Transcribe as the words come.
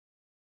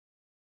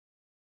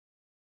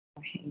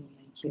الرحيم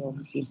مالك يوم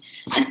الدين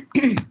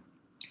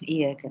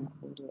إياك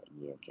نعبد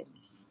وإياك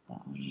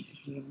نستعين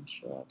اهدنا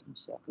الصراط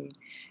المستقيم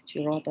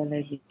صراط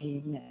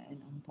الذين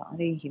أنعمت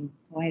عليهم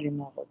غير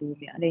المغضوب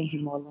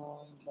عليهم ولا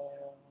الضالين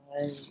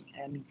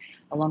آمين.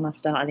 اللهم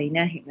افتح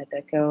علينا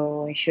حكمتك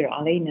وانشر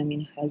علينا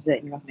من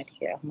خزائن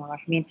رحمتك يا أرحم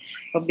الراحمين.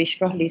 رب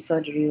اشرح لي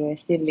صدري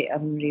ويسر لي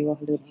أمري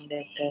واحلل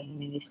عقدة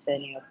من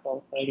لساني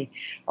يفقهوا قولي.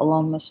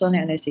 اللهم صل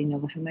على سيدنا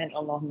محمد.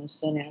 اللهم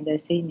صل على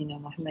سيدنا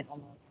محمد.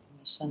 اللهم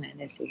صل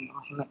على سيدنا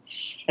محمد.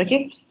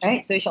 Okay,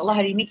 alright. So insyaAllah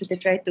hari ni kita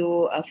try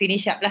to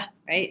finish up lah,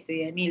 right? So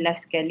yang ni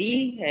last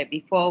kali, right,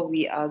 before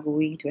we are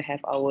going to have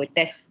our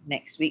test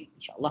next week,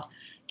 insyaAllah.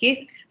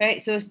 Okay,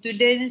 right. So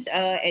students,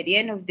 at the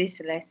end of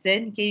this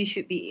lesson, okay, you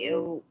should be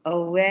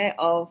aware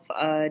of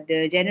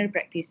the general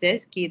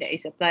practices, okay, that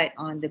is applied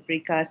on the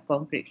precast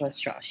concrete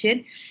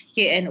construction,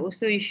 okay, and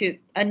also you should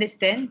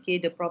understand, okay,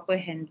 the proper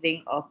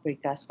handling of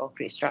precast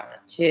concrete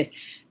structures,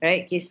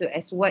 right? Okay, so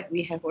as what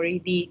we have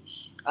already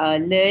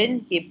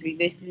learned, okay,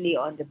 previously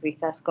on the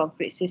precast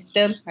concrete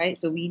system, right?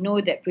 So we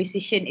know that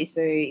precision is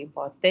very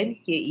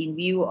important, okay, in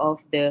view of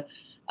the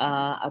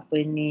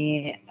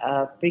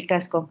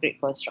precast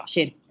concrete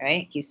construction,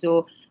 right? Okay,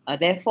 so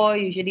therefore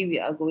usually we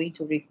are going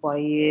to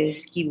require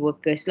skilled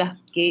workers lah,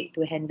 okay,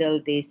 to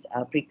handle these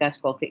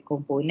precast concrete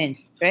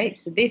components, right?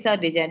 So these are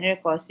the general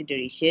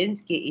considerations,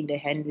 okay, in the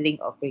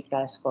handling of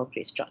precast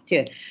concrete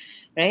structure,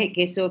 right?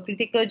 Okay, so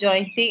critical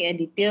jointing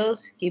and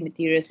details, okay,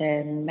 materials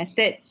and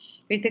method,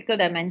 critical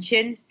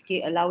dimensions,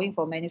 okay, allowing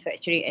for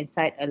manufacturing and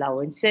site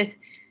allowances,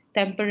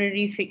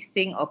 temporary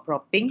fixing or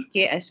propping,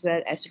 okay, as well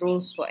as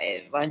rules for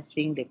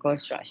advancing the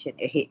construction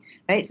ahead,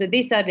 right? So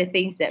these are the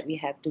things that we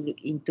have to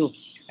look into,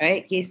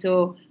 right? Okay,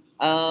 so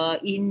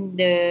in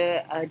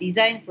the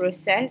design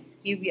process,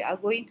 okay, we are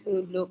going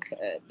to look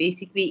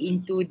basically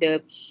into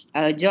the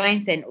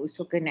joints and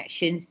also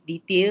connections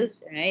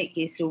details, right?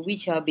 Okay, so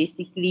which are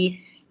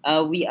basically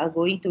we are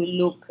going to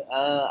look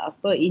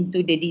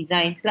into the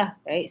designs lah,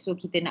 right? So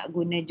kita nak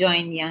guna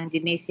joint yang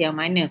jenis yang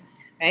mana,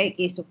 right?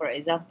 Okay, so for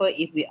example,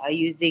 if we are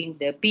using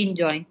the pin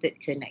jointed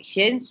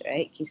connections,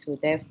 right? Okay, so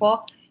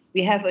therefore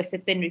we have a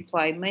certain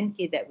requirement,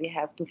 okay, that we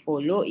have to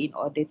follow in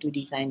order to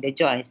design the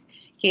joints.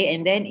 Okay,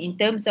 and then in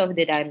terms of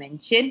the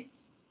dimension,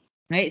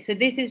 right? So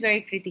this is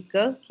very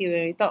critical, okay,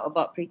 when we talk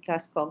about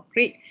precast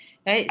concrete,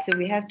 right? So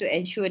we have to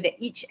ensure that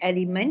each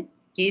element,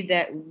 okay,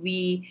 that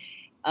we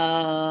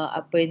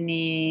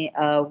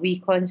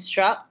we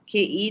construct,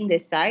 okay, in the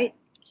site,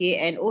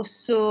 okay, and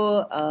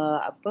also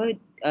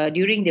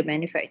during the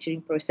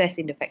manufacturing process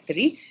in the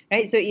factory,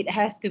 right? So it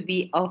has to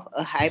be of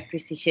a high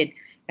precision,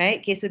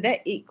 right? Okay, so that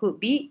it could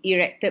be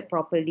erected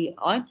properly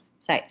on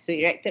site. So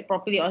erected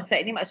properly on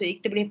site ni maksudnya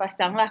kita boleh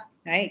pasang lah,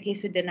 right? Okay,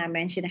 so the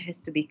dimension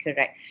has to be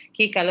correct.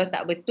 Okay, kalau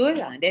tak betul,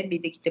 then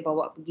bila kita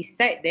bawa pergi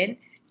site, then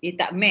dia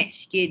tak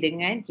match, okay,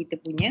 dengan kita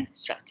punya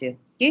structure.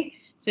 Okay,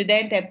 so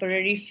then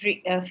temporary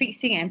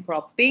fixing and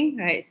propping,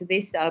 right? So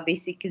these are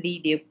basically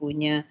dia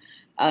punya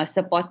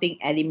supporting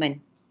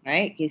element,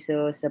 right? Okay,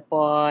 so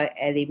support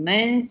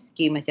elements,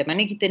 okay, macam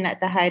mana kita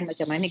nak tahan,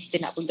 macam mana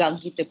kita nak pegang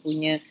kita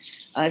punya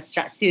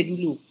structure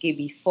dulu, okay,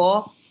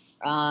 before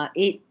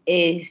it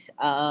is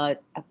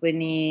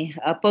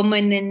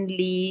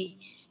permanently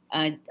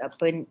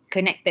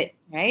connected,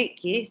 right?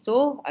 Okay,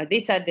 so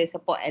these are the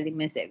support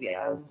elements that we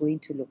are going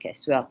to look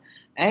as well,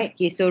 right?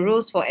 Okay, so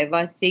rules for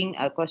advancing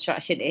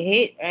construction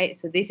ahead, right?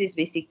 So this is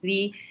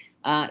basically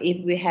if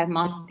we have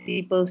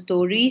multiple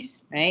stories,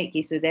 right?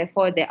 Okay, so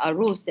therefore there are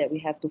rules that we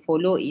have to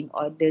follow in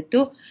order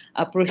to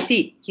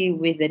proceed, okay,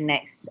 with the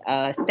next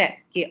step,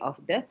 okay, of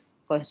the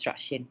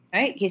construction,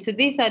 right? Okay, so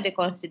these are the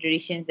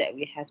considerations that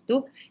we have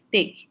to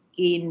take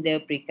in the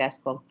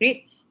precast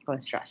concrete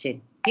construction,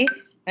 okay?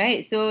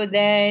 Right, so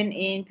then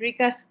in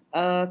precast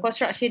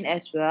construction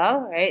as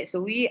well, right,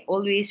 so we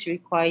always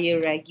require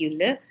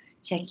regular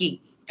checking,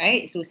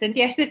 right? So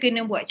sentiasa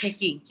kena buat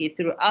checking, okay,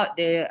 throughout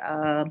the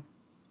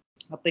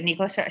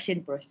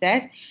construction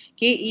process,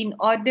 okay, in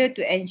order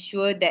to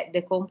ensure that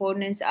the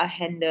components are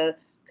handled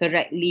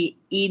correctly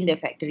in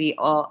the factory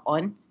or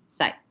on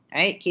site,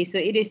 right? Okay, so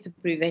it is to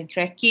prevent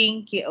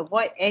cracking, okay,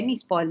 avoid any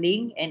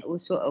spalling and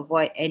also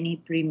avoid any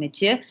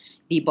premature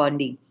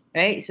debonding,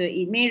 right? So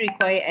it may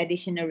require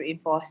additional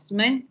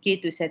reinforcement, okay,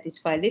 to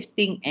satisfy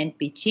lifting and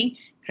pitching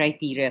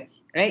criteria,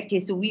 right?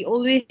 Okay, so we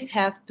always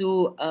have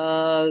to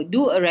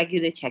do a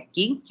regular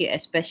checking, okay,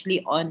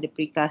 especially on the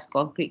precast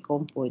concrete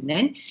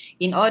component,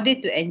 in order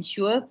to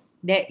ensure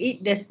that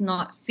it does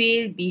not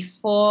fail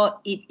before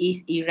it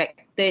is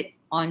erected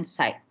on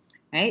site,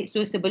 right?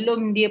 So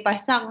sebelum dia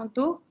pasang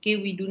tu, okay,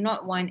 we do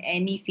not want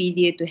any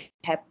failure to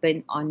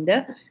happen on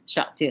the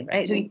structure,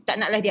 right? So tak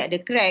naklah dia ada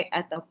crack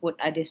ataupun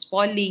ada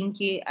spalling,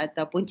 okay,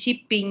 ataupun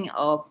chipping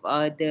of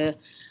the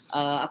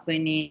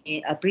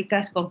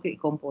precast concrete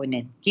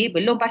component. Okay,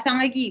 belum pasang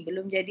lagi,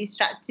 belum jadi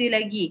structure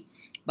lagi,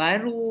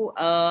 baru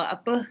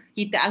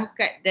kita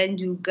angkat dan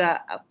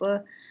juga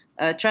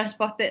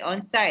transported on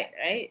site,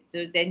 right?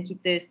 So then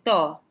kita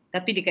store,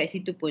 tapi dekat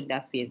situ pun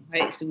dah fail,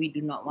 right? So we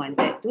do not want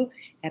that to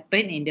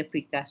happen in the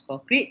precast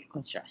concrete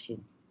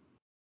construction.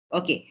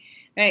 Okay.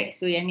 Right,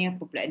 so yang ni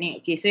apa pula ni?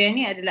 Okay, so yang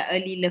ni adalah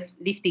early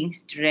lifting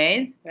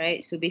strength,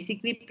 right? So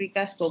basically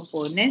precast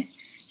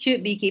components should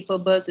be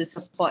capable to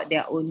support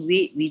their own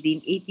weight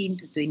within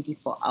 18 to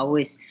 24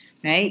 hours,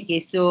 right?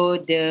 Okay,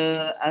 so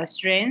the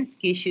strength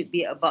should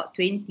be about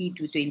 20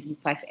 to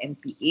 25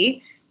 MPa,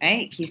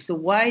 right? Okay, so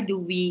why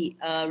do we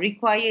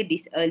require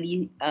this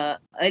early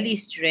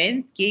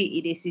strength?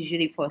 Okay, it is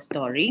usually for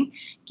storing,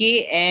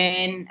 okay,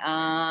 and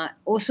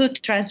also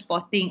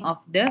transporting of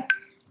the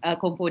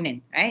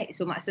component, right?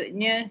 So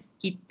maksudnya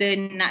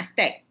kita nak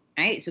stack,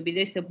 right? So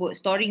bila sebut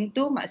storing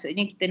tu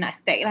maksudnya kita nak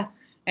stack lah,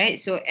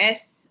 right? So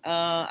as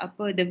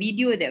the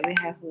video that we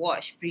have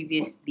watched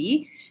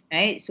previously,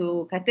 right?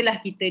 So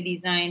katalah kita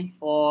design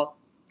for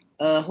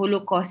a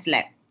hollow core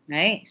slab,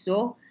 right?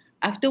 So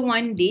after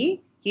one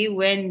day, okay,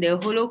 when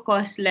the hollow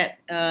core slab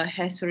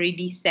has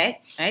already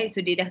set, right?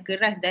 So dia dah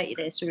keras dah,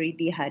 it has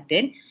already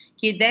hardened.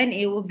 Okay, then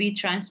it will be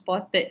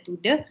transported to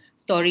the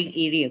storing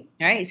area,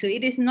 right? So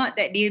it is not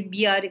that dia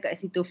biar dekat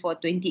situ for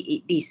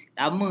 28 days,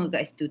 lama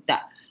kat situ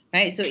tak,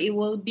 right? So it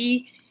will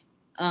be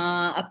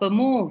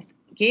moved,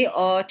 okay,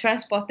 or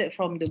transported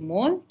from the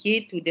mold,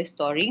 okay, to the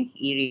storing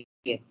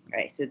area,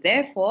 right? So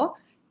therefore,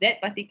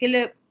 that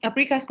particular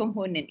precast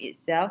component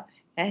itself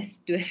has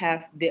to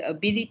have the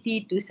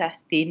ability to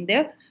sustain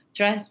the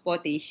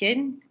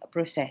transportation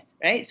process,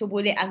 right? So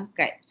boleh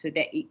angkat so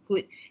that it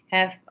could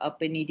have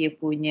dia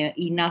punya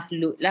enough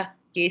load lah,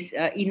 okay,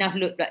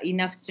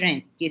 enough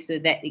strength, okay, so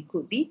that it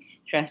could be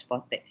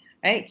transported,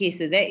 right? Okay,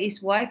 so that is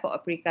why for a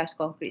precast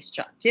concrete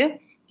structure,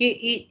 okay,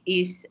 it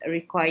is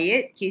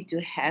required, okay, to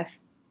have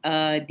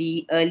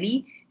the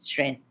early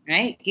strength,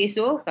 right? Okay,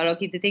 so kalau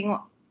kita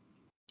tengok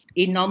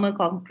in normal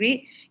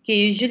concrete,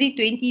 okay, usually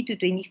 20 to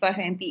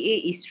 25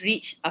 MPa is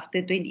reached after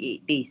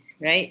 28 days,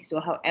 right? So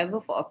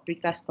however, for a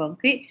precast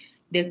concrete,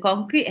 the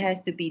concrete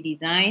has to be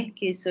designed,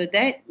 okay, so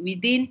that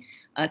within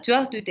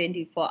 12 to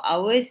 24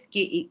 hours,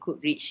 okay, it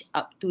could reach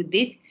up to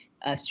this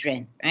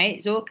strength,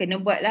 right? So kena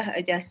buatlah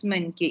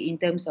adjustment, okay, in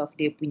terms of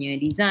dia punya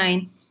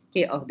design,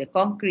 okay, of the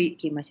concrete,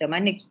 okay, macam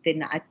mana kita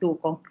nak atur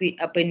concrete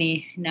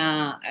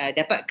nak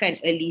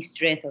dapatkan early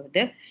strength of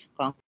the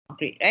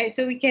concrete, right?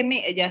 So we can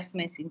make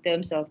adjustments in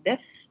terms of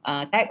the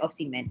type of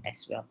cement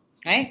as well,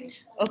 right?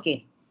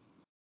 Okay.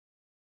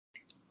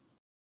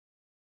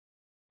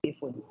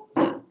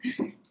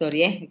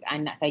 Sorry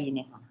anak saya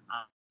ni.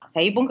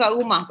 Saya pun kat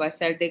rumah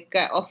pasal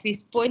dekat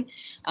office pun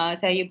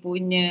saya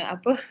punya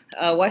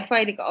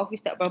wifi dekat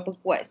office tak berapa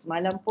kuat.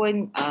 Semalam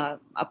pun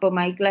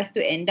my class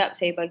tu end up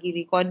saya bagi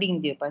recording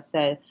je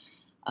pasal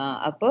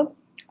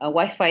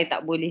wifi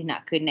tak boleh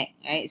nak connect,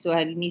 right? So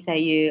hari ni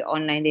saya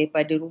online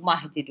daripada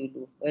rumah je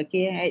dulu,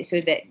 okay, right? So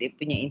that dia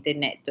punya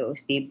internet tu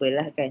stable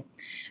lah kan.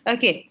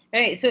 Okay,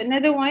 right, so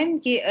another one,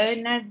 okay,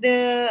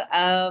 another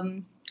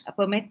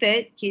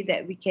method, okay,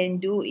 that we can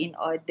do in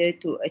order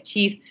to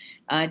achieve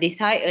this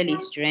high early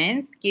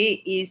strength,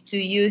 okay, is to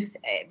use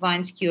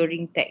advanced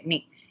curing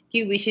technique,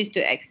 okay, which is to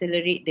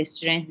accelerate the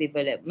strength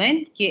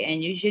development, okay,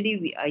 and usually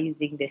we are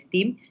using the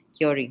steam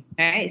curing,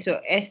 right?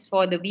 So as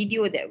for the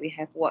video that we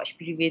have watched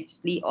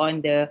previously on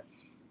the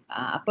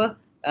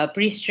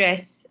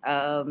pre-stress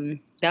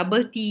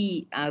double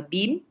T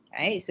beam,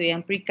 right? So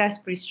yang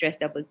precast pre-stress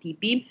double T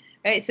beam,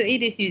 right? So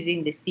it is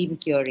using the steam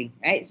curing,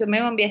 right? So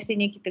memang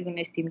biasanya kita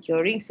guna steam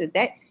curing so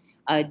that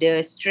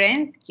the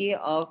strength, okay,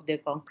 of the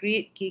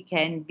concrete, okay,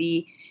 can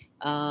be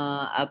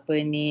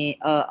obtained,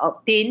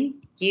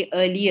 okay,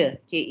 earlier,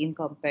 okay, in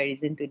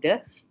comparison to the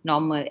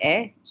normal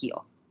air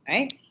cure,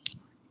 right?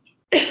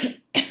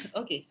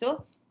 Okay,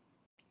 so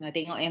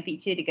tengok yang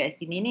picture dekat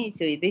sini ni.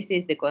 So this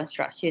is the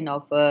construction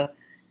of a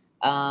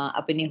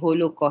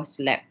hollow core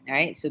slab,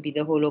 right? So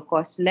bila hollow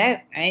core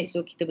slab, right,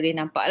 so kita boleh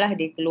nampak lah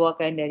dia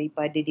keluarkan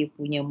daripada dia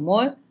punya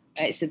mold,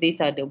 right? So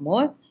these are the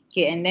mold,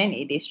 okay, and then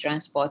it is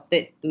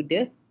transported to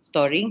the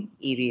storing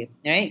area,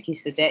 right? Okay,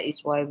 so that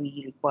is why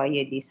we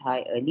require this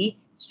high early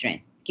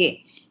strength.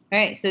 Okay,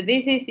 right, so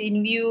this is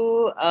in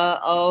view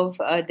of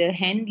the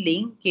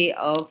handling, okay,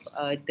 of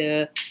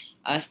the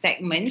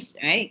segments,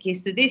 right? Okay,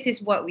 so this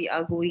is what we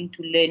are going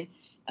to learn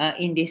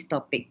in this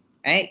topic,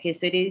 right? Okay,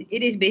 so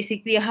it is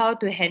basically how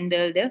to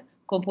handle the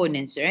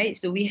components, right?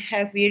 So we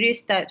have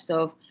various types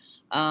of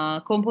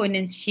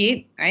components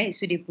shape, right?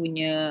 So dia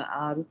punya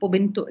rupa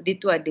bentuk dia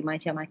tu ada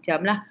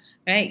macam-macam lah,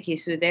 right? Okay,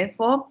 so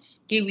therefore,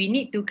 okay, we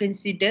need to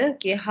consider,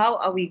 okay,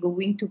 how are we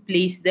going to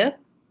place the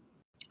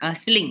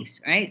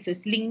slings, right? So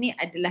sling ni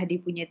adalah dia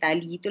punya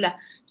tali itulah.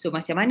 So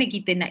macam mana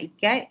kita nak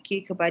ikat,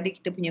 okay, kepada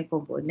kita punya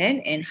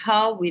komponen, and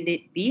how will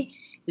it be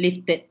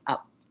lifted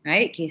up,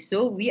 right? Okay,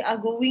 so we are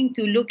going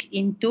to look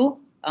into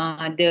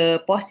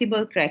the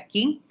possible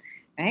cracking,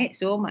 right?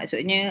 So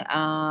maksudnya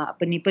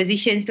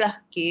positions lah,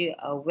 okay,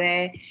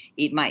 where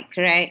it might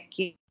crack,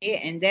 okay,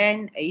 and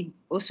then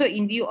also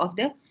in view of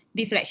the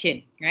deflection,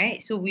 right?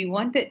 So we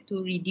wanted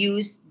to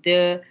reduce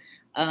the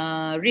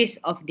risk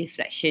of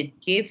deflection,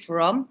 okay,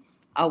 from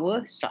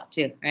our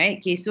structure, right?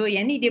 Okay, so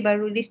yang ni dia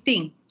baru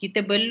lifting,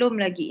 kita belum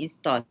lagi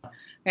install,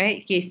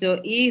 right? Okay,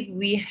 so if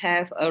we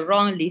have a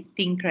wrong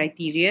lifting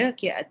criteria,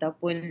 okay,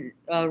 ataupun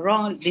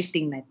wrong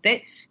lifting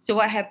method, so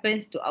what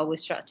happens to our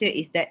structure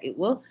is that it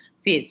will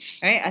fail,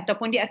 right?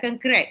 Ataupun dia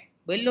akan crack.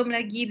 Belum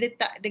lagi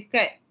letak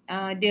dekat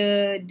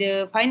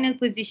the final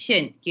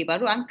position, okay,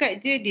 baru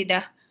angkat je dia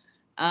dah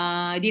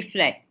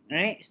deflect,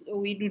 right? So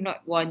we do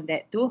not want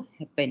that to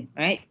happen,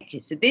 right?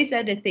 Okay, so these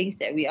are the things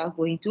that we are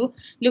going to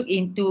look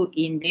into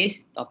in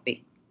this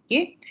topic.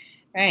 Okay,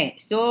 right.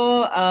 So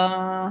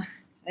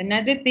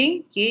another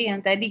thing, okay,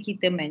 yang tadi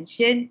kita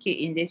mention,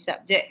 okay, in this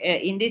subject,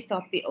 in this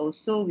topic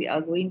also, we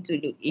are going to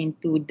look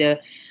into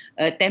the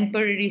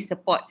temporary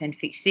supports and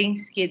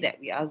fixings, okay, that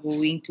we are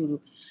going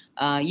to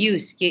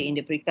use, okay, in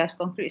the precast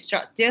concrete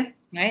structure,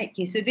 right?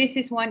 Okay, so this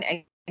is one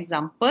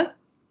example.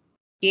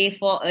 Okay,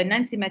 for a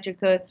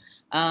non-symmetrical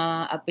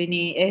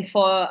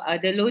for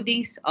the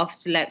loadings of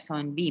slabs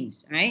on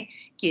beams, right?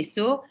 Okay,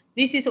 so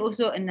this is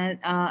also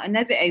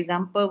another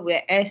example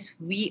whereas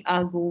we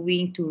are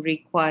going to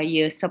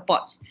require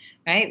supports,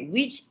 right?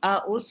 Which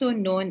are also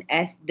known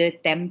as the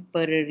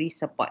temporary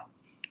support,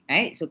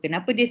 right? So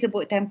kenapa dia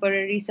sebut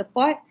temporary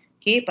support?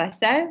 Okay,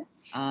 pasal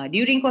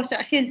during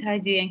construction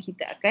sahaja yang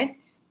kita akan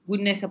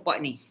guna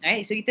support ni,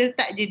 right? So kita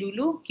letak je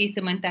dulu, okay,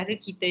 sementara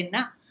kita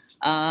nak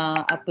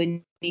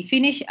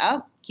finish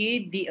up,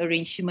 okay, the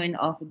arrangement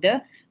of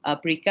the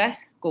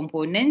precast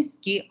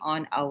components, okay,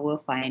 on our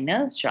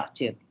final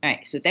structure.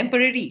 Right, so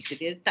temporary, so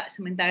dia letak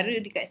sementara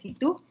dekat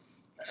situ.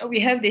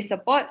 We have the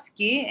supports,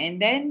 okay,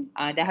 and then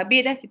dah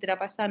habis dah, kita dah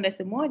pasang dah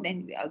semua,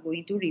 then we are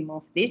going to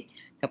remove this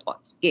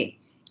supports. Okay,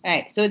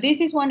 right, so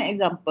this is one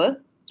example,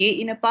 okay,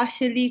 in a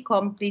partially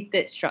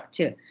completed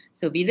structure.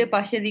 So bila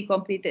partially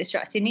completed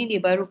structure ni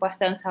dia baru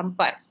pasang some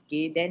parts,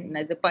 okay, then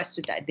another parts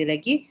tu tak ada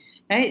lagi,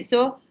 right?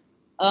 So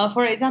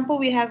for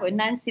example, we have a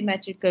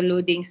non-symmetrical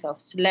loadings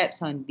of slabs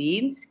on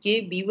beams.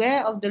 Okay,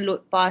 beware of the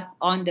load path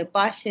on the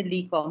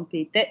partially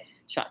completed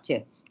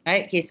structure.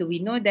 Right. Okay, so we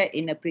know that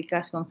in a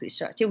precast concrete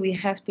structure, we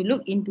have to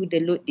look into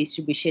the load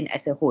distribution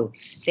as a whole.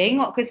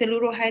 Tengok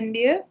keseluruhan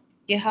dia.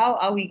 Okay, how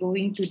are we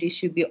going to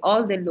distribute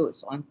all the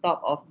loads on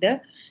top of the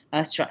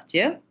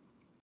structure?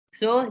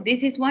 So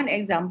this is one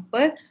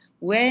example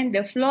when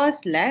the floor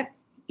slab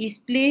is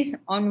placed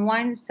on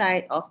one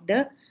side of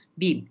the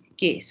beam.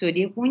 Okay, so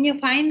dia punya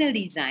final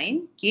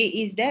design, okay,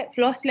 is that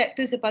floor slab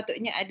tu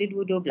sepatutnya ada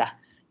dua-dua belah.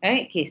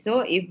 Right, okay,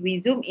 so if we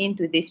zoom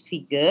into this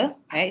figure,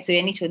 right, so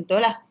yang ni contoh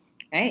lah.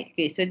 Right,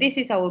 okay, so this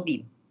is our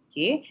beam.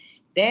 Okay,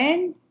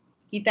 then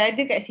kita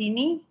ada kat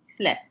sini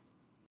slab.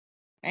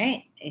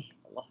 Right,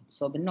 Allah,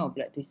 so benar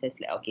pula tulisan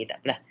slab. Okay, tak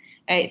apalah.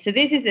 Right, so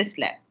this is the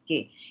slab.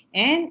 Okay,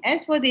 and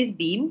as for this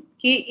beam,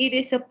 okay, it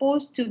is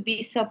supposed to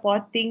be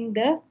supporting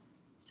the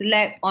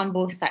slab on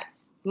both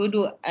sides,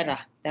 dua-dua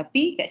arah.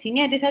 Tapi kat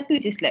sini ada satu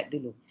je slab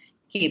dulu.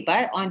 Okay,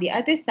 but on the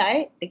other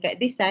side,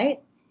 dekat this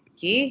side,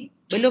 okay,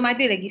 belum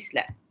ada lagi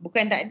slab.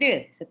 Bukan tak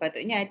ada,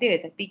 sepatutnya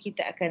ada, tapi kita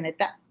akan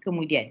letak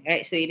kemudian.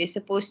 Right, so it is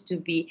supposed to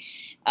be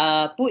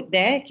put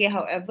there. Okay,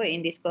 however,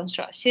 in this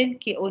construction,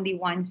 okay, only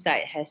one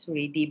side has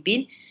already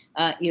been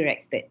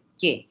erected.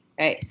 Okay,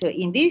 right, so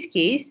in this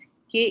case,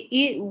 okay,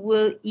 it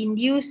will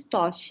induce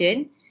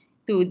torsion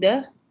to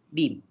the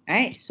beam.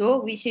 Right, so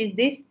which is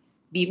this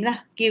beam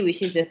lah, okay,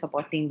 which is the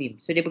supporting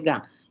beam. So dia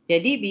pegang.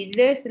 Jadi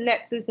bila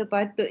slab tu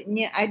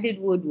sepatutnya ada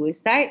dua-dua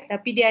side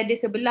tapi dia ada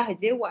sebelah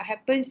je, what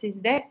happens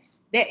is that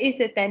there is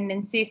a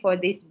tendency for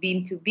this beam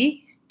to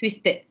be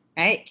twisted.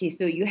 Right, okay,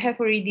 so you have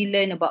already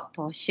learned about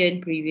torsion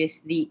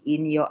previously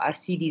in your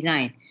RC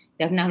design.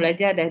 Dah pernah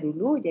belajar dah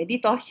dulu. Jadi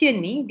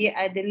torsion ni dia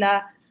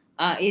adalah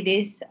it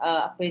is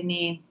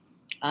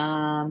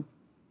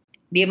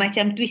dia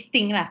macam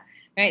twisting lah.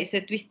 Right,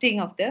 so twisting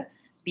of the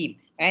beam.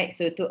 Right,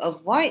 so to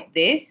avoid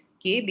this,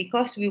 okay,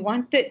 because we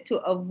wanted to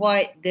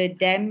avoid the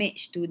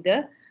damage to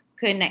the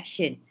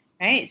connection,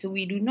 right? So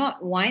we do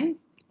not want,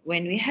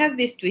 when we have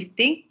this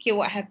twisting, okay,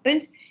 what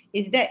happens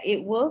is that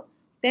it will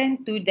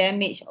tend to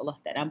damage, Allah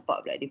tak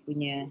nampak pula dia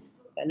punya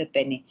color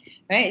pen ni,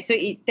 right? So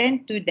it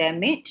tend to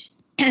damage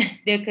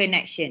the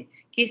connection.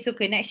 Okay, so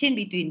connection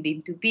between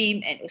beam to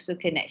beam and also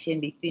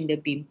connection between the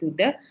beam to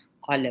the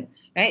column,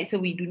 right? So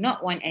we do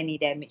not want any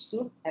damage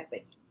to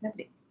happen.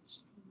 Nampak?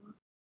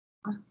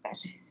 Kat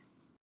atas.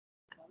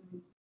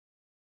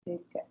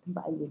 Dekat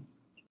tempat air.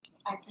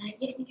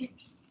 Air ni kan.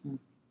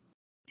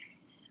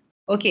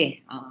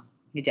 Okay.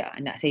 Sekejap,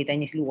 anak saya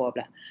tanya seluar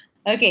pula.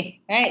 Okay,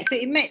 right. So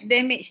it might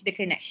damage the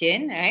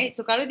connection, right?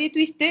 So kalau dia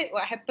twisted,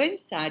 what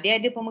happens? Dia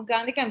ada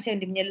pemegang dia kan, macam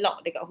dia punya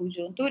lock dekat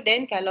hujung tu.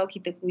 Then kalau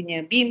kita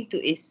punya beam tu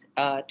is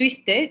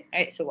twisted,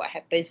 right? So what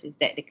happens is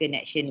that the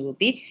connection will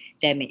be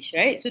damaged,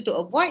 right? So to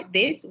avoid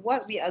this,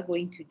 what we are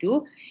going to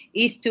do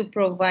is to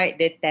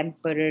provide the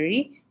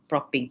temporary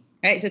propping.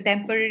 Right, so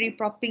temporary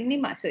propping ni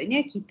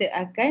maksudnya kita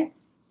akan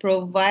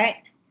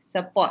provide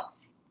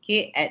supports,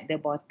 okay, at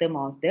the bottom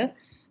of the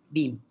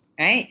beam.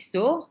 Right,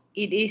 so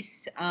it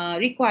is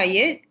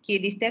required, okay,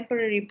 this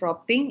temporary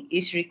propping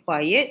is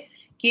required,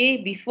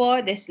 okay, before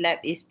the slab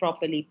is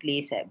properly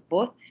placed at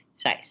both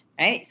sides.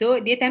 Right,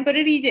 so dia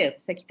temporary je,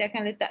 so kita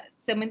akan letak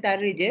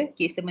sementara je,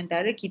 okay,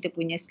 sementara kita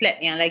punya slab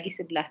yang lagi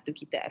sebelah tu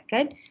kita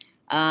akan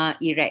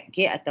erect,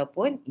 okay,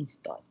 ataupun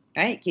install.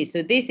 Right, okay,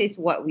 so this is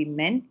what we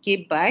meant,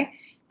 okay, by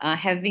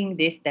having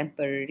this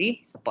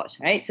temporary support,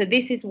 right? So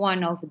this is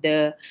one of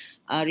the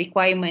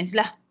requirements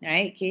lah,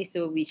 right? Okay,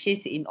 so which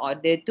is in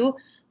order to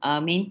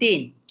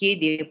maintain, okay,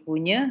 dia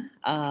punya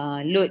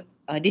load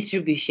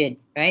distribution,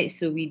 right?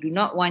 So we do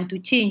not want to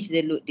change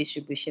the load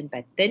distribution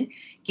pattern,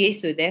 okay,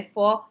 so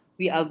therefore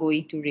we are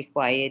going to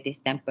require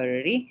this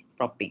temporary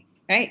propping,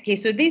 right? Okay,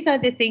 so these are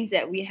the things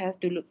that we have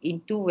to look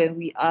into when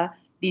we are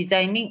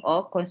designing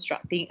or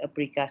constructing a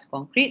precast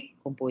concrete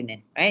component,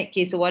 right?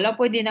 Okay, so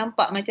walaupun dia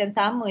nampak macam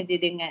sama je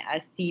dengan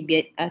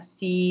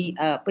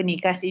apa ni,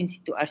 cast in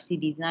situ RC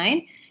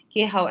design,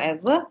 okay,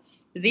 however,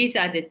 these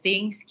are the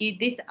things, okay,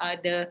 these are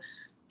the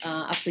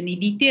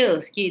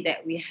details, okay,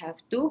 that we have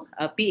to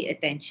pay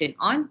attention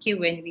on, okay,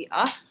 when we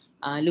are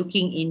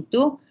looking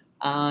into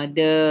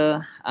the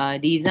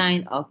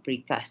design of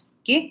precast,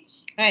 okay.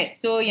 Right,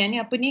 so yang ni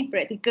apa ni,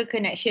 practical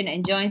connection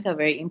and joints are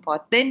very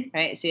important,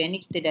 right? So yang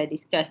ni kita dah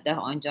discuss dah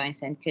on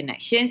joints and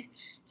connections.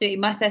 So it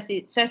must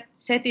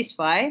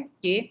satisfy,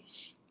 okay,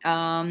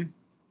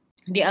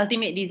 the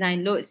ultimate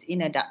design loads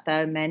in a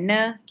ductile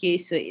manner, okay.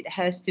 So it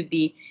has to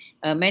be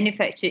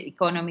manufactured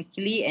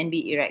economically and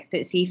be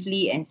erected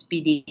safely and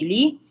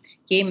speedily,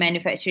 okay.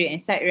 Manufacturing and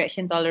site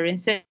erection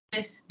tolerances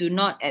do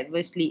not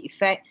adversely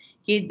affect,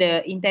 okay, the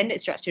intended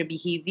structural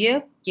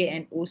behavior, okay,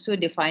 and also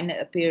the final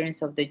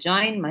appearance of the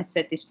joint must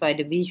satisfy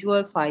the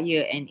visual,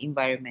 fire and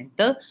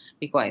environmental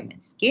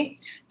requirements, okay.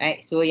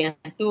 Right, so yang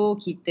tu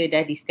kita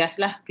dah discuss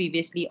lah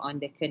previously on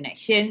the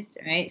connections,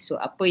 right.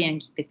 So apa yang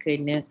kita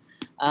kena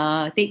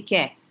take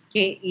care,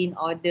 okay, in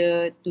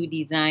order to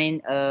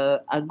design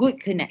a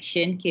good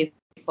connection, okay,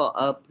 for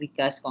a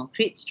precast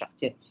concrete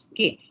structure.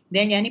 Okay,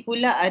 then yang ni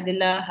pula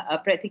adalah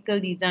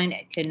practical design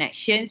and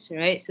connections,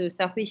 right. So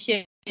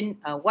sufficient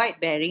wide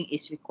bearing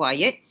is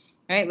required,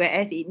 right,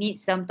 whereas it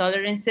needs some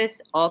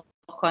tolerances of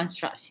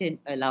construction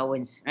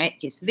allowance, right.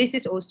 Okay, so this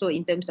is also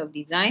in terms of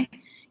design,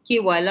 okay,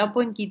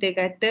 walaupun kita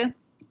kata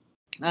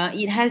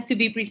it has to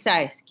be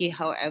precise, okay,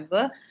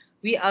 however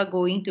we are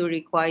going to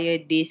require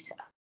this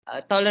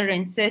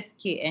tolerances,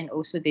 okay, and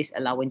also this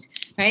allowance,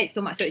 right.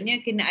 So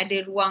maksudnya kena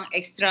ada ruang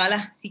extra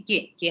lah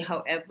sikit, okay,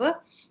 however,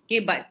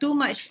 okay, but too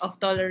much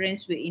of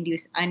tolerance will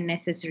induce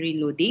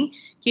unnecessary loading,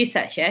 okay,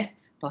 such as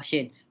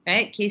torsion.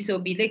 Right, okay, so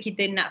bila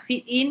kita nak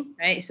fit in,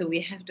 right, so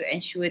we have to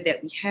ensure that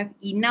we have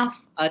enough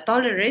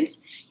tolerance,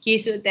 okay,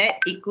 so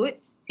that it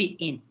could fit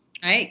in,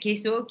 right. Okay,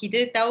 so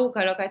kita tahu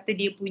kalau kata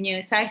dia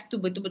punya size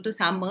tu betul-betul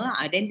sama,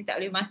 then dia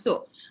tak boleh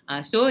masuk.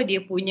 So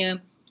dia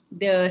punya,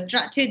 the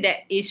structure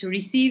that is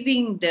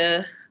receiving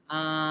the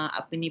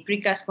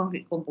precast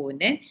concrete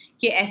component,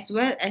 okay, as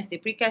well as the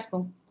precast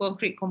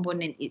concrete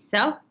component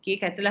itself, okay,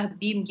 katalah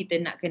beam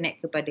kita nak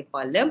connect kepada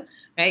column,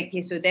 right,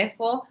 okay, so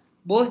therefore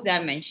both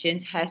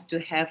dimensions has to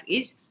have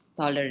its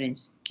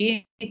tolerance,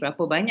 okay,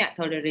 berapa banyak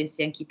tolerance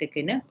yang kita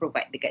kena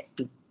provide dekat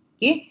situ,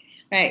 okay.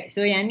 Right,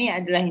 so yang ni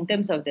adalah in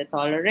terms of the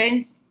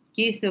tolerance,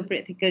 okay, so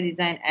practical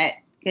design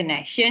at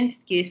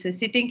connections, okay, so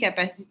seating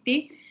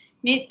capacity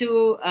need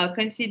to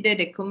consider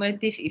the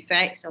cumulative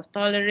effects of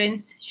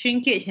tolerance,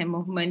 shrinkage and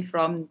movement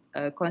from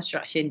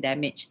construction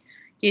damage,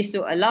 okay,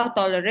 so allow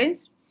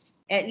tolerance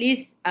at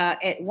least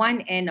at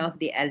one end of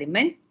the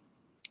element.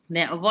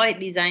 Then avoid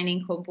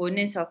designing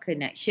components or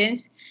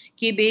connections,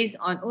 okay, based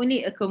on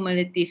only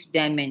accumulative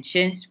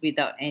dimensions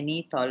without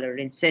any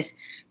tolerances,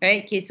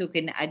 right. Okay, so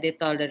kena ada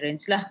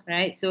tolerance lah,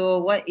 right. So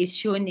what is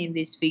shown in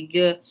this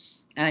figure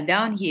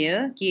down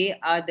here, okay,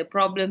 are the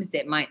problems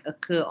that might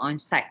occur on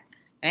site,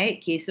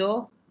 right. Okay,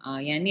 so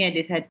yang ni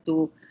ada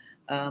satu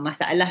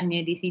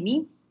masalahnya di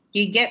sini,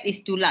 okay, gap is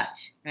too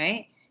large,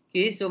 right.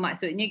 Okay, so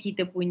maksudnya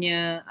kita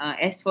punya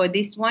as for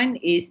this one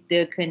is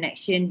the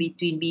connection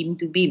between beam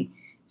to beam.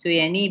 So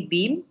yang ni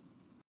beam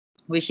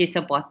which is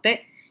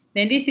supported,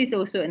 then this is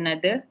also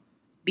another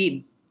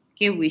beam,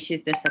 okay, which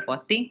is the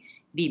supporting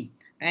beam,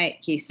 right.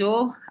 Okay,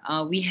 so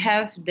we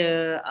have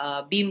the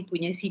beam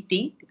punya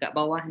seating dekat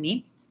bawah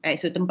ni,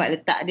 right. So tempat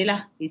letak dia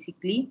lah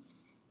basically,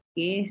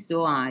 okay.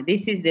 So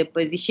this is the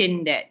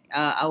position that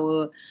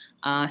our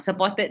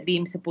supported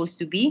beam supposed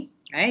to be,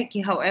 right.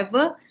 Okay,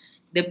 however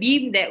the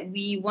beam that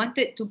we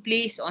wanted to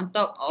place on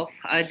top of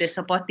the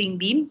supporting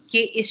beam,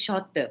 okay, is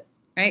shorter.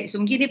 Right,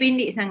 so mungkin dia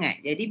pendek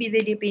sangat. Jadi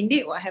bila dia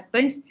pendek, what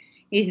happens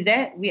is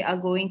that we are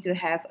going to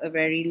have a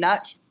very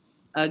large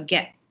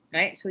gap,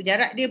 right. So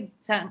jarak dia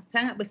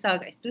sangat besar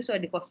kat situ, so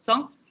ada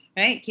kosong,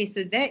 right. Okay,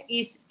 so that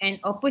is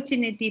an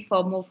opportunity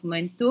for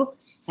movement to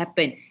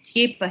happen.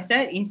 Okay,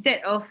 pasal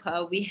instead of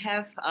we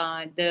have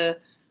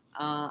that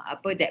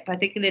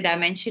particular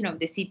dimension of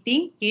the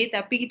seating, okay,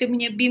 tapi kita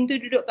punya beam tu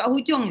duduk kat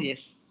hujung je.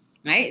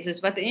 Right, so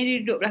sepatutnya dia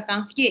duduk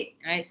belakang sikit,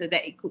 right, so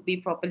that it could be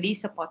properly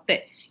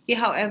supported. Okay,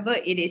 however,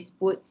 it is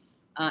put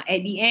at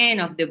the end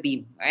of the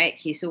beam, right.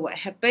 Okay, so what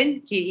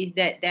happened, okay, is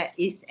that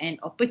is an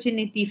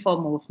opportunity for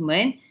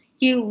movement,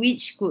 okay,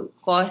 which could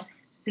cause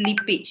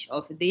slippage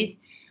of this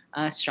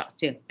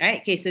structure,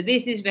 right. Okay, so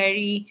this is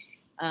very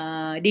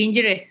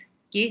dangerous,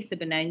 okay,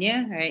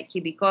 sebenarnya, right,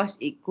 okay, because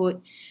it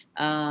could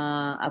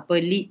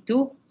lead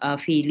to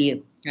failure,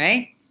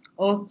 right.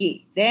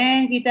 Okay,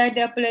 then kita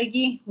ada apa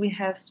lagi? We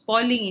have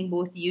spalling in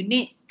both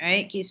units,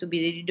 right? Okay, so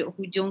bila duduk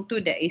hujung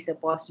tu, there is a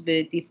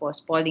possibility for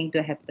spalling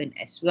to happen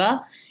as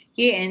well.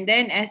 Okay, and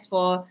then as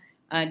for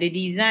the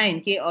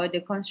design, okay, or the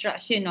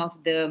construction of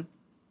the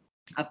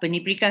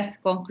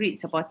precast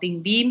concrete supporting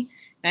beam,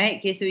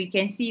 right? Okay, so you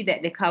can see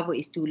that the cover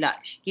is too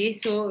large. Okay,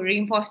 so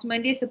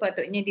reinforcement dia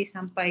sepatutnya dia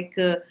sampai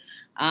ke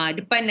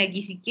depan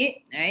lagi sikit,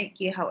 right?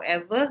 Okay,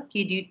 however,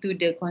 okay, due to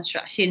the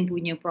construction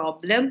punya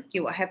problem, okay,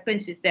 what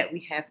happens is that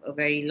we have a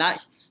very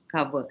large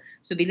cover.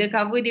 So bila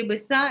cover dia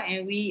besar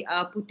and we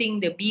are putting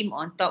the beam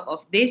on top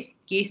of this,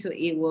 okay, so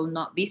it will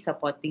not be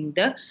supporting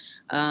the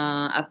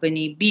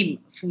beam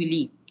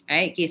fully,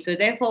 right? Okay, so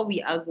therefore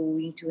we are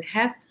going to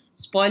have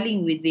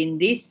spalling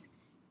within this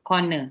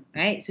corner,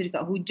 right? So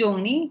dekat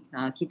hujung ni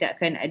kita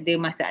akan ada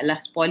masalah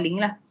spalling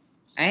lah,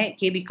 right?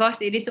 Okay, because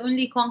it is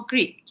only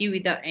concrete, okay,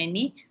 without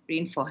any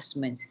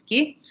reinforcements,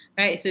 okay,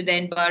 right? So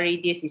then bar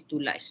radius is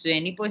too large. So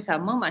yang ni pun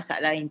sama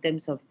masalah in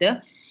terms of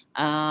the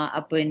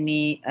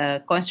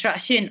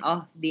construction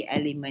of the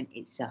element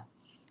itself,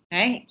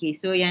 right? Okay,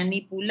 so yang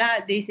ni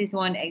pula, this is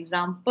one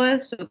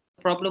example. So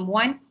problem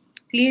 1,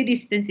 clear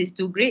distance is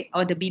too great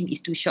or the beam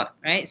is too short,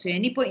 right? So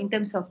yang ni pun in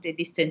terms of the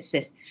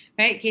distances,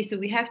 right? Okay, so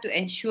we have to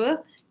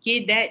ensure,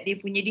 okay, that dia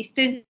punya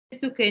distance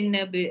tu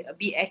kena be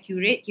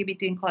accurate, okay,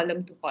 between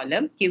column to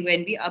column, okay,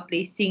 when we are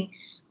placing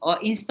or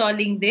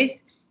installing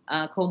this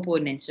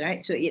components,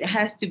 right? So it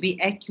has to be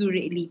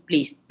accurately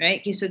placed,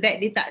 right? Okay, so that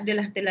dia tak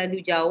adalah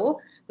terlalu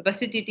jauh, lepas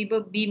tu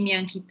tiba-tiba beam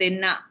yang kita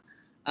nak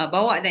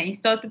bawa dan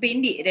install tu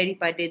pendek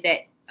daripada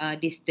that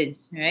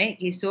distance, right?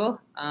 Okay, so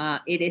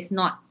it is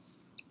not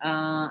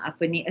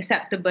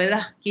acceptable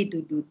lah, okay,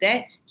 to do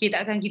that. Okay,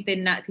 takkan kita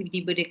nak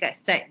tiba-tiba dekat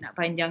site nak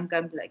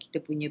panjangkan pula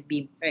kita punya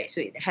beam, right?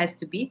 So it has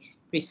to be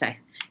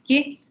precise.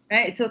 Okay,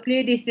 right? So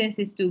clear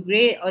distance is too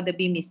great or the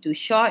beam is too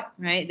short,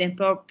 right? Then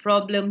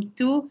problem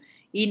 2,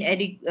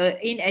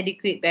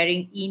 inadequate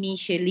bearing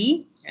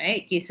initially,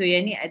 right? Okay, so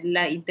yang ni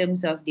adalah in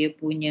terms of dia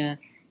punya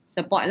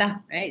support lah,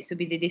 right? So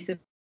bila dia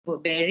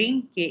support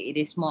bearing, okay, it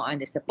is more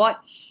on the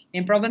support.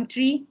 And problem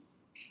 3,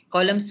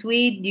 column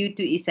sway due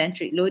to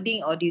eccentric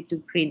loading or due to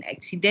crane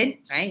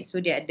accident, right?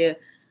 So dia ada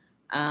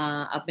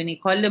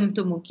column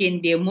tu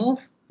mungkin dia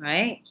move,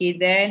 right? Okay,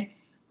 then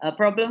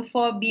problem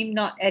 4, beam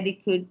not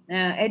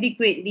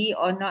adequately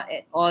or not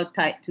at all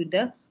tied to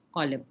the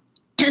column.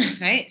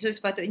 Right, so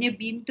sepatutnya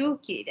beam tu,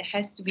 okay, it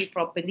has to be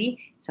properly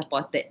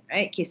supported,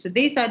 right? Okay, so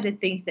these are the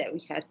things that we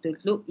have to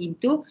look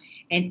into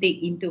and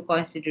take into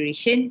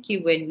consideration, okay,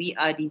 when we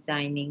are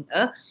designing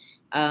a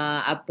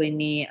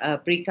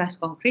precast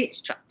concrete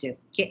structure,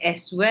 okay,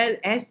 as well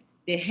as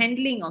the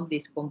handling of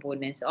these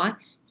components on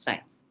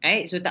site,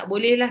 right? So tak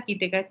boleh lah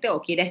kita kata,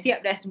 okay, dah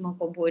siap dah semua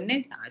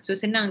komponen, so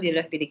senang je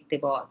lah bila kita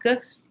bawa ke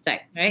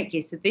site, right?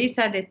 Okay, so these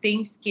are the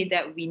things, okay,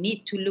 that we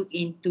need to look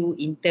into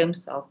in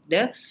terms of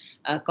the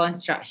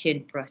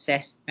construction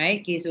process,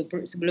 right? Okay, so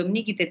sebelum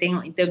ni kita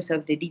tengok in terms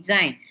of the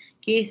design.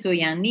 Okay, so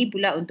yang ni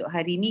pula untuk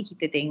hari ni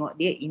kita tengok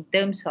dia in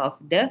terms of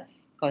the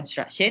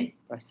construction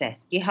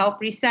process. Okay, how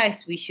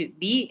precise we should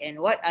be and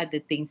what are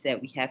the things that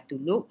we have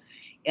to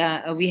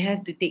we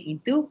have to take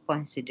into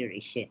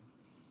consideration.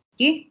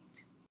 Okay,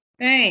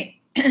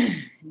 right.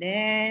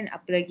 Then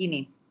apa lagi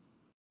ni?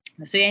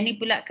 So yang ni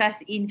pula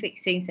cast in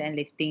fixings and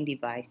lifting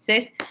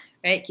devices.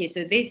 Right, okay,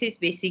 so this is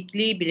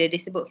basically bila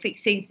disebut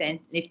fixings and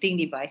lifting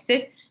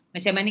devices,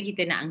 macam mana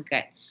kita nak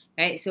angkat,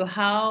 right? So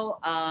how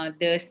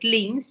the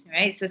slings,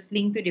 right? So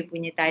sling tu dia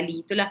punya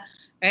tali itulah,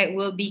 right,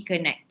 will be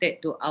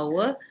connected to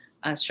our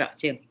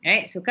structure,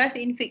 right? So cast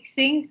in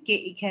fixings,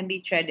 okay, it can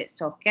be threaded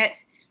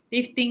sockets,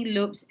 lifting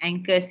loops,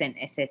 anchors, and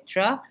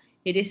etc.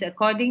 It is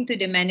according to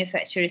the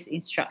manufacturer's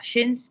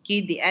instructions,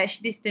 okay, the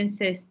edge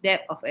distances,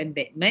 depth of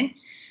embedment,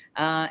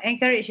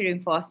 encourage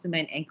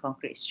reinforcement and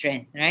concrete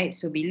strength, right?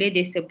 So bila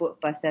dia sebut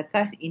pasal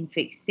cast in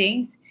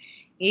fixings,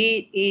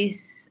 it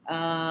is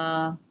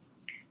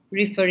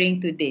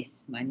referring to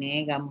this.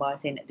 Mana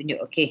gambar saya nak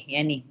tunjuk? Okay,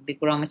 yang ni lebih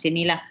kurang macam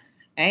ni lah,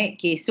 right?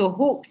 Okay, so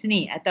hooks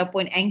ni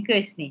ataupun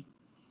anchors ni,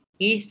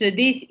 okay, so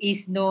this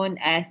is known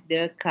as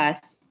the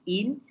cast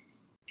in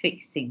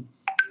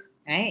fixings,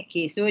 right?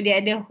 Okay, so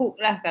dia ada hook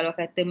lah, kalau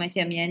kata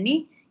macam yang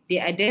ni,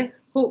 dia ada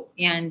hook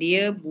yang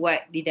dia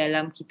buat di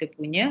dalam kita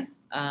punya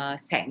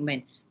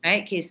segment,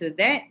 right? Okay, so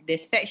that the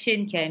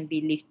section can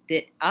be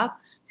lifted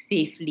up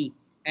safely,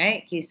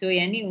 right? Okay, so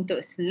yang ni untuk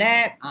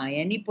slab,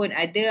 yang ni pun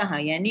ada,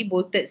 yang ni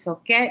bolted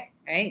socket,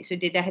 right? So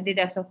dia dah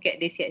ada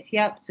socket dia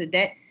siap-siap so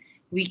that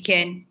we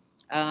can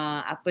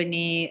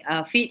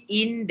fit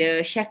in the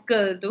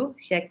shackle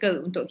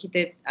untuk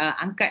kita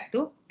angkat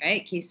tu,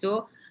 right? Okay,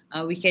 so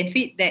we can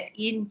fit that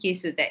in, okay,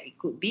 so that it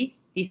could be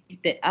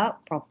lifted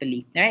up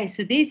properly, right?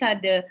 So these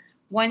are the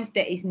ones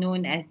that is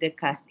known as the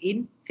cast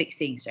in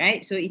fixings, right?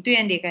 So itu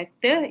yang dia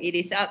kata, it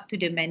is up to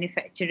the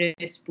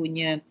manufacturers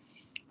punya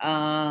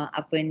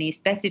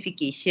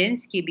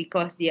specifications, okay,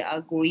 because they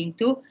are going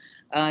to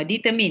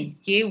determine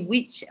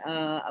which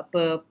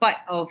part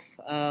of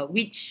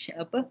which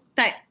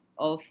type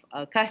of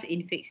cast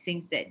in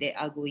fixings that they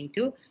are going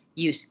to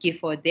use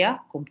for their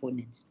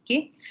components.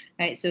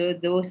 Right, so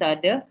those are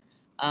the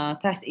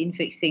cast in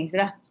fixings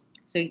lah.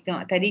 So kita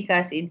tengok tadi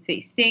cast in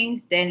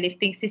fixings, then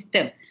lifting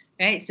system.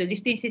 Right, so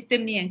lifting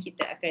system ni yang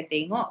kita akan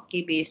tengok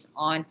based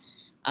on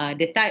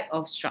the type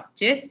of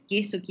structures.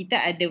 So kita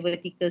ada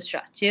vertical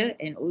structure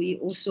and we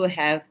also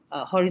have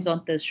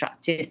horizontal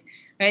structures.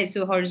 Right,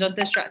 so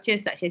horizontal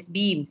structures such as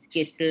beams,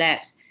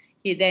 slabs.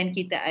 Then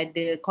kita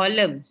ada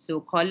columns.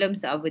 So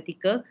columns are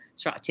vertical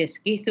structures.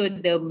 So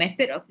the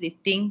method of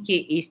lifting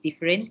is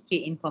different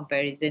in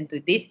comparison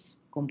to these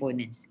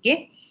components.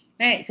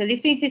 Right, so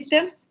lifting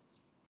systems,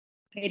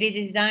 it is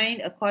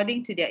designed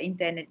according to their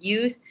intended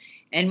use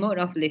and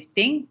mode of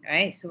lifting.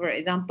 Right, so for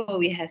example,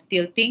 we have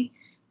tilting,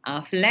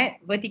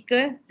 flat,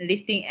 vertical,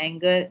 lifting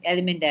angle,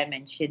 element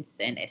dimensions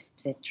and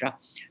etc.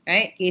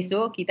 Right,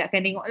 so kita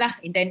akan tengoklah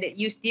intended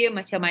use dia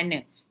macam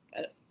mana.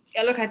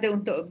 Kalau kata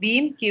untuk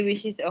beam,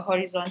 which is a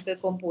horizontal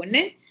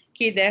component,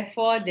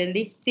 therefore the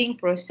lifting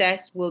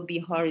process will be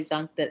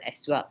horizontal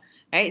as well.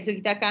 Right, so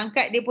kita akan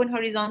angkat dia pun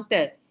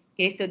horizontal.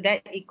 So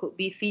that it could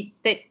be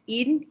fitted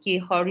in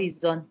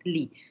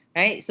horizontally.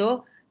 Right,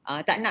 so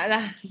tak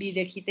naklah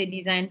bila kita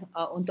design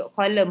untuk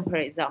column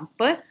for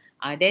example,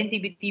 then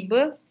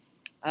tiba-tiba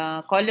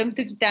column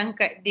tu kita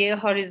angkat dia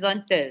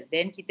horizontal,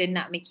 then kita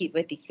nak make it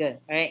vertical.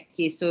 Right,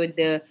 so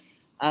the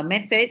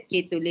method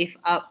to lift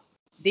up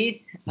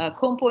these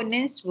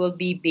components will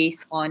be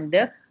based on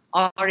the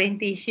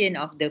orientation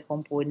of the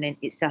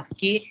component itself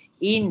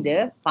in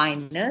the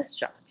final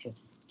structure.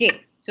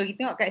 So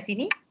kita tengok kat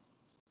sini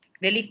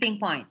the lifting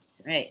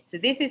points. Right, so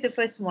this is the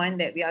first one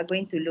that we are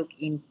going to look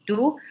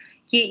into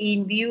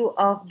in view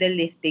of the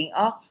lifting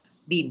of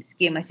beams.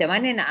 Macam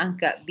mana nak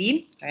angkat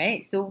beam?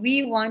 Right, so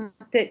we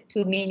wanted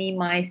to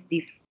minimize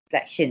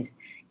deflections.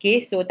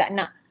 So tak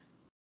nak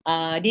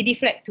they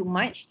deflect too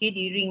much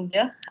during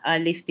the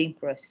lifting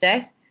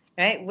process.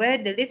 Right, where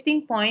the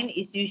lifting point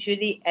is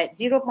usually at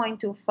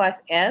 0.25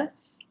 L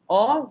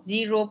or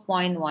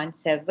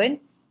 0.17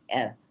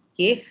 L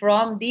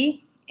from the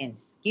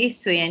ends.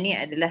 So yang ni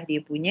adalah dia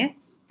punya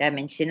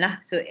dimension lah.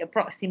 So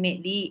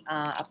approximately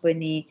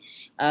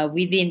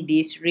within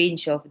this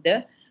range of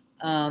the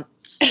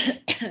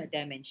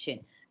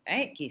dimension.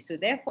 Right, so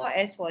therefore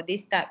as for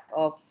this type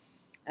of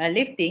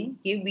lifting,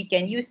 we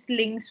can use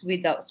slings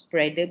without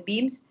spreader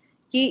beams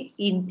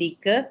in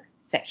thicker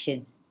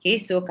sections.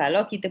 So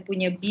kalau kita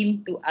punya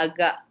beam tu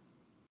agak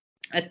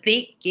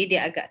thick,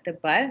 dia agak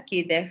tebal,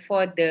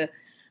 therefore the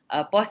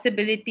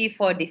possibility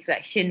for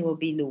deflection will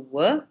be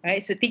lower. Right,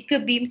 so thicker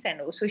beams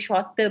and also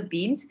shorter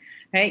beams.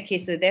 Right,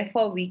 so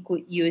therefore we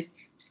could use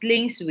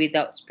slings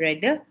without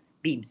spreader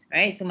beams.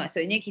 Right, so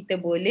maksudnya kita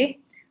boleh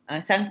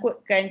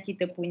sangkutkan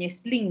kita punya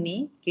sling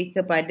ni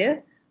kepada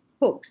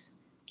hooks,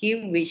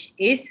 which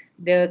is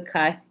the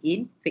cast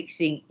in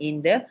fixing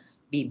in the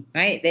beam.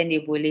 Right, then dia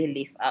boleh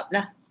lift up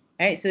lah.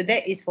 Right, so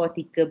that is for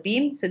thicker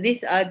beam. So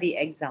these are the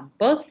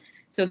examples.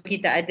 So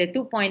kita ada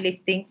 2-point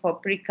lifting for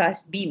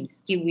precast beams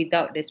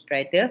without the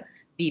spreader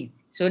beam.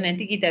 So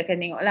nanti kita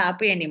akan tengoklah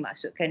apa yang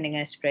dimaksudkan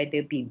dengan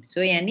spreader beam.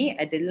 So yang ni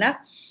adalah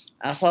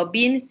for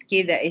beams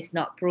that is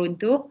not prone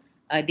to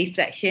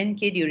deflection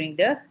during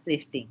the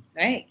lifting.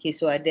 Right,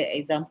 so ada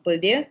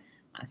example dia.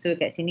 So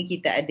kat sini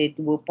kita ada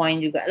 2 point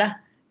jugalah.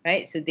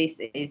 Right, so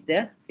this is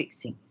the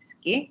fixings.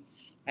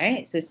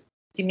 Right, so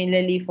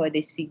similarly for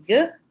this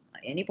figure,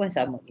 yang ni pun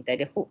sama, kita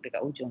ada hook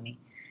dekat ujung ni.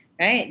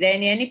 Right,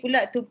 then yang ni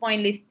pula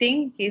 2-point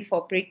lifting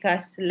for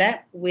precast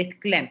slab with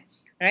clamp.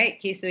 Right,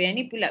 so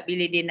yang ni pula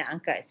bila dia nak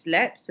angkat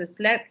slab, so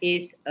slab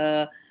is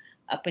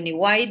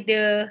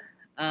wider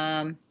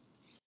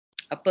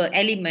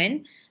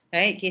element.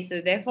 Right, so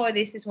therefore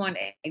this is one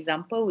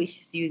example which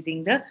is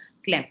using the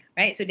clamp.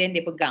 Right, so then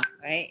dia pegang,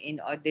 right,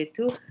 in order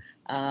to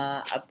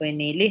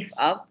lift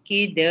up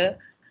the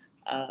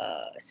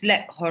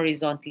slab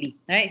horizontally.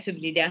 Right, so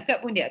bila dia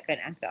angkat pun dia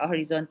akan angkat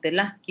horizontal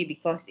lah,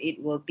 because it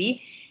will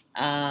be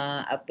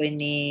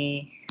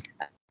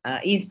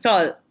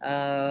installed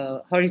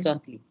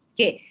horizontally.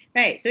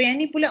 Right, so yang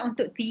ni pula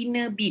untuk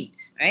thinner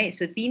beams. Right,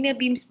 so thinner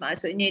beams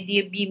maksudnya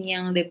dia beam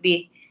yang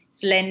lebih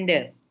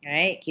slender.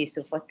 Right,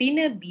 so for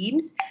thinner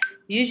beams,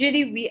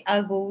 usually we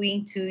are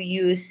going to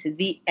use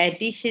the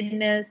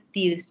additional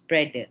steel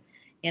spreader.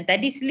 Yang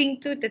tadi sling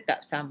tu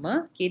tetap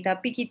sama,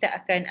 tapi kita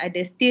akan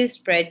ada steel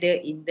spreader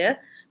in the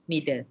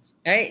middle.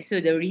 Right, so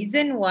the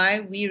reason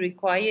why we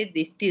require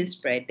this steel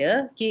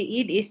spreader,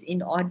 it is in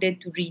order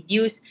to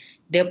reduce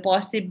the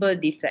possible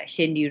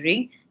deflection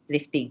during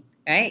lifting.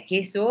 Right,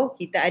 so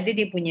kita ada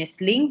dia punya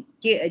sling,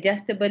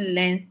 adjustable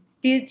length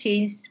steel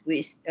chains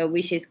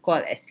which is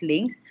called as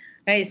slings.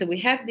 Right, so we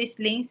have these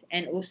slings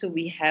and also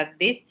we have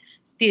this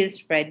steel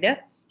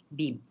spreader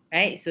beam.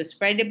 Right, so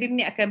spreader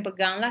beam ni akan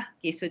pegang lah,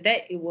 so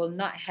that it will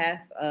not have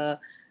a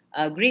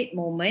great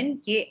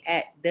moment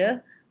at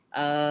the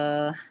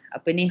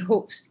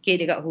hooks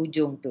dekat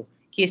hujung tu.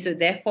 So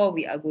therefore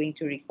we are going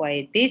to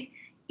require this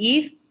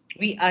if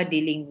we are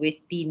dealing with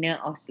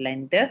thinner or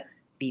slender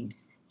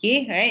beams.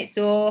 Okay, right.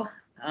 So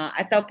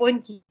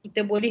ataupun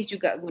kita boleh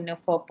juga guna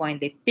 4-point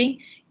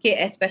lifting, okay,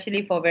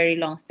 especially for very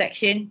long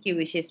section, okay,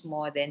 which is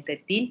more than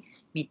 13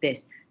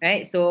 meters,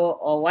 right? So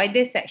or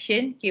wider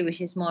section, okay, which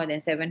is more than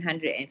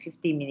 750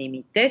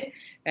 millimeters,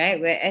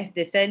 right? Whereas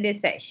the slender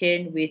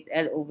section with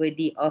L over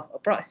D of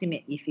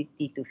approximately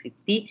 50 to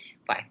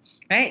 55,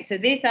 right? So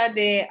these are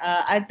the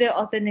other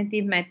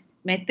alternative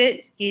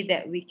methods, okay,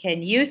 that we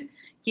can use,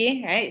 okay,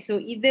 right? So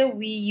either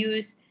we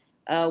use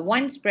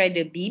one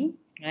spreader beam,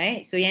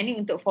 right? So yang ni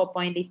untuk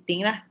 4-point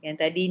lifting lah. Yang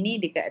tadi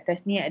ni dekat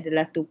atas ni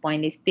adalah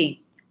 2-point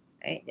lifting.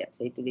 Right, sekejap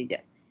saya tulis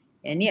sekejap.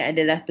 Yang ni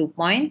adalah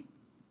 2-point.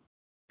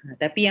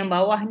 Tapi yang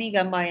bawah ni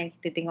gambar yang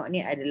kita tengok ni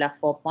adalah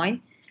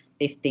 4-point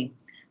lifting.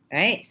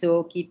 Right,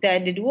 so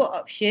kita ada dua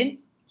option.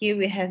 Okay,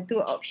 we have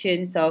two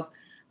options of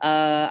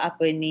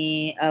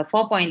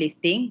 4-point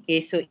lifting.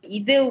 Okay, so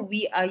either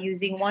we are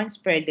using one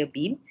spreader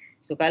beam.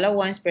 So kalau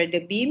one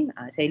spreader beam,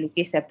 saya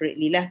lukis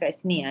separately lah kat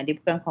sini. Dia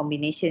bukan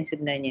combination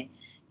sebenarnya.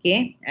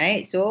 Okay,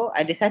 right. So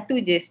ada satu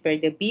je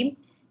spreader beam.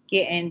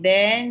 Okay, and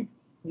then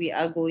we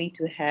are going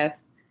to have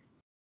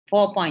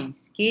 4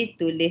 points. Okay,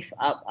 to lift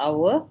up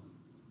our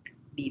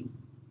beam.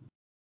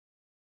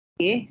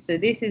 Okay, so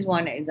this is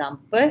one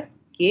example.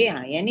 Okay,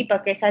 yang ni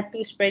pakai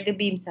satu spreader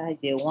beam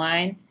sahaja.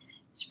 One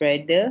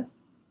spreader.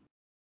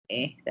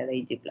 Salah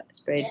je pula.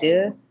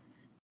 Spreader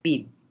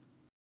beam.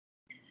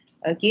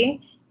 Okay,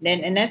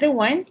 then another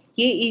one,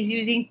 okay, is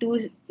using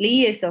 2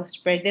 layers of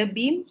spreader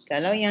beam.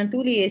 Kalau yang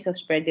 2 layers of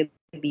spreader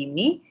beam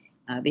ni,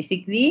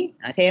 basically,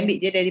 saya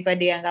ambil je daripada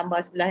yang gambar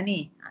sebelah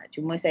ni.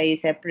 Cuma saya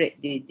separate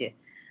je.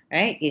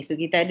 Right, okay, so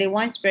kita ada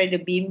one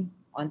spreader beam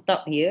on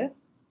top here.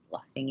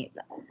 Wah, sengit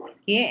pula.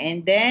 Okay,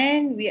 and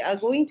then we are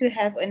going to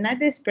have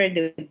another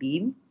spreader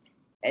beam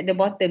at the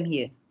bottom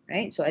here.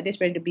 Right, so ada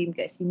spreader beam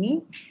kat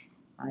sini.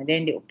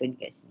 Then dia open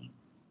kat sini.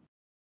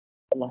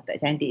 Allah,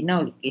 tak cantik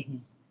now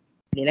lukisnya.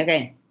 Boleh lah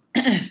kan?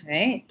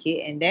 Right,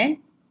 okay, and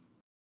then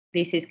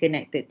this is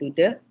connected to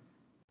the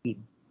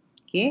beam.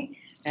 Okay,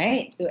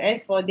 right, so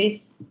as for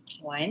this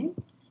one,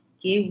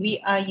 okay,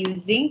 we are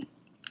using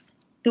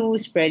 2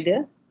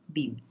 spreader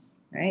beams,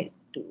 right?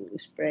 2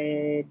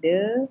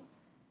 spreader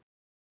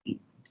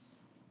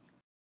beams.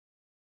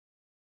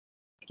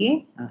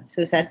 Okay,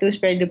 so satu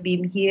spreader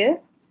beam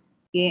here,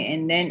 okay,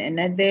 and then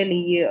another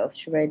layer of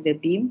spreader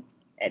beam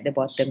at the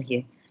bottom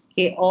here.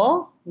 Okay,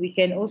 or we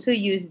can also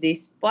use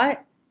this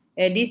part,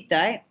 this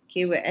type,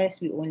 okay, whereas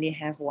we only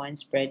have one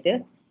spreader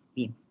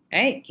beam,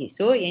 right? Okay,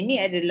 so yang ni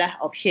adalah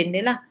option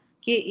dia lah,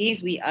 okay, if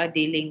we are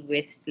dealing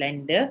with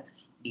slender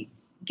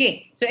beams.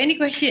 Okay, so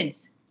any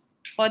questions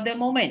for the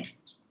moment?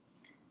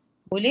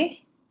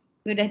 Boleh?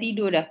 Sudah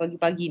tidur dah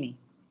pagi-pagi ni?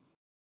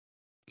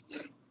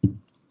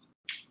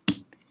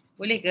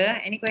 Boleh ke?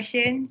 Any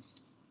questions?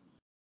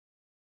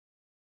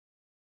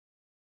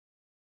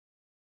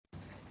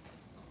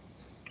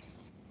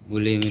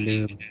 Boleh.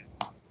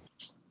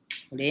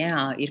 Boleh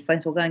ya,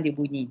 Irfan seorang dia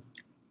bunyi.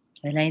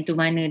 Yang lain tu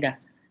mana dah?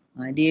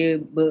 Dia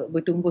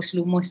bertungkus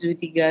lumus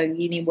 2-3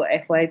 hari ni buat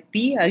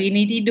FYP, hari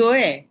ni tidur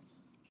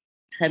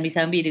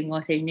Sambil-sambil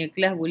dengar saya punya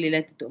kelas,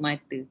 bolehlah tutup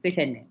mata. Ke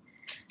macam mana?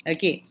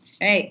 Okay,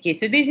 right. Okay,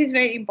 so this is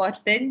very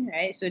important,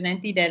 right? So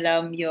nanti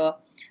dalam your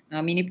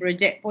mini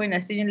project pun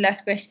rasanya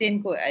last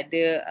question kot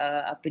ada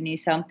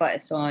some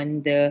parts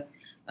on the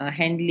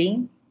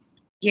handling,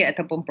 okay,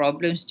 ataupun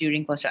problems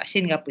during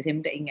construction ke apa. Saya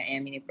tak ingat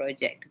yang mini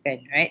project tu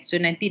kan, right? So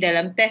nanti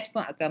dalam test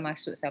pun akan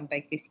masuk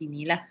sampai ke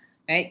sini lah,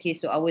 right? Okay,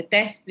 so our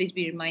test, please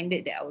be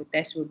reminded that our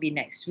test will be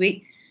next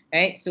week,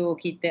 right? So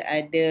kita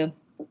ada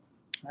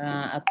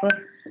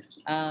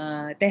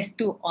test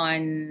tu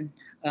on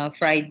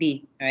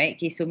Friday, right?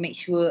 Okay, so make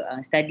sure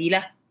study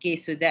lah. Okay,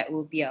 so that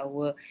will be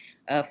our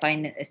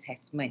final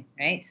assessment,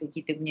 right? So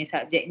kita punya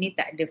subjek ni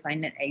tak ada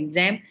final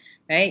exam,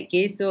 right?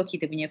 Okay, so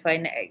kita punya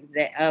final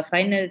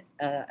final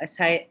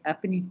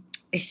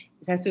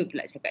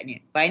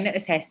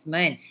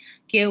assessment,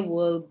 okay,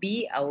 will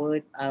be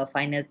our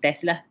final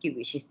test lah, okay,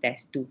 which is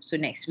test 2. So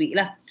next week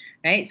lah,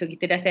 right? So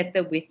kita dah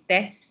settle with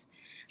test,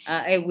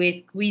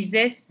 with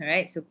quizzes,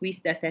 right? So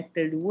quiz dah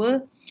settle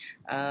 2.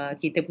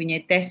 Kita punya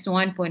test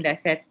 1 pun dah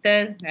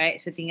settle, right?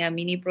 So tinggal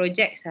mini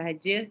project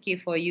sahaja, okay,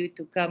 for you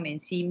to come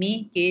and see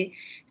me, okay.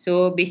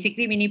 So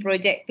basically mini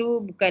project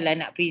tu bukanlah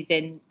nak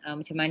present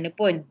macam mana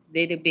pun.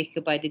 Dia lebih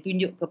kepada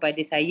tunjuk kepada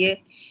saya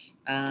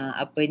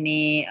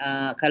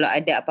kalau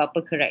ada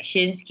apa-apa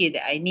corrections, okay,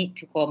 that I need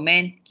to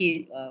comment,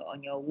 okay,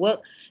 on your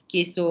work,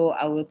 okay, so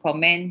I will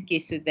comment, okay,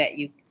 so that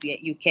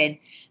you can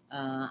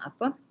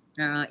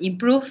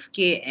improve,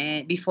 okay,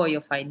 and before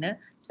your final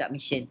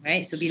submission,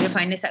 right? So bila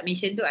final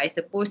submission tu, I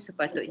suppose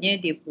sepatutnya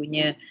dia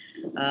punya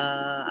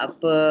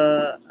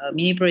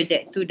mini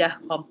project tu dah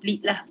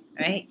complete lah,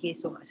 right? Okay,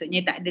 so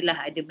maksudnya tak adalah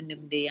ada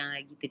benda-benda yang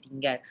lagi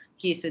tertinggal,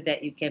 okay, so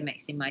that you can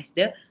maximize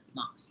the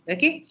marks,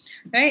 okay,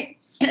 right?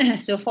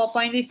 So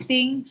 4-point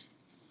lifting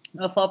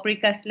for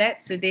Precast lab,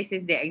 so this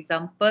is the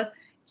example,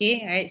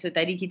 okay, right? So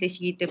tadi kita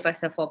cerita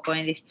pasal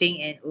 4-point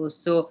lifting and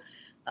also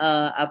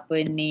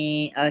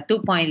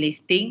two-point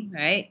lifting,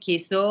 right? Okay,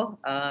 so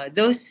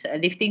those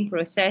lifting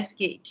process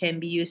can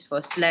be used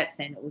for slabs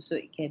and also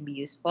it can be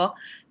used for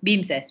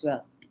beams as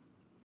well.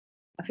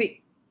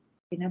 Afiq,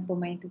 kenapa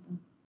main tu?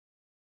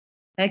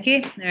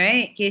 Okay,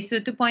 alright. Okay, so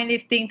two-point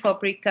lifting for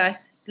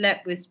precast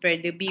slab with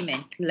spreader beam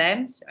and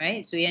clamps,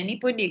 right? So yang ni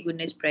pun dia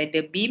guna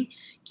spreader beam,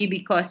 okay,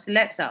 because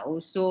slabs are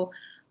also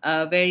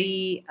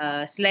very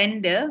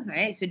slender,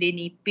 right? So they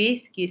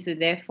nipis, okay, so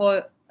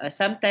therefore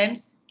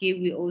sometimes okay,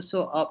 we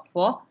also opt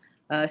for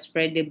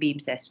spreader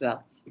beams as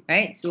well,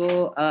 right?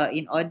 So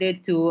in order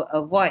to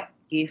avoid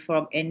okay,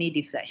 from any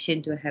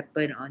deflection to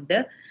happen on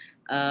the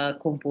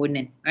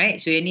component, right?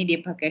 So yang ni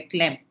dia pakai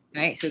clamp,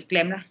 right? So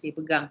clamp lah dia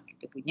pegang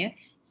kita punya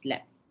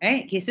slab.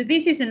 Right? Okay, so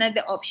this is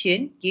another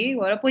option. Okay,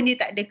 walaupun dia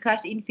tak ada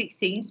cast-in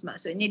fixings,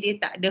 maksudnya dia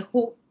tak ada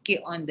hook okay,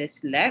 on the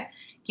slab.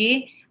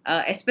 Okay,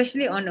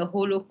 especially on a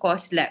hollow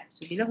core slab.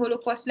 So bila hollow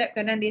core slab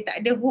kadang dia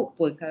tak ada hook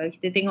pun. Kalau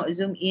kita tengok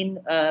zoom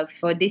in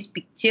for this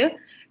picture,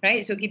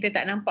 right? So kita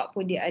tak nampak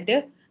pun dia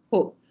ada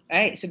hook.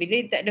 Right? So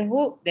bila dia tak ada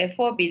hook,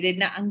 therefore bila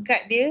nak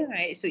angkat dia,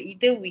 right? So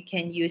either we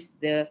can use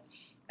the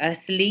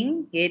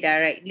sling okay,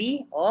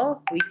 directly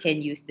or we can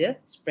use the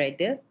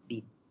spreader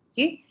beam.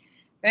 Okay.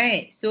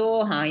 Right,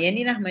 so yang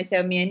ni lah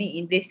macam yang ni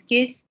in this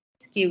case,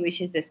 okay,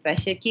 which is the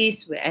special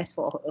case whereas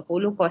for a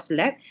hollow core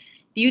slab,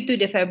 due to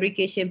the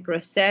fabrication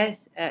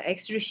process,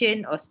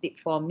 extrusion or stick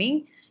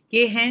forming,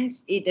 okay,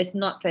 hence it does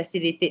not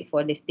facilitate for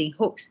lifting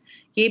hooks,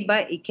 okay,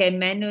 but we can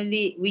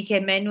manually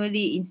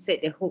insert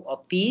the hook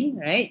or pin,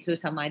 right? So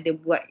sama ada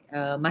buat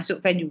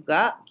masukkan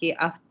juga, okay,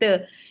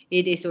 after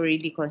it is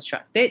already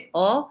constructed,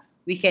 or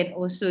we can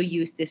also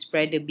use the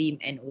spreader beam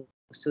and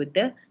also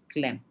the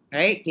clamp,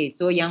 right? Okay,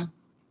 so yang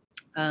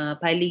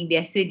paling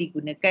biasa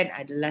digunakan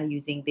adalah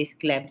using these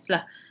clamps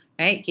lah.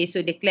 Right, okay,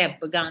 so the clamp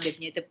pegang dia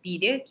punya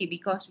tepi dia, okay,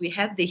 because we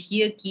have the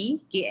here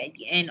key, okay, at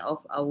the end of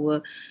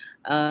our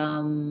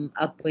a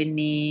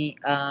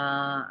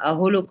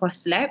hollow core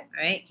slab,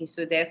 right? Okay,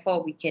 so therefore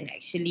we can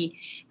actually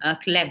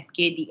clamp,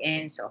 okay, the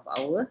ends of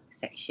our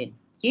section,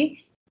 okay,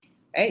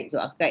 right?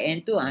 So angkat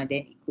yang tu,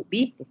 then it could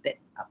be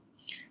lifted up.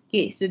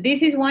 Okay, so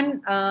this is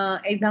one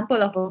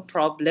example of a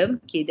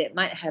problem, okay, that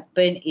might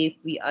happen if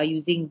we are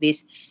using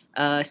this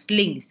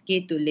slings,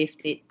 okay, to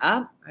lift it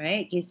up,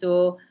 right? Okay,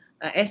 so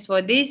as for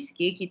this,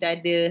 okay, kita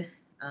ada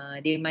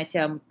dia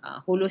macam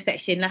hollow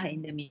section lah in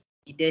the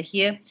middle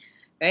here,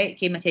 right?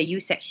 Okay, macam U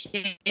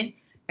section,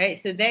 right?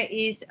 So there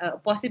is a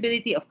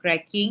possibility of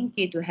cracking,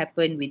 okay, to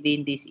happen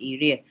within this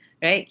area,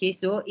 right? Okay,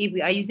 so if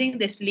we are using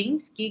the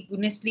slings, okay,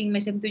 guna sling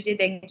macam tu je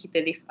dan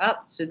kita lift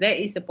up, so there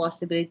is a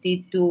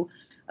possibility to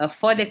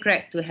for the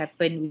crack to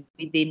happen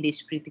within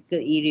this critical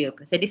area.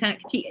 Pasal dia sangat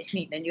kecil kat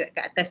sini dan juga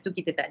kat atas tu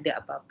kita tak ada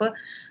apa-apa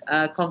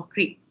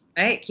concrete.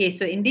 Right? Okay,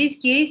 so in this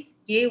case,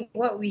 okay,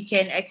 what we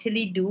can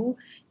actually do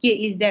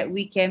okay, is that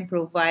we can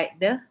provide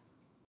the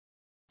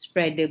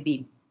spreader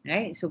beam.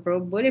 Right? So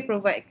boleh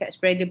provide kat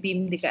spreader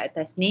beam dekat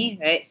atas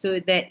ni, right?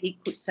 So that it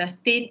could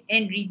sustain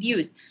and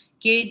reduce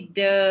okay,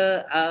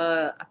 the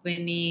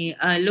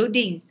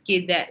loadings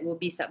okay, that will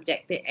be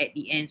subjected at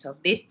the ends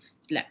of this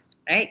slab.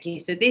 Right, okay,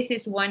 so this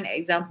is one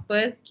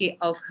example okay,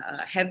 of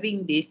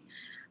having this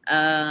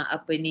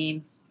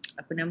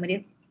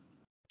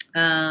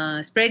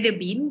spreader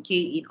beam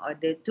okay, in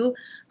order to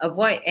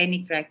avoid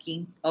any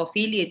cracking or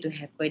failure to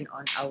happen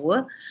on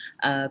our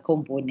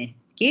component.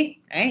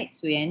 Okay, right.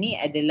 So yang ni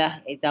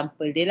adalah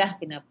example dia lah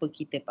kenapa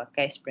kita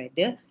pakai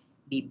spreader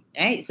beam.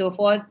 Right. So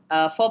for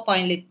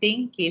 4-point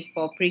lifting okay,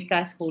 for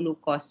precast hollow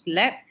core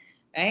slab.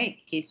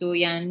 Right, okay, so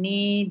yang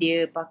ni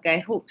dia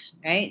pakai hooks,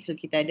 right? So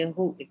kita ada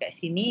hook dekat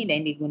sini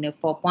dan dia guna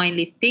 4-point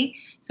lifting.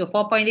 So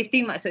 4-point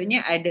lifting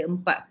maksudnya ada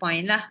 4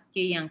 point lah,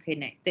 okay, yang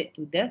connected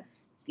to the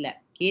slab.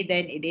 Okay,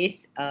 then it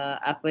is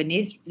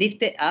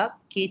lifted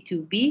up, okay,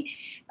 to be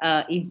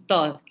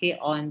installed, okay,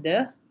 on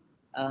the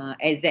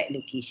exact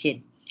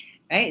location.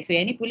 Right, so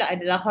yang ni pula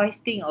adalah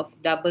hoisting of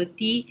double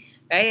T.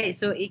 Right,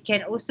 so it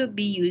can also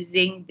be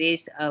using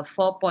this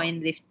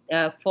 4-point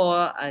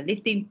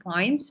lifting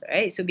points,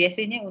 right? So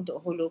biasanya untuk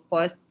hollow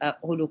core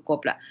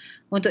pula.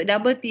 Untuk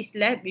double T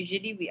slab,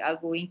 usually we are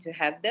going to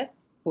have the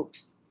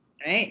hooks,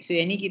 right? So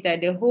yang ni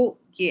kita ada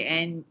hook, okay,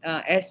 and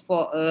as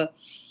for a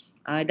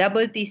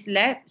double T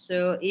slab,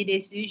 so it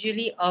is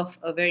usually of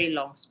a very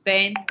long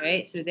span,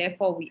 right? So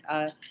therefore we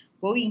are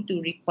going to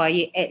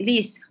require at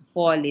least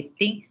 4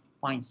 lifting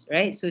points,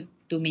 right? So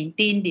to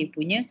maintain dia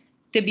punya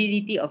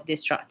stability of the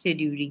structure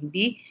during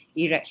the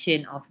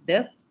erection of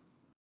the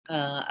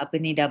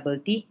double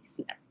T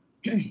slab.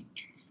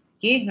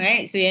 Okay,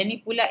 right. So yang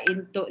ni pula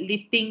untuk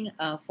lifting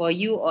for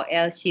U or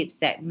L shape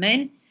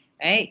segment,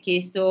 right? Okay,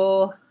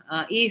 so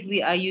if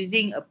we are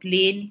using a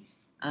plain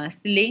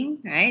sling,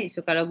 right?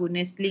 So kalau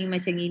guna sling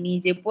macam ini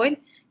je pun,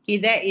 okay,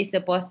 there is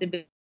a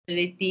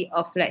possibility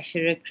of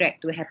flexural crack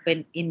to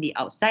happen in the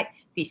outside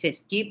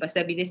pieces. Okay,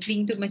 pasal bila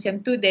sling tu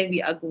macam tu, then we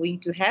are going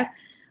to have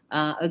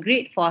a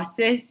great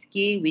forces,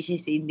 okay, which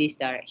is in this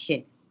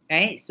direction,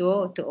 right?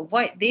 So to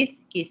avoid this,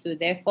 okay, so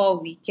therefore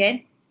we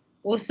can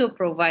also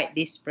provide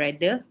this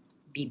spreader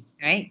beam,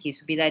 right? Okay,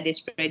 so bila ada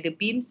spreader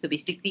beam, so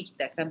basically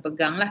kita akan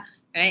pegang lah,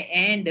 right?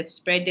 And the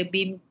spreader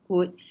beam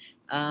could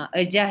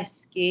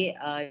adjust dia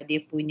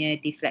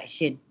punya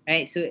deflection,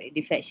 right? So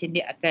deflection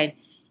dia akan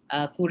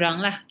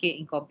kurang lah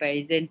in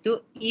comparison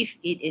to if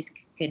it is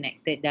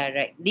connected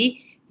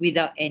directly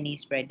without any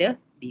spreader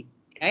beam,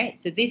 right?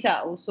 So these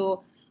are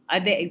also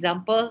other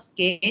examples,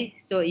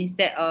 so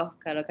instead of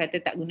kalau kata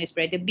tak guna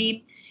spreader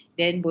beam,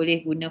 then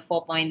boleh guna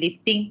 4-point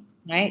lifting,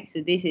 right?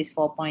 So this is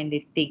 4-point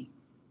lifting,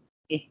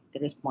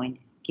 terus point,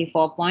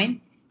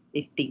 4-point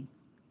lifting,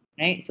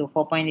 right? So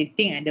 4-point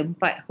lifting ada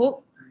 4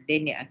 hook,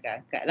 then dia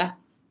angkat-angkat lah,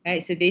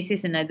 right? So this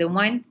is another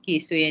one,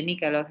 so yang ni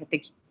kalau kata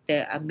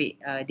kita ambil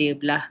dia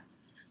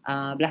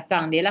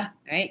belakang dia lah,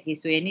 right?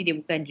 So yang ni dia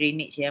bukan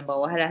drainage yang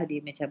bawah lah,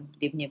 dia macam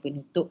dia punya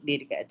penutup dia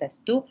dekat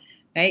atas tu,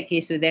 right?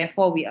 So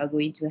therefore we are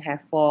going to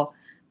have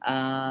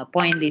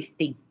 4-point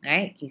lifting,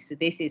 right? So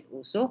this is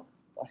also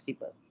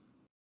possible.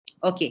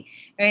 Okay,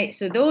 right.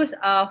 So those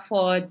are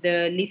for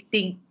the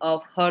lifting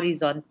of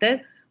horizontal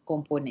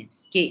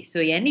components. Okay,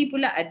 so yang ni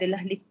pula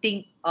adalah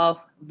lifting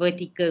of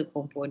vertical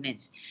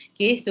components.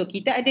 Okay, so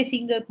kita ada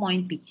single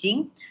point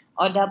pitching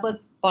or double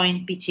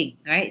point pitching,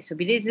 right? So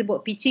bila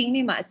disebut pitching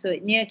ni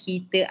maksudnya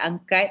kita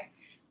angkat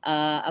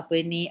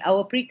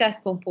our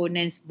precast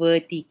components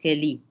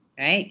vertically,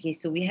 right? Okay,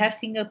 so we have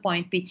single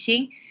point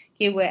pitching,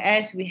 okay,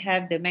 whereas we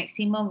have the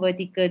maximum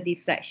vertical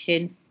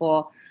deflection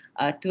for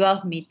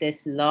 12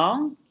 meters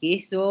long.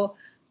 Okay, so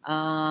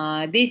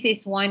this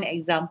is one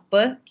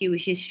example, okay,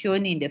 which is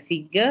shown in the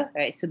figure,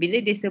 right? So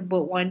bila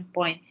disebut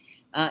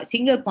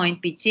single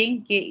point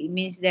pitching, okay, it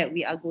means that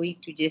we are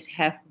going to just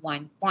have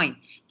 1 point,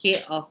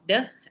 okay, of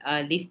the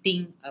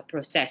lifting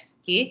process,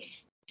 okay.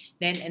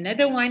 Then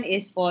another one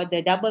is for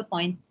the double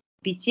point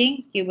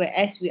pitching, okay,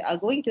 whereas we are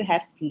going to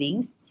have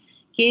slings,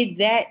 okay,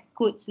 that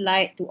could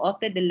slide to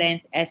alter the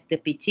length as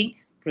the pitching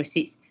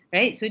proceeds.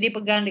 Right, so dia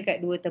pegang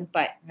dekat dua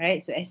tempat, right?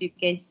 So as you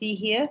can see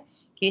here,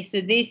 okay, so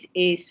this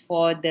is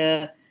for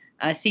the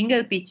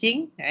single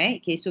pitching,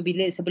 right? Okay, so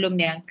sebelum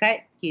dia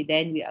angkat, okay,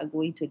 then we are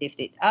going to lift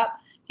it up.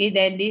 Okay,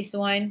 then this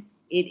one,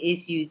 it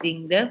is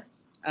using the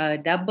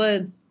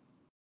double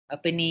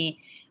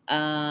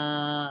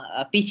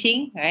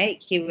pitching, right?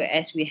 Okay,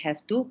 whereas we have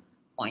 2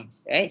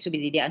 points, right? So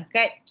bila dia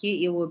angkat,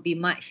 okay, it will be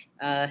much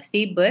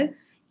stable,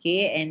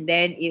 okay, and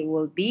then it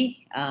will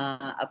be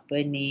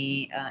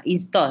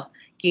installed,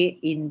 okay,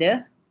 in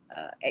the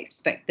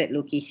expected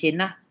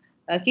location lah.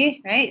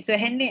 Okay, right? So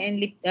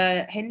handling,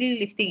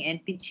 lifting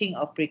and pitching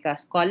of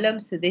precast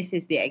columns. So this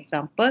is the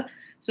example.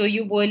 So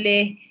you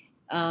boleh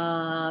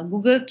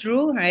Google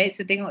through, right?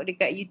 So tengok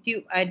dekat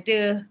YouTube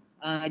ada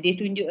dia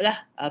tunjuk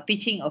lah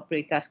pitching of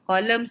precast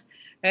columns,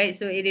 right?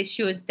 So it is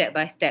shown step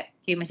by step.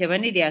 Okay, macam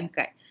mana dia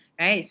angkat,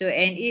 right? So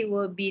and it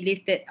will be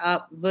lifted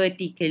up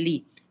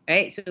vertically,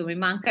 right? So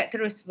memang angkat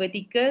terus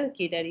vertical,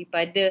 okay,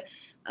 daripada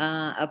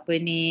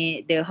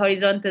the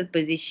horizontal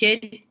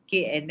position,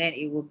 okay, and then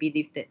it will be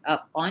lifted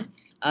up on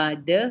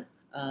the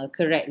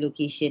correct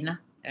location lah,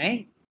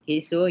 right?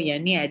 Okay, so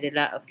yang ni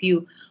adalah a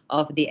few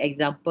of the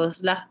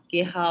examples lah,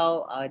 okay,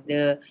 how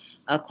the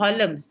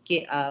columns,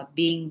 okay, are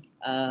being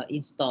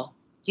installed,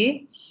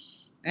 okay.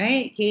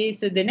 Right, okay,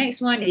 so the next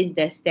one is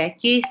the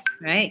staircase,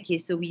 right? Okay,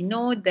 so we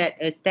know that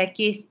a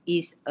staircase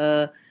is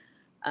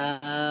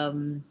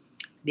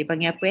dia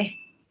panggil apa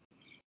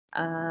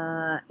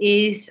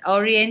is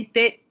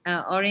orientated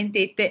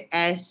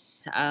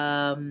as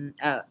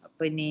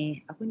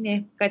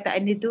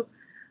perkataan dia tu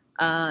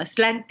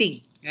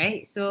slanting,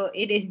 right? So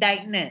it is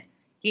diagonal,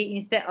 okay,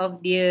 instead of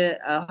the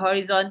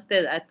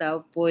horizontal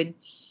ataupun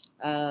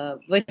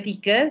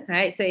vertical,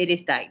 right? So it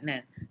is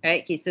diagonal,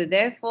 right? Okay, so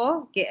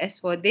therefore, okay,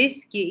 as for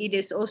this, okay, it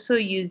is also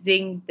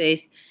using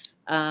this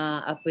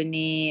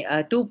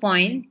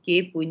 2-point,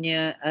 okay,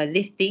 punya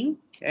lifting,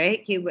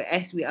 right? Okay,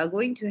 whereas we are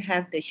going to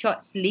have the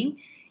short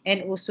sling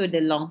and also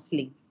the long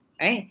sling,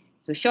 right?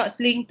 So short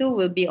sling tu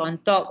will be on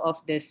top of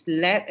the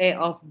slab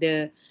of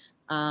the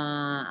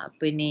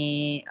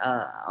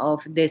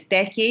of the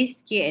staircase,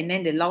 okay, and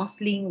then the long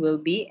sling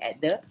will be at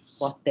the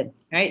bottom,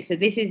 right? So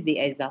this is the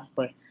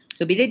example.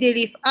 So bila dia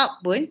lift up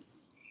pun,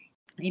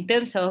 in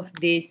terms of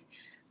this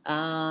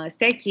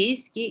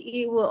staircase, okay,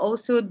 it will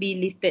also be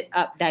lifted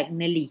up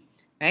diagonally,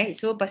 right?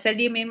 So pasal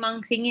dia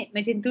memang sengit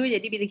macam tu,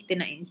 jadi bila kita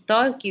nak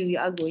install, okay, we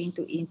are going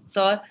to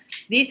install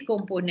this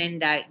component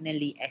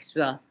diagonally as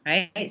well,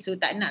 right? So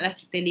tak naklah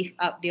kita lift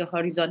up dia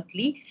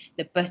horizontally,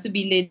 lepas tu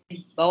bila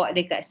bawa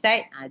dekat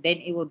side,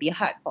 then it will be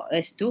hard for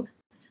us to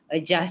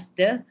adjust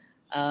the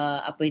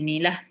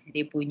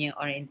dia punya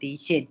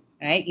orientation,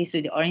 right? Okay, so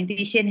the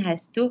orientation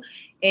has to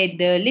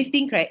the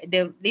lifting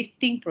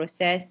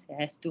process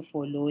has to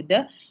follow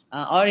the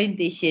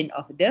orientation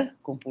of the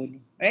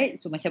component, right?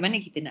 So macam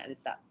mana kita nak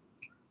letak.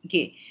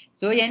 Okay,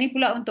 so yang ni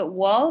pula untuk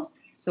walls.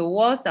 So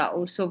walls are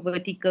also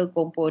vertical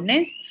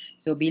components.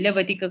 So bila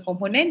vertical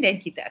component,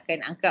 then kita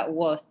akan angkat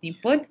walls ni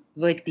pun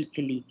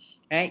vertically,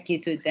 right? Okay,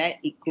 so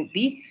that it could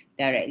be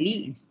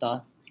directly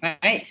installed,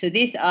 right? So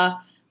these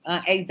are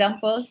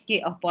examples,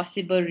 okay, of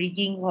possible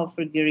rigging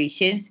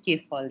configurations,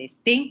 okay, for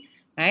lifting,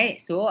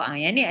 Right, so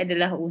yang ni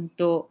adalah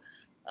untuk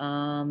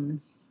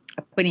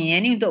apa ni,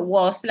 yang ni untuk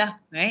walls lah,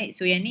 right.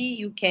 So yang ni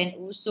you can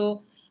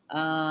also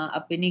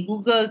apa ni,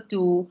 Google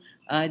to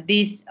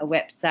this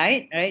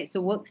website, right.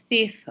 So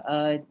WorkSafe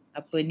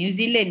apa New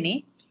Zealand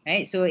ni,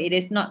 right. So it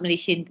is not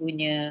Malaysian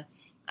punya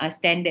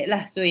standard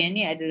lah. So yang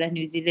ni adalah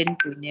New Zealand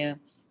punya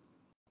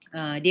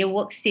dia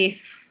WorkSafe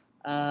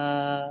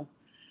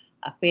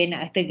apa yang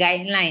nak kata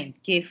guideline,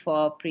 okay,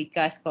 for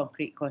precast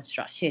concrete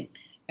construction.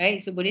 Right,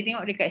 so boleh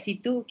tengok dekat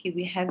situ, okay,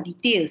 we have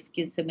details,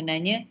 okay,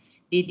 sebenarnya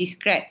they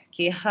describe,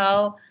 okay,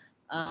 how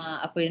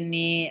apa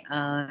ni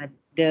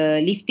the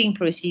lifting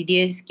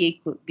procedures, okay,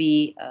 could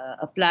be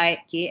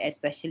applied, okay,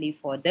 especially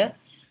for the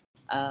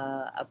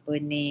apa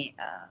ni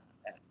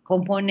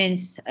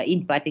components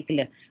in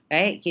particular,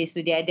 right. Okay,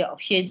 so dia ada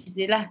options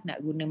dia lah nak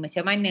guna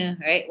macam mana,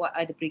 right, what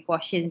are the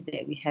precautions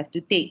that we have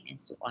to take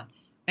and so on,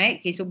 right.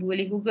 Okay, so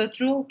boleh Google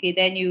through, okay,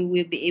 then you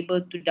will be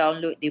able to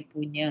download dia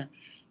punya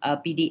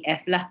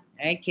PDF lah,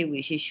 right, okay,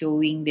 which is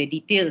showing the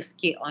details,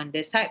 okay, on the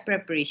site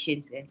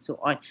preparations and so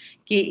on,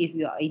 okay, if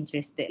you are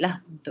interested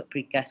lah untuk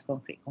precast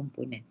concrete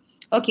component.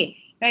 Okay,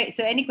 right,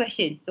 so any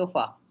questions so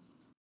far?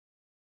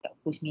 Tak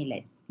pukul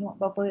 9. Tengok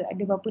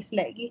ada berapa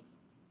slide lagi?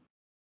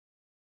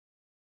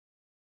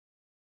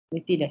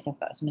 Berarti dah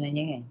cakap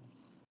sebenarnya kan?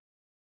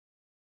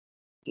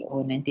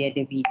 Oh, nanti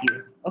ada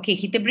video. Okay,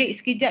 kita break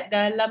sekejap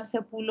dalam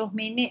 10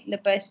 minit.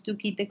 Lepas tu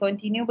kita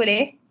continue,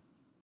 boleh?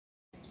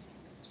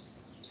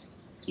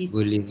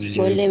 Boleh.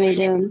 Boleh,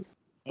 madam.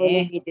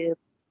 Boleh, madam.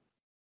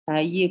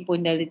 Saya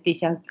pun dah letih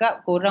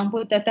cakap, korang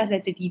pun dah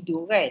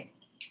tertidur kan?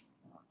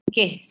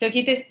 Okay, so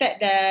kita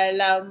start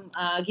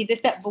kita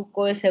start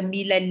pukul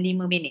 9.05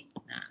 minit.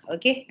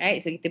 Okay, alright,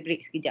 so kita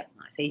break sekejap.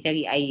 Saya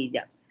cari air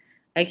sekejap.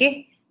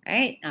 Okay,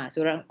 alright.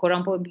 So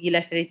korang pun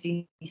pergilah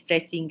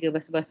stretching ke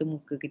basuh-basuh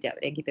muka kejap.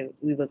 Dan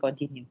we will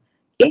continue.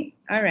 Okay,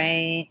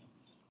 alright.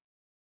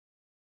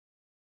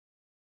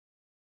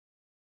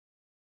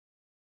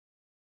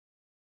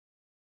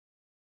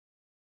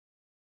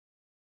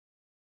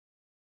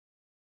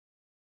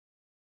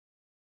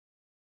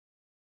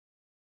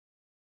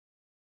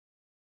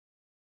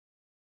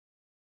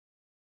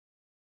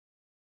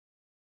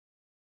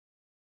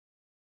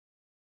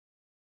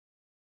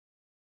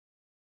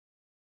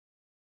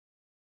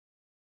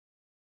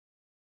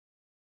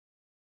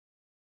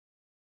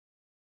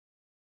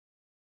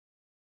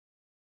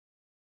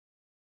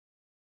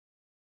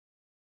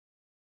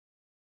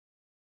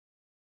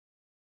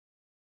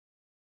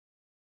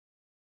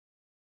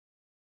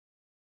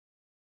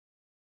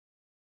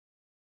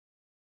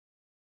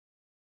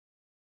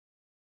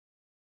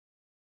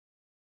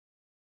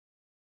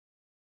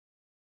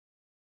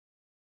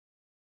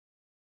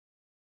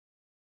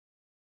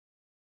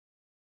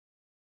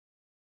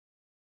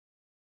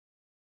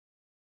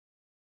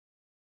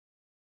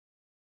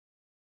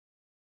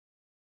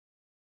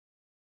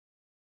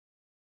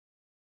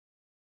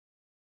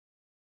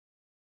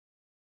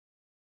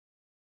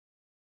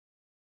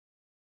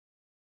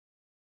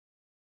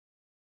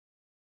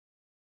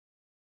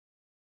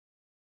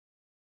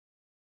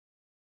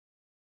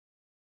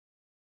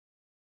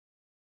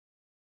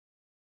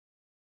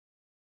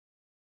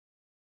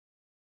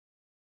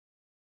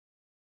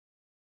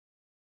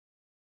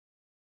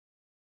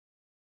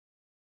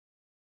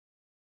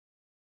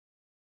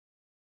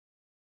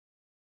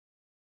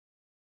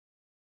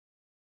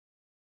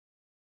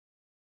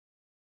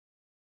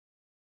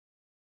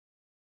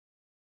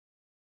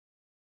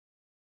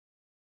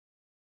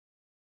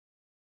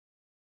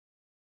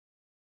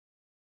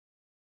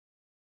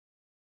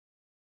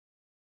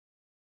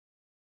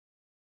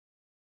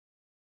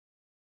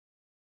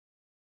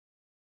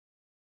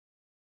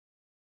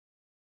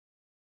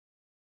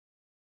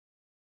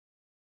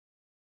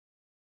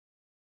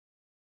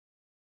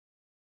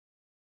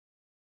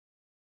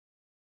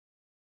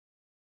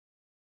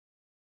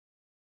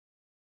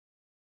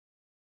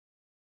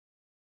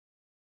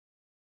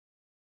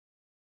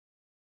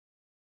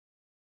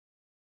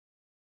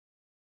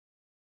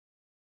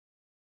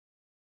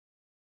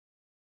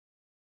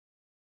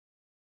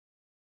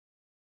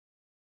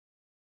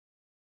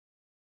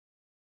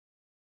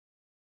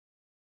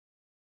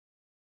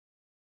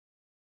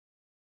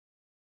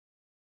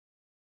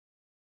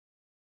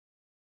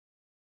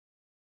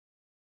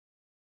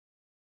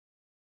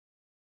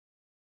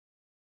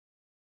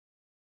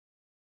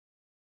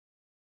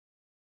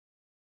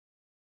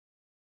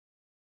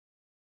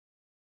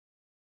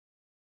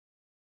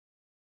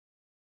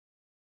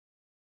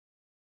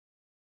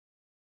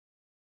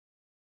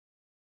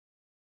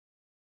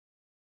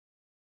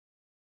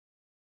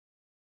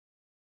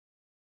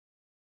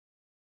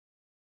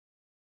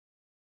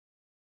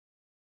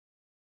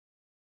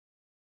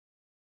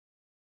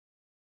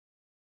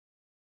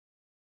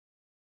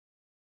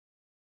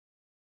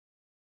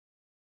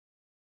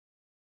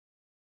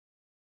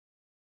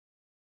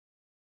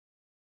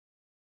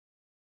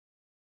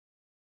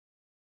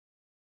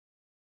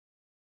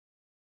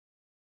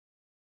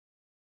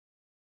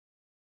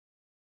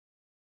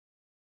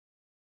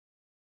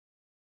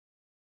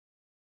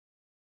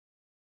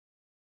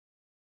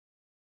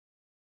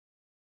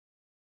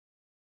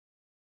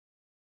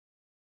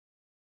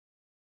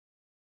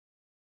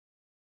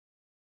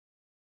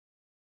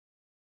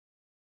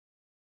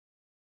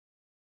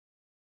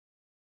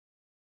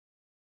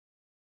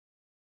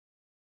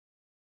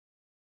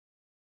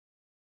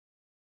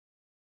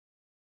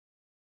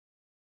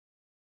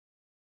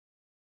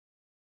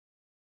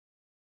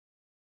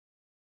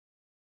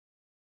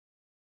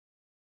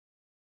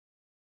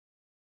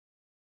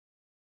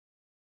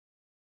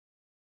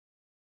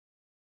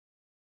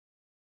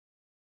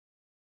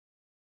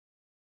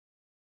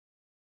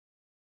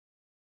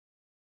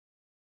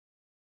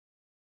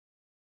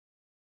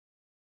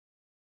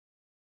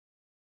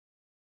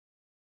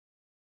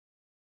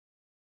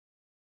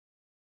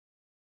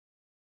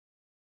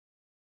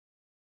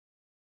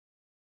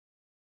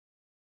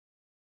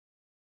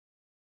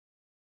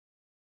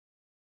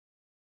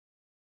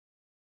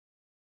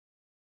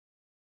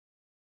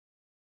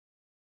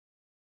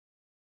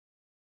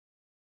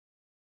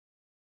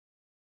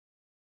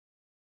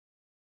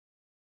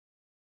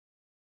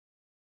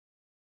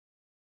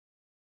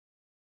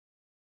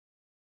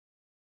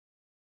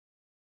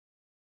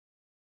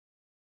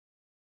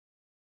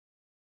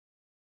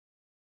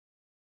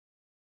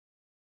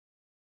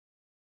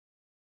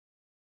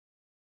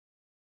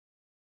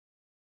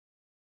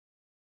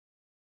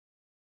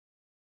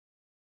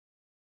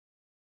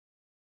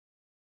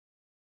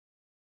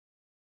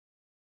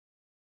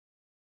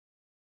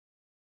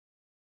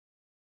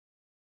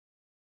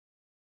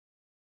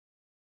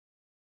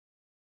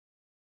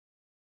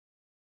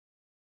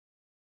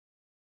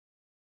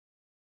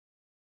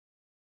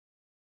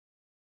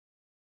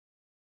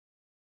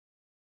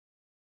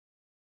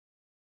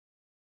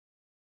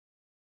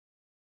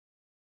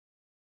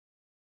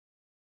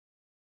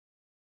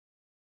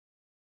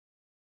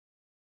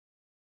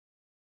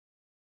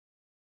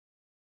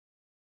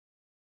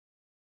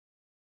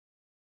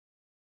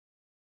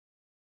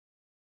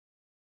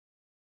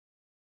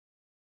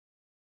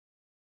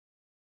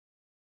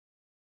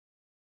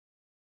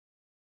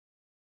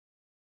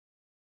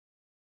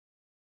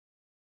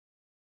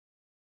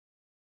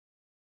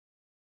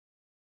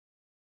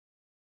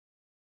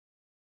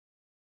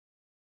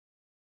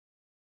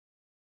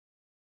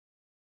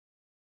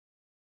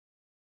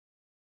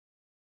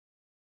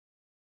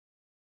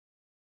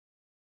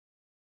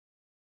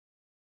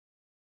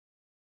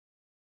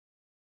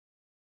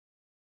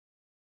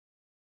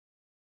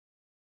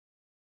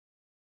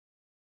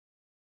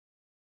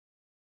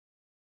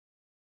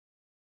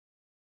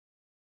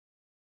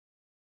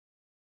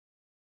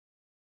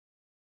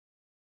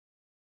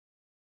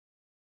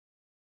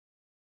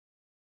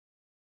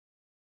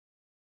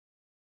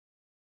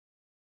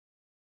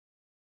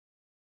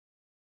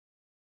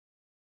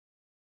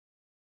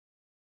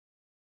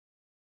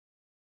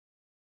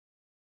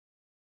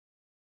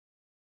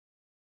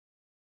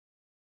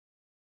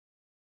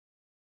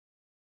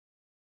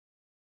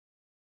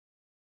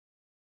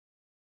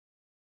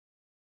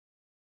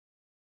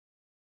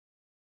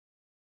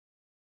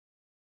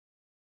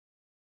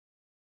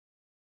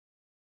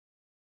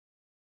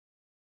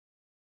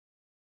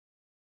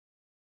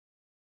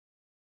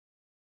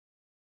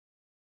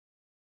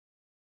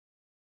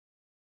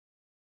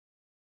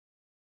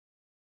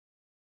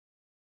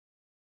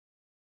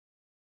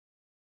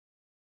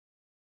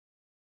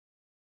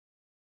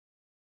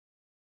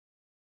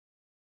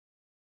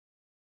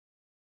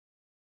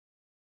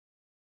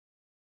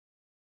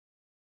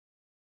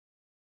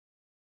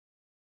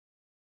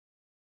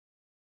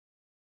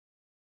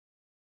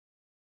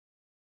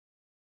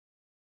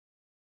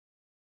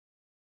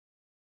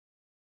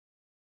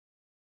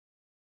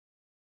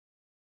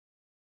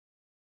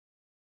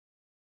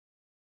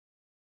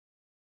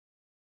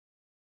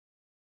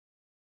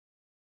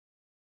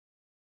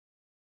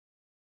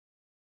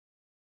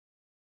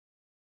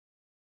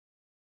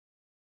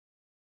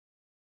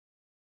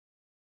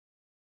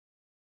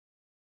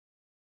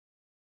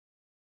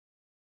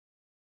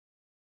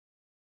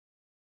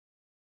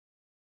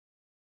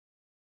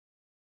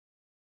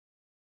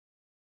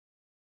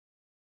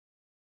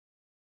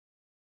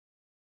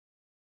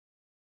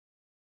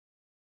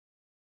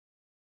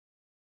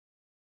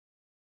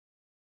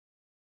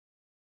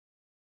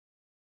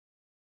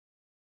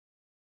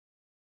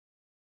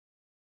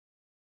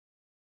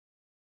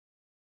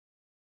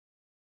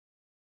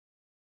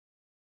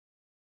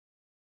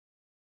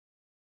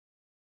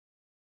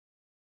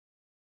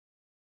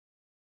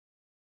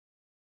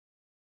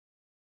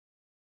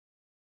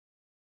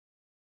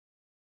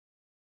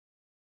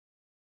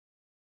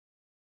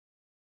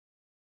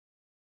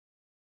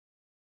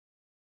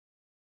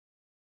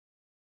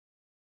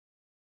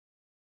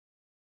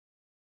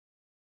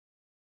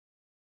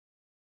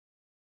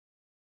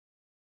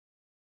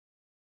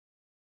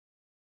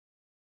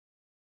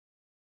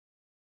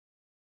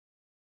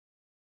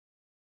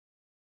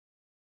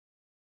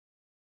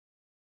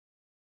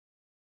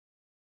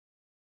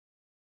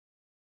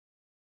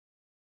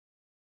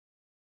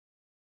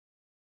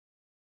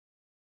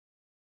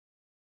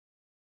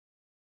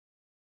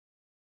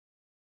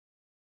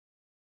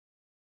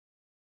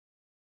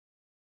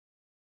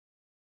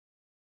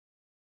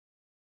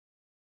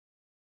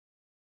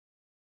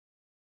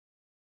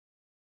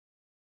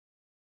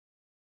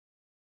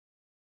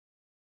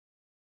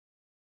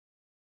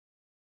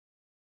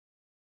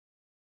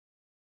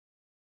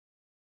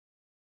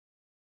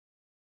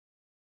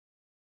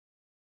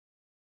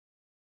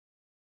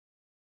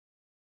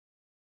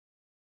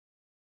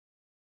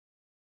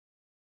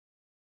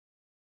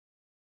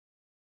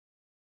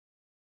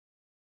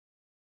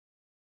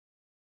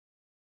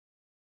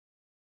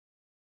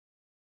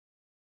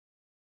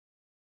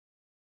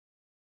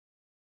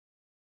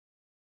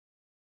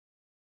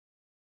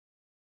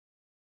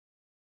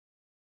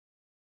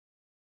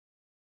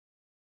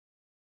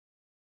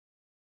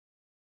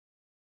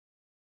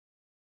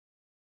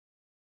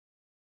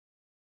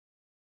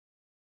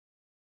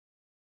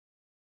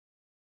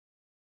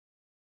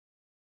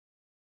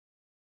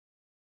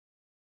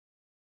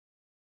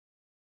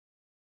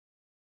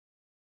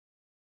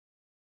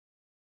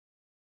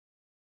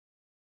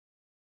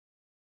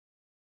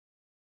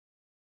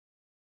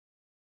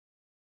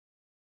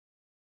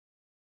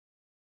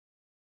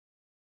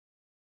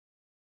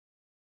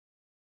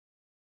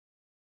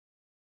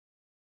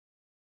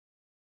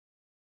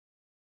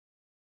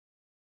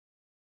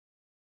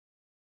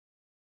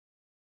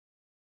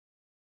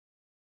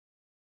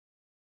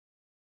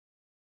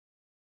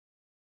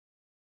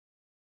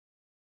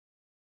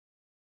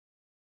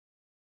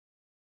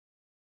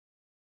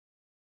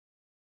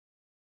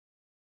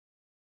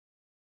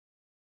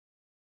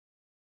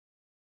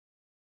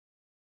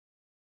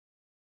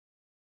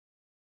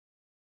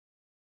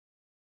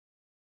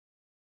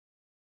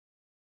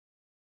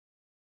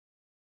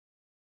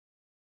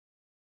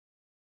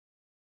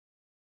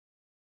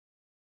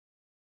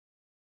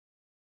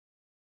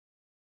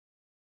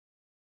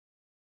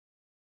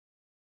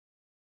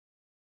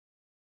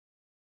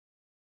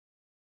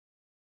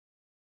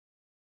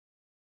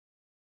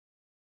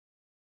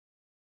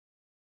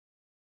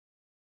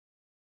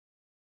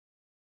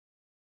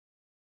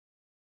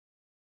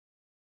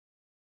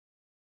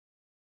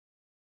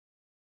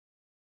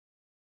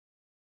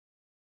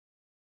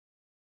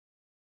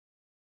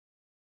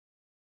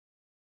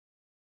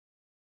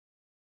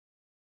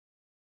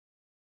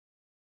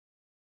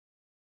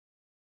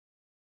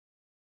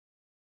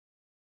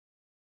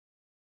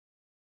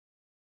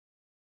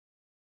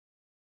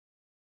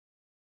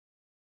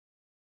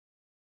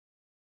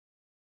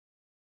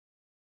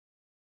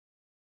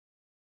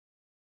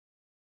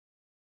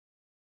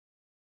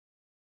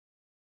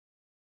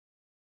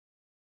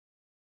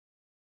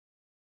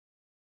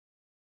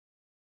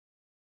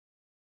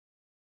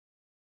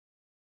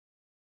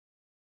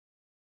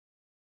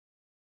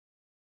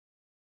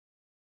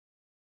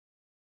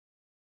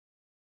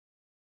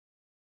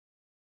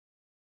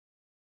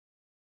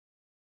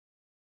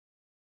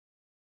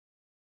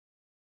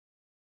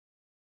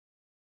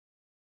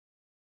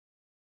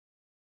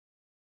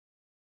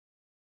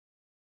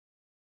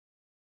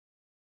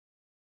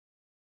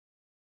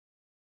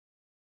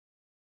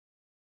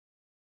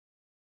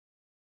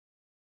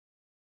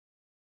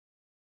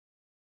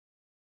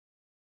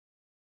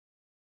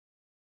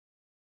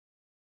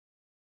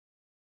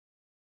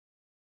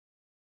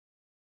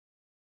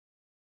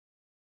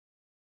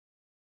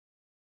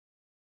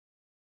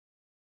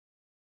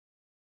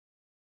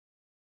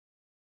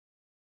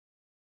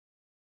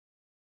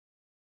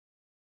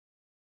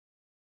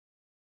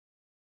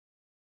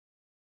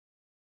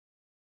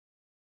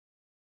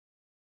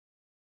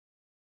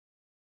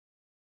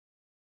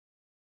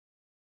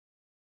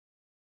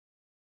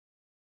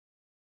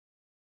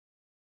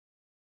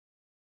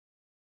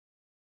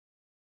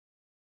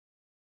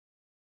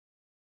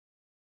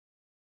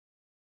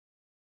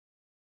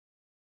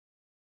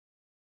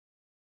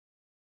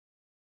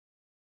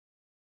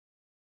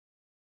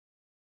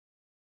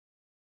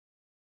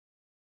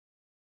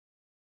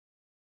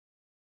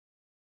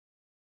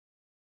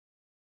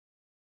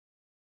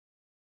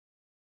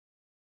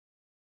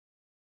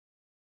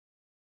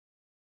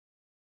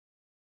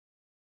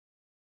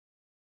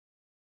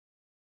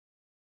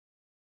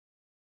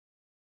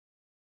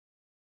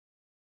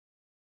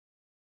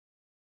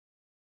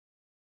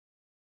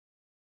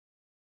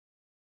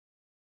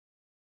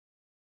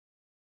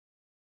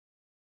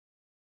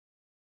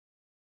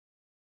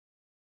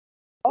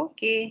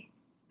 Okay.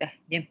 Dah,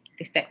 jom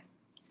kita start.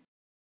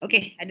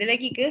 Okay, ada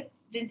lagi ke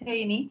student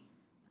saya ni?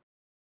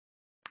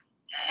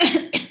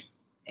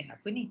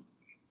 Apa ni?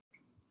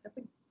 Apa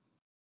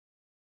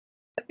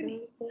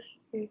ni?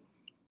 Apa ni?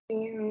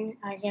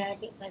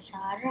 Adik-adik bahasa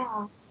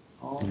Arab.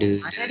 Oh,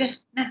 Ada. ada.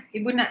 Nah,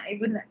 ibu nak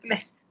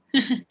kelas.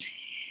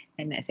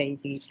 Anak saya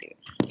cerita.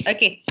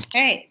 Okay,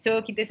 alright.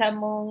 So kita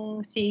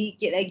sambung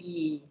sikit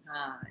lagi.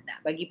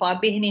 Nak bagi pun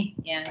habis ni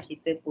yang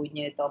kita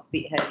punya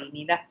topik hari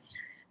ni lah.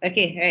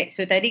 Okay, right.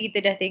 So tadi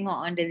kita dah tengok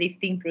on the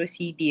lifting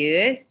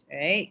procedures,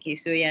 right? Okay,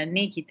 so yang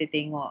ni kita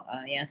tengok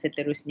yang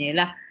seterusnya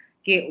lah.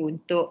 Okay,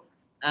 untuk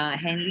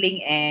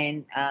handling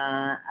and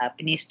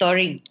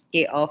storing,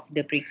 okay, of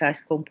the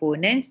precast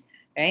components,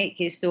 right?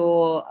 Okay,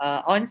 so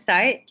on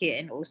site, okay,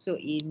 and also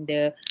in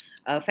the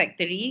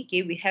factory,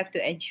 okay, we have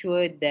to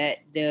ensure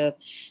that the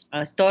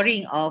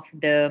storing of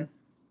the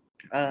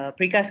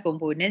precast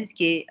components,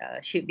 okay,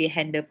 should be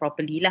handled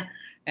properly lah.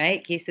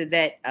 Right, okay, so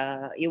that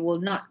it will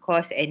not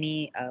cause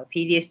any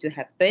failures to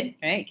happen,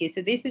 right? Okay,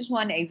 so this is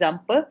one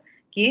example,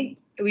 okay,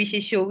 which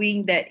is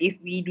showing that if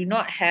we do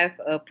not have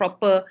a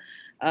proper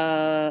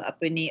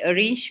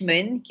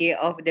arrangement, okay,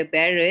 of the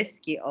barriers,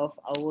 okay, of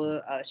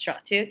our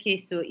structure, okay,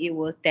 so it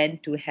will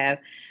tend to have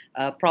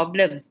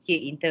problems,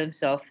 okay, in terms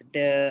of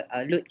the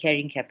load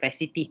carrying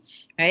capacity,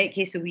 right?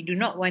 Okay, so we do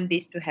not want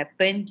this to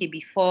happen, okay,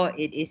 before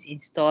it is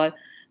installed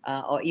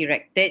or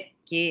erected,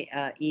 okay,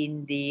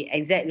 in the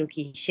exact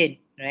location,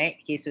 right?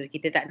 Okay, so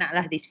kita tak nak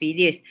lah these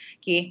failures,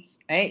 okay,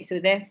 right? So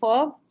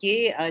therefore,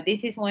 okay,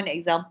 this is one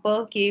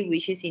example, okay,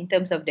 which is in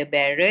terms of the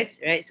barriers,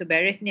 right? So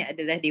barriers ni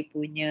adalah dia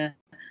punya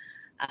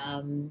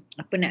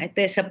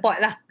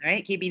support lah,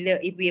 right? Okay,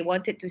 if we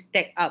wanted to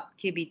stack up,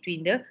 okay,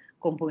 between the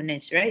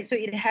components, right? So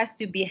it has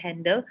to be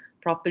handled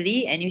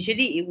properly, and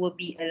usually it will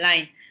be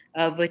aligned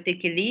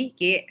vertically,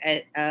 okay,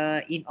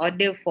 in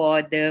order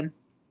for the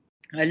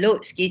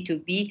loads, okay, to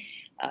be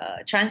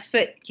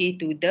transferred, okay,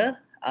 to the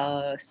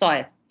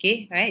soil,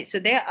 okay, right? So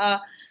there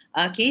are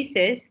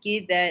cases,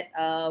 okay, that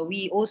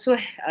we also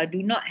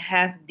do not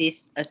have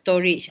this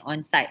storage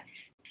on site,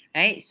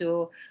 right?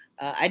 So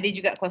ada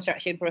juga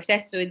construction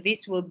process, so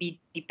this will be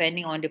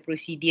depending on the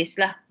procedures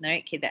lah,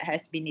 right? Okay, that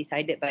has been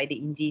decided by the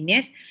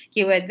engineers,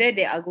 okay, whether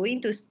they are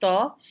going to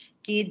store,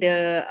 okay,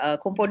 the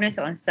components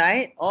on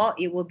site, or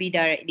it will be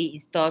directly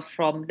installed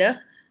from the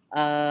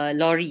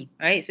lorry,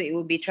 right? So it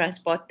will be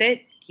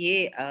transported,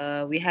 okay,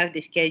 we have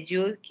the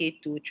schedule, okay,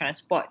 to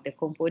transport the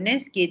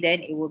components, okay,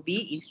 then it will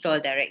be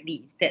installed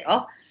directly instead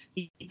of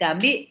kita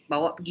ambil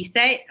bawa pergi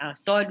site,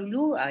 store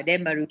dulu,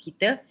 then baru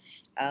kita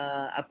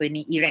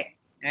erect,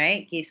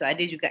 right? Okay, so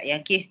ada juga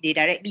yang case dia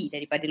directly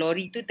daripada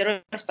lorry tu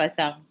terus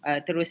pasang,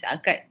 terus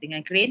angkat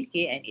dengan crane,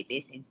 okay, and it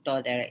is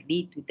installed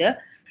directly to the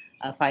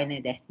final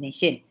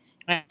destination,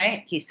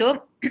 right? Okay,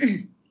 so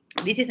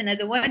this is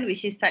another one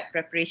which is site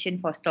preparation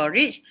for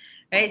storage,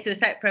 right? So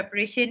site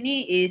preparation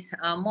ni is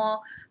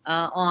more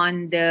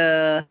on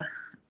the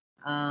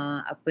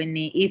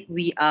if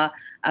we are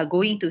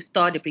going to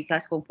store the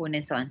precast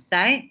components on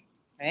site,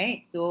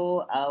 right?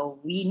 So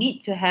we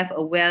need to have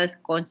a well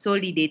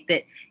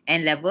consolidated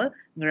and level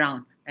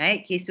ground,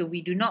 right? Okay, so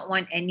we do not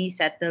want any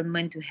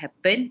settlement to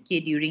happen,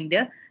 okay, during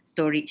the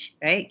storage,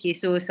 right? Okay,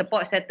 so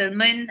support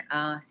settlement,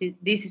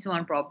 this is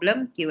one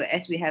problem, okay,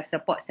 as we have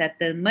support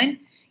settlement,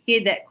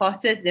 okay, that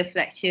causes the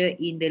fracture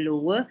in the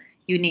lower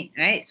unit,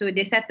 right? So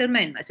the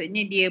settlement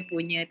maksudnya dia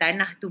punya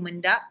tanah tu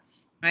mendap,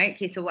 right?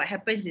 Okay, so what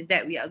happens is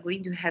that we are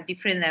going to have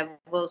different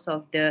levels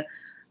of the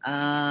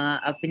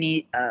of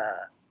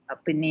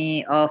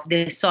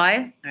the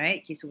soil,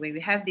 right? Okay, so when we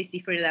have these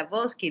different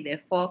levels, okay,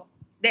 therefore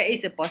there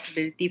is a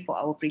possibility for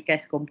our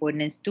precast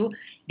components to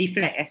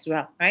deflect as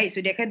well, right?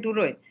 So dia akan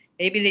turun.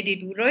 Jadi bila dia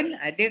turun,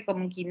 ada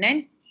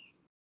kemungkinan,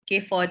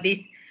 okay, for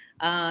this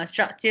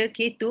structure,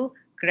 okay, to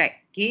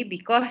crack, okay,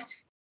 because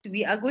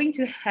we are going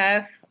to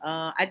have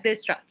other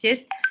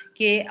structures,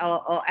 okay,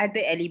 or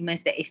other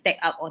elements that is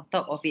stacked up on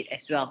top of it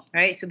as well,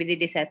 right? So bila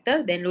dia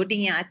settle, then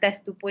loading yang atas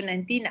tu pun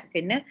nanti nak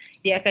kena,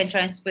 dia akan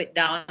transfer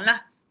down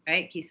lah,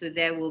 right? Okay, so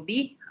there will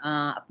be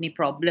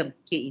problem,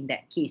 okay, in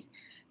that case,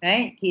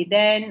 right? Okay,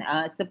 then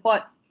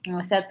support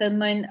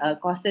settlement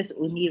causes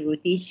only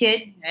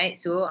rotation, right?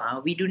 So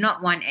we do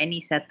not want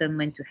any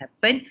settlement to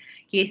happen,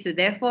 okay, so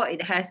therefore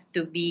it has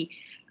to be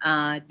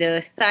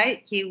the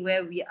site, okay,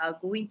 where we are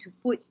going to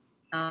put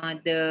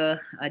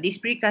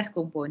these precast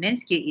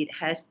components, okay, it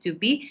has to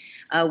be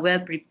well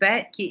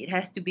prepared, okay, it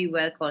has to be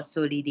well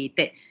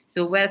consolidated.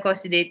 So well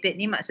consolidated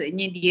ni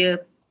maksudnya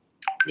dia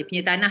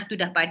punya tanah tu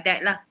dah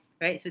padat lah,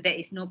 right? So there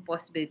is no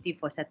possibility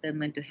for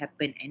settlement to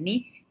happen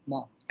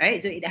anymore,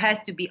 right? So it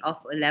has to be of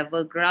a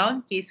level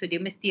ground, okay, so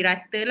dia mesti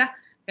rata lah,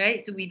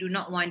 right? So we do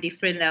not want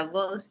different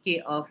levels,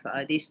 okay, of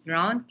this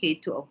ground, okay,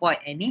 to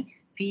avoid any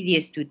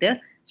failures to the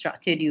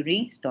structure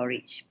during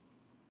storage.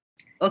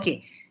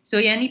 Okay,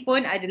 so yang ni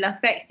pun adalah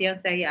facts yang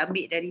saya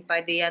ambil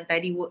daripada yang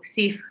tadi work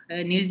safe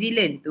New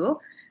Zealand tu,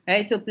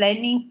 right? So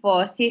planning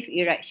for safe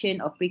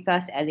erection of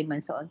precast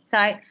elements on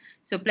site.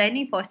 So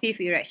planning for safe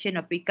erection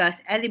of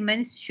precast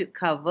elements should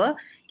cover,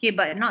 okay,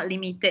 but not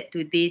limited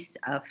to these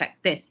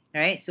factors,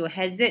 right? So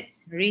hazards,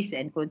 risk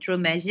and control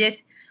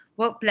measures,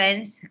 work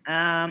plans,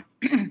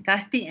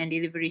 casting and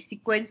delivery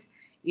sequence,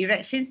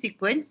 erection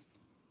sequence,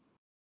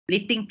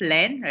 lifting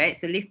plan, right?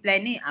 So lift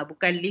plan ni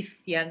bukan lift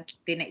yang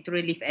kita naik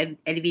turun lift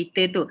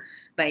elevator tu,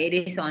 but it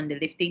is on the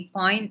lifting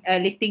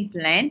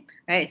plan,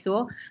 right?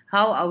 So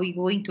how are we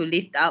going to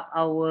lift up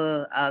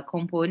our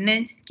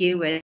components, okay,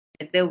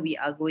 whether we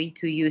are going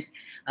to use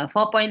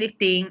 4-point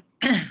lifting,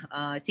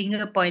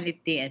 single point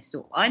lifting and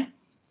so on,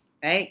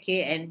 right?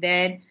 Okay, and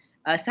then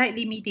site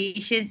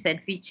limitations and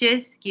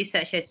features, okay,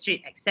 such as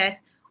street access,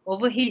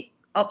 overhead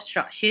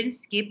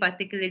obstructions, okay,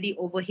 particularly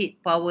overhead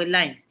power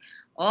lines,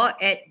 or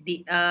at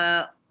the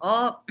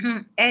or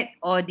at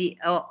or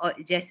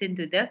adjacent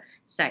to the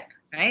site,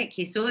 right?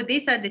 Okay, so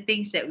these are the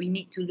things that we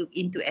need to look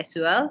into as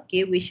well,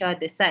 okay, which are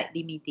the site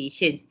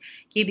limitations,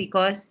 okay,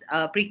 because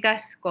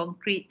precast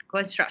concrete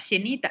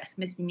construction ni tak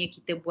semestinya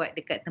kita buat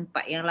dekat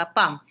tempat yang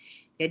lapang,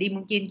 jadi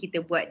mungkin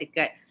kita buat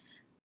dekat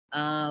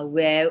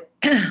where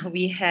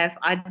we have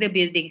other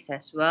buildings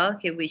as well,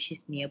 okay, which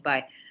is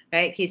nearby,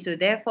 right? Okay, so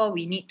therefore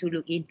we need to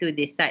look into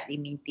the site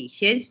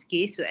limitations,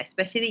 okay, so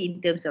especially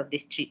in terms of the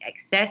street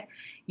access,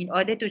 in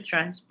order to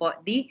transport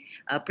the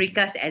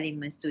precast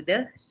elements to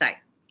the site,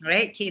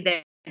 right? Okay,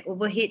 then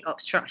overhead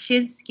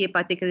obstructions, okay,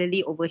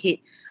 particularly overhead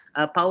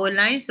power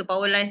lines. So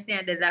power lines ni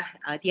adalah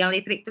tiang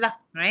elektrik tu lah,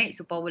 right?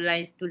 So power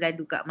lines tu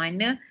lalu kat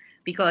mana,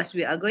 because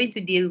we are going to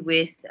deal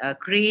with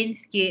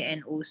cranes, okay,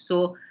 and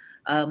also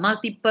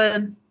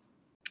multiple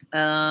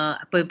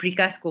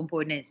precast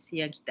components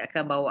yang kita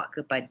akan bawa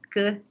ke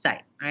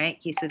site, right?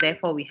 Okay, so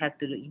therefore we have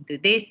to look into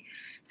this.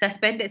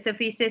 Suspended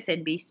surfaces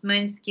and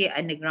basements, okay,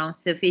 underground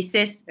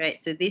surfaces, right?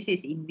 So this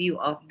is in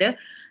view of the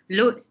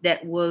loads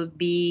that will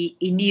be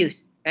in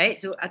use, right?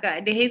 So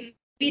akan ada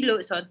heavy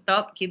loads on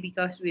top, okay,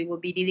 because we will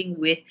be dealing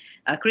with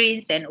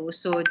cranes and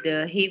also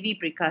the heavy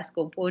precast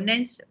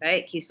components,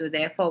 right? Okay, so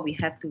therefore we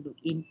have to look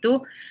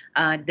into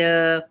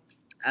the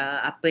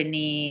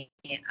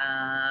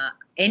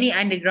any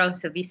underground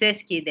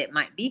services, okay, that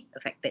might be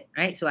affected,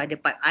 right? So ada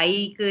pipe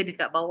air ke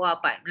dekat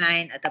bawah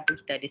pipeline, ataupun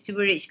kita ada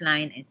sewerage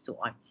line and so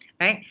on,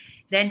 right?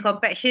 Then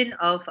compaction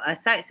of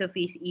site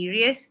surface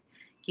areas,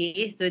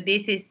 okay, so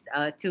this is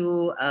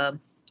to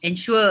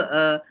ensure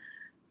a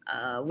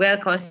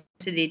well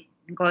consolidated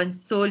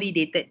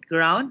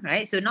ground,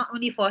 right? So not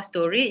only for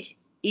storage,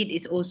 it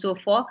is also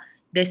for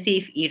the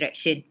safe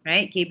erection,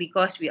 right? Okay,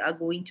 because we are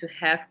going to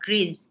have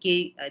cranes,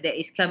 okay, that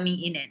is coming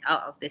in and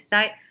out of the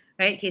site,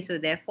 right? Okay, so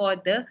therefore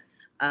the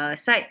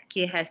site,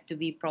 okay, has to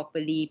be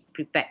properly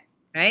prepared,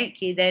 right?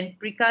 Okay, then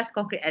precast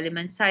concrete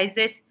element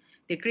sizes,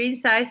 the crane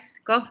size,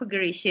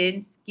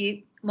 configurations,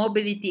 okay,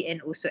 mobility and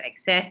also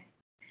access,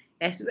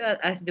 as well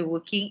as the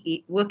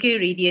working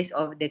radius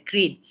of the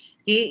crane.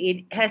 Okay,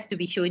 it has to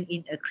be shown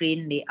in a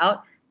crane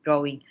layout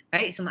drawing,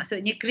 right? So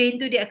maksudnya crane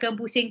tu dia akan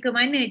pusing ke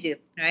mana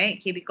je, right?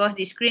 Okay, because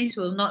these cranes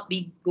will not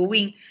be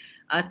going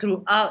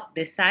throughout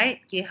the site.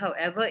 Okay,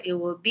 however, it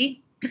will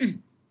be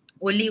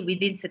only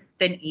within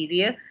certain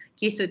area,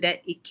 okay, so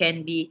that it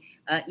can be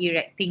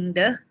erecting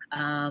the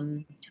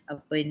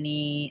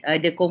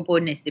the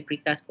components, the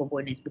precast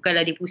components.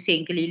 Bukanlah dia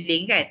pusing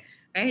keliling kan,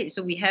 right?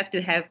 So we have to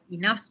have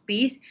enough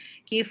space,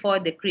 okay, for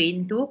the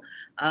crane to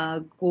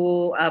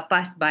go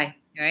pass by,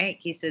 right?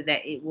 Okay, so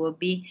that it will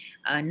be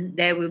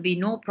there will be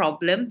no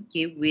problem,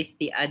 okay, with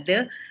the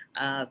other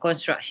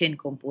construction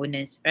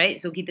components,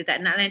 right? So kita tak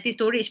nak nanti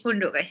storage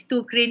pun duduk kat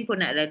situ, crane pun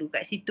nak lalu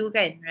kat situ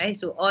kan, right?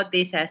 So all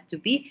this has to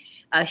be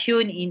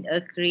shown in a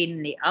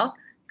crane layout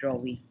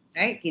drawing,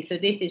 right? Okay, so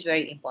this is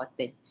very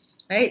important,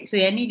 right? So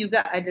yang ni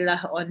juga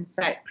adalah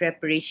on-site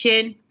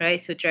preparation,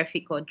 right? So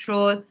traffic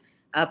control,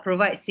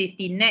 provide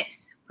safety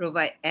nets,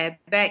 provide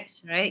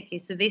airbags, right? Okay,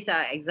 so these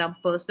are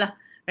examples lah,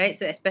 right?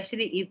 So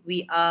especially if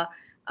we are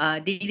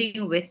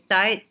dealing with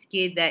sites,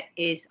 okay, that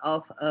is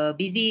of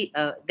busy,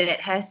 that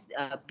has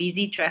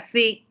busy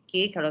traffic,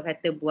 okay, kalau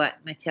kata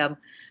buat macam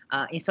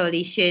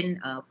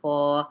installation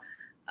for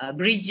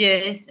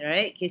bridges,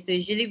 right? Okay, so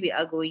usually we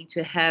are going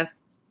to have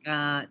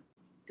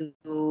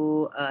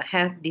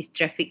have this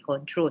traffic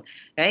control,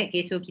 right?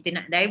 Okay, so kita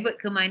nak divert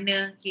ke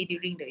mana, okay,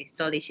 during the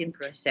installation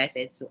process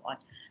and so on,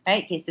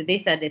 right? Okay, so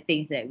these are the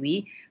things that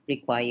we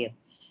require.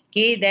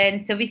 Okay, then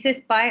services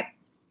pipe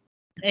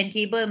and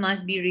cable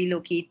must be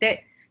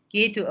relocated,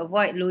 okay, to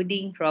avoid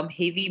loading from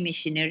heavy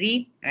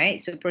machinery,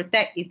 right? So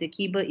protect if the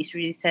cable is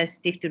really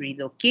sensitive to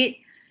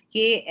relocate.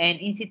 Okay, and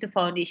in situ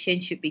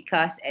foundation should be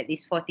cast at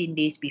least 14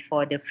 days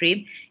before the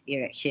frame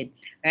erection,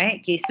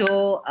 right? Okay,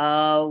 so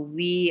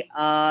we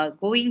are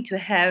going to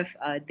have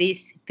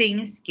these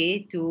things,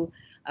 okay, to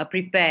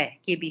prepare,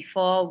 okay,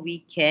 before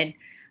we can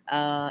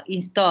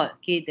install,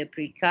 okay, the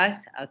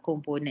precast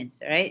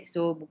components, right?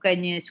 So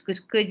bukannya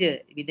suka-suka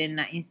je bila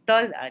nak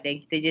install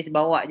dan kita just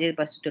bawa je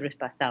lepas tu terus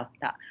pasang,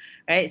 tak,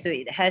 right? So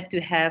it has to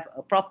have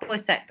a proper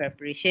site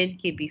preparation,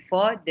 okay,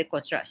 before the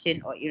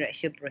construction or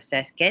erection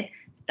process can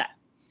start.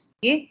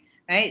 Okay,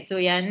 Right, so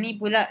yang ni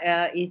pula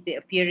is the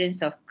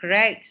appearance of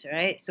cracks,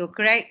 right? So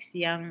cracks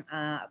yang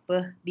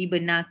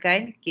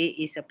dibenarkan, okay,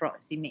 is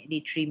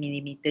approximately 3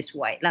 millimeters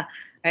wide lah,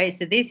 right?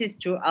 So this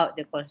is throughout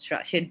the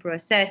construction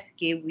process.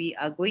 Okay, we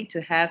are going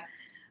to have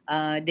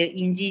the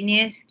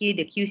engineers, okay,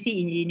 the QC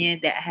engineer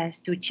that has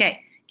to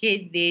check,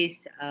 okay,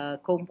 these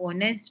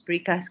components,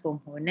 precast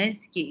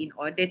components, okay, in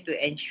order to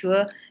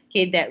ensure,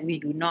 okay, that we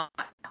do not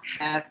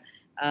have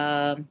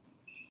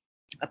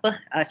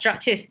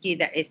structures, okay,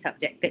 that is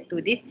subjected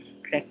to this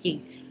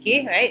cracking.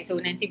 Okay, right. So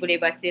nanti boleh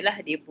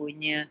bacalah dia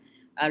punya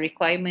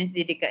requirements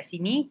dia dekat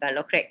sini.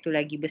 Kalau crack tu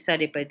lagi besar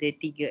daripada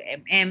 3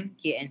 mm,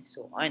 okay, and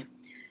so on.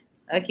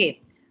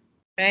 Okay.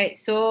 Right,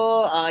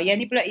 so yang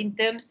ni pula in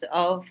terms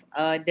of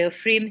the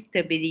frame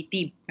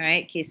stability,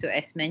 right? Okay, so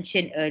as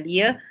mentioned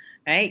earlier,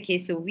 right? Okay,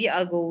 so we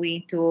are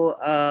going to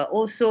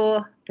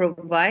also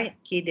provide,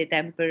 okay, the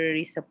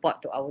temporary support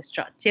to our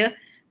structure,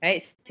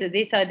 right? So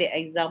these are the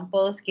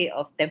examples, okay,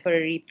 of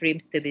temporary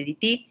frame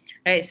stability,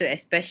 right? So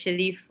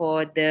especially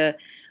for the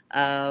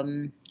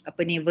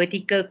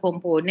vertical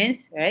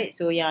components, right?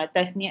 So yang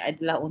atas ni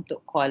adalah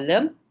untuk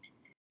column.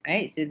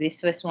 Right, so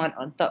this first one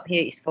on top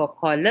here is for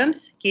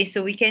columns. Okay,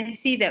 so we can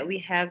see that we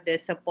have the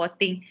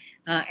supporting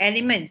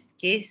elements.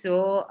 Okay,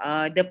 so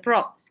the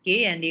props,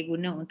 okay, yang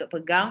diguna untuk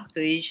pegang. So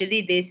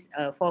usually this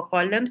for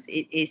columns,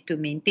 it is to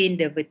maintain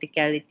the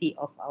verticality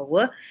of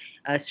our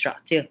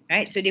structure.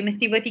 Right, so dia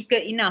mesti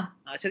vertical enough.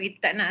 So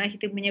kita tak nak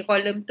kita punya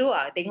column tu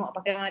tengok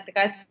pakai mata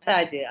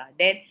kasar je.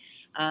 Then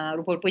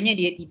rupa-rupanya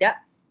dia tidak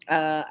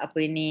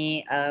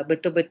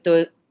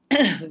betul-betul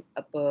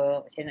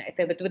macam nak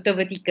kata betul-betul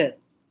vertical.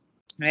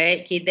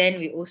 Right, okay,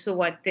 then we also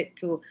wanted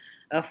to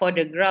for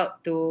the grout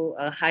to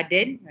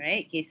harden,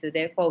 right? Okay, so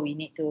therefore we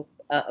need to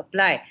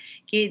apply,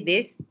 okay,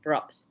 this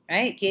props,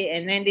 right? Okay,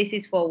 and then this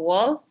is for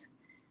walls.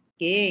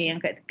 Okay, yang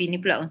kat tepi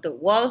ni pula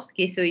untuk walls.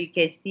 Okay, so you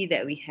can see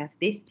that we have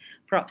this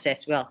props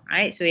as well,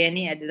 right? So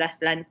yang ni adalah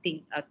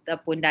slanting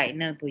ataupun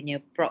diagonal punya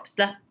props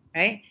lah,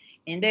 right?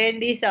 And then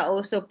these are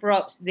also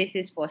props. This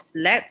is for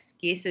slabs.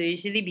 Okay, so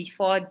usually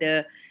before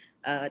the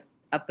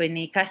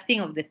casting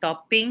of the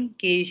topping,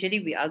 okay,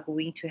 usually we are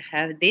going to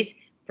have this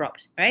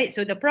props, right?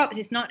 So the props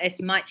is not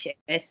as much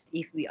as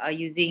if we are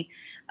using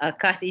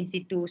cast in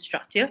situ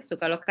structure. So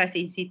kalau cast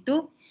in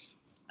situ,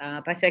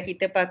 pasal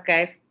kita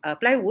pakai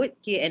plywood,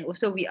 okay, and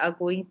also we are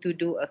going to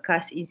do a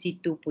cast in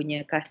situ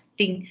punya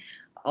casting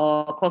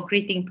or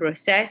concreting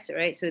process,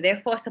 right? So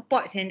therefore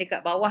supports yang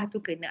dekat bawah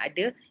tu kena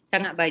ada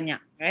sangat banyak,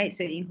 right?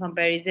 So in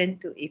comparison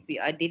to if we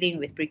are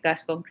dealing with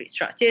precast concrete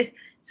structures,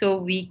 so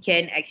we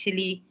can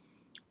actually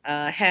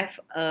have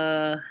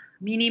a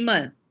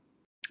minimal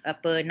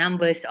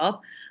numbers of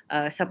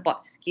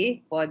supports, okay,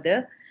 for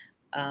the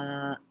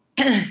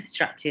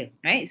structure,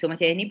 right? So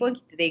macam ni pun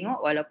kita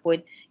tengok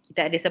walaupun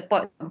kita ada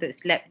support untuk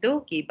slab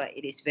tu, okay, but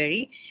it is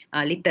very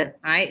little,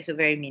 right? So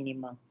very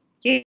minimal.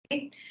 Okay,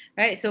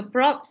 right? So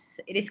props,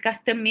 it is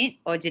custom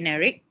made or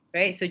generic,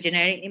 right? So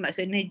generic ni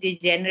maksudnya dia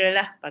general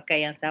lah,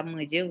 pakai yang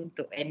sama je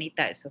untuk any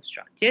types of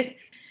structures.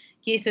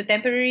 Okay, so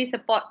temporary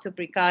support to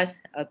precast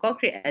a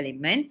concrete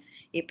element.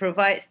 It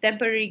provides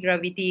temporary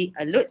gravity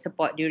load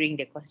support during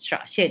the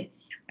construction,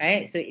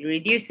 right? So it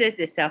reduces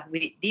the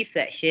self-weight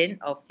deflection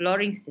of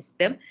flooring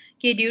system,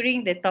 okay,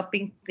 during the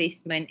topping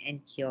placement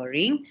and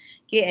curing,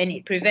 okay, and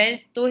it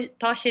prevents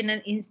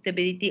torsional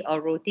instability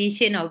or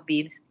rotation of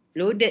beams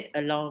loaded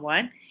along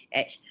one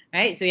edge,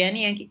 right? So yang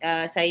ni yang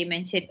saya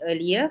mentioned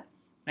earlier,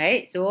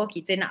 right? So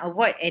kita nak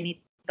avoid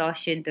any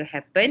torsion to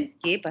happen,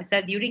 okay,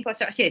 pasal during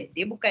construction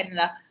dia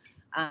bukanlah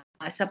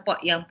support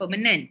yang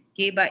permanent,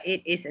 okay, but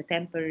it is a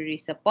temporary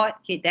support,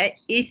 okay, that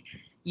is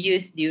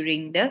used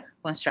during the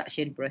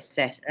construction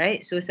process,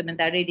 right? So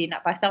sementara dia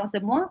nak pasang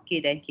semua,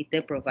 okay, then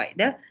kita provide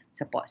the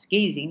supports,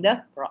 okay, using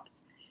the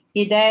props.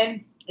 Okay,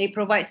 then it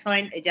provides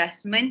fine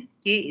adjustment,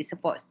 okay, it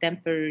supports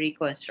temporary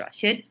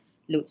construction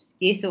loads.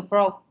 Okay, so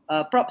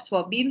props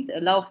for beams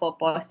allow for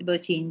possible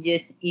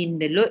changes in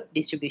the load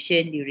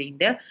distribution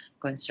during the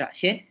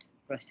construction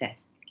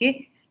process.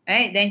 Okay,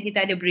 right, then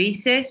kita ada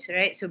braces,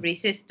 right? So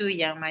braces tu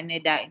yang mana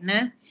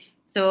diagonal.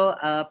 So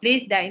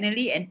placed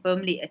diagonally and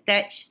firmly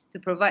attached to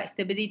provide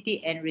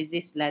stability and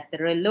resist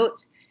lateral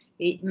loads.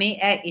 It may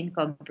act in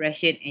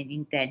compression and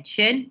in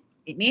tension.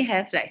 It may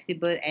have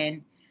flexible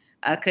and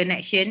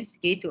connections,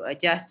 okay, to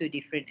adjust to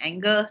different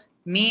angles.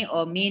 May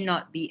or may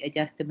not be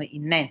adjustable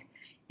in length.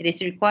 It is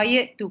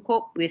required to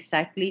cope with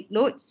cyclic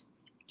loads.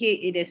 Okay,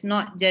 it is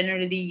not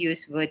generally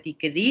used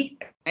vertically,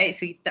 right?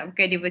 So kita tak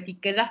pakai dia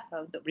vertical lah.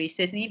 Untuk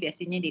braces ni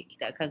biasanya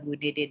kita akan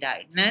guna dia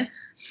diagonal.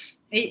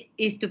 It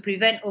is to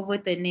prevent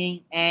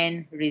overturning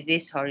and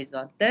resist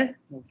horizontal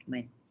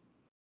movement,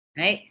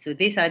 right? So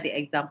these are the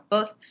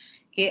examples,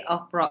 okay,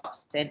 of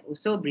props and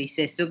also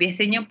braces. So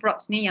biasanya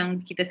props ni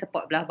yang kita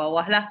support belah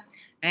bawah lah,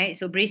 right?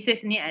 So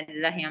braces ni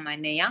adalah yang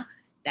mana yang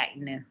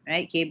diagonal,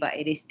 right? Okay, but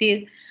it is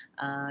still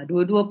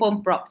dua-dua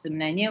pun prop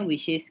sebenarnya,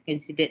 which is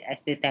considered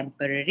as the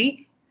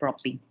temporary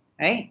propping,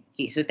 right?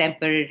 Okay, so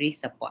temporary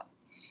support.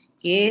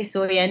 Okay,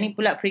 so yang ni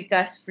pula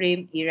precast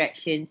frame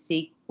erection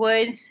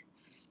sequence.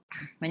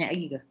 Banyak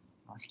lagi ke?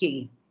 Sikit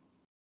lagi.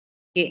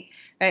 Okay,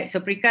 right. So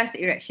precast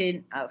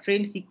erection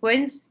frame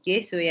sequence.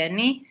 Okay, so yang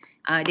ni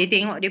dia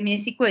tengok dia punya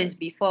sequence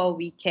before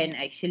we can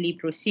actually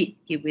proceed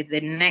with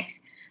the next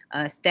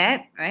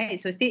step, right?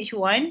 So stage 1,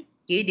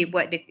 okay, dia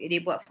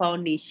buat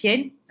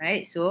foundation,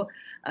 right? So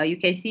you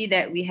can see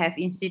that we have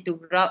in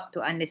situ grout to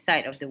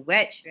underside of the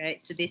wedge,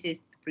 right? So this is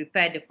to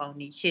prepare the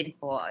foundation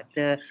for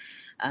the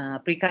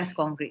precast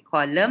concrete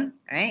column,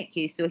 right?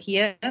 Okay, so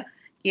here,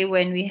 okay,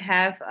 when we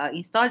have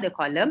installed the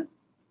column,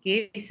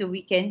 okay, so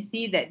we can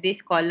see that this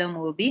column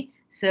will be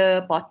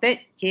supported,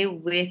 okay,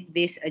 with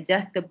this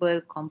adjustable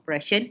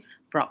compression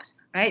props,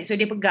 right? So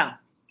dia pegang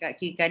kat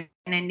kiri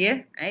kanan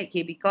dia, right?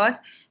 Okay, because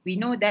we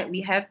know that we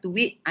have to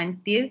wait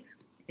until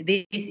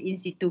this in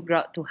situ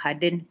grout to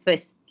harden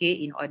first,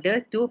 okay, in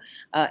order to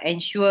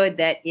ensure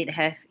that it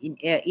have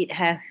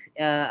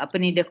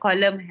the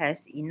column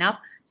has enough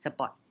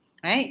support,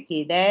 right?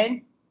 Okay,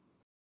 then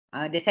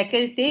the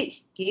second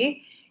stage,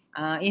 okay,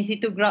 in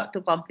situ grout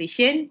to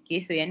completion.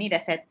 Okay, so yang ni dah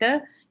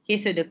settle. Okay,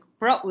 so the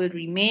prop will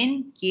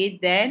remain. Okay,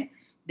 then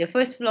the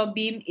first floor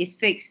beam is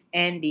fixed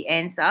and the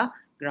ends are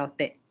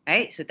grouted.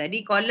 Right, so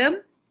tadi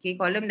column, okay,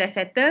 column dah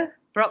settle,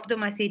 prop tu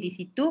masih di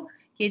situ.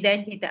 Okay,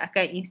 then kita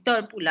akan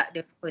install pula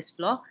the first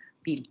floor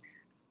beam.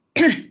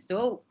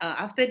 So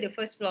after the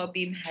first floor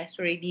beam has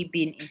already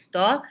been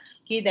installed,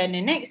 okay, then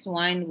the next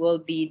one will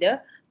be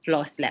the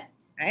floor slab,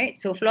 right?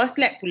 So floor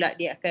slab pula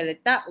dia akan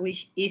letak,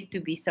 which is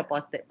to be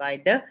supported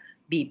by the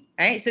beam,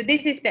 right? So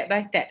this is step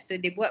by step. So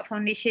dia buat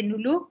foundation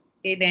dulu,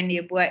 okay, then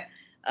dia buat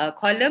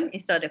column,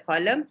 install the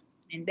column,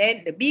 and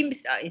then the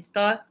beams are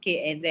installed,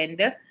 okay, and then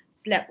the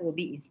slab will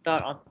be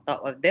installed on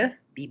top of the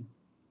beam.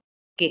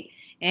 Okay,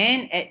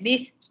 and at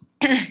this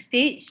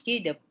stage,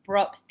 okay, the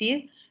prop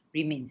still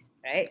remains,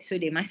 right? So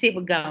dia masih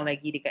pegang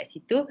lagi dekat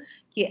situ,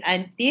 okay,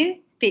 until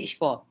stage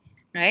 4,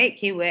 right?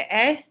 Okay,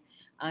 whereas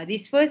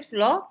this first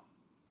floor,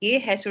 okay,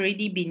 has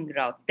already been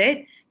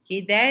grouted,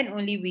 okay, then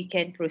only we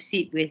can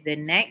proceed with the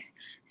next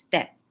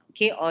step,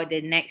 okay, or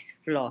the next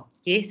floor,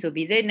 okay. So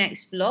bila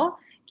next floor,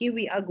 okay,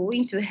 we are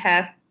going to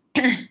have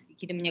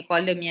kita punya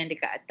column yang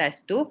dekat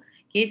atas tu,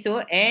 okay,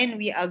 so and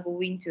we are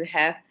going to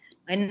have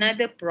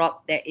another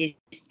prop that is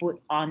put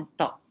on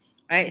top,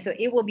 right? So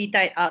it will be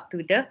tied up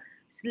to the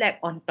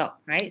slab on top,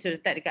 right? So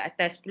letak dekat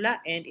atas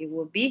pula, and it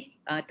will be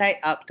tied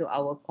up to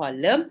our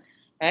column,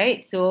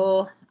 right?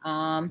 So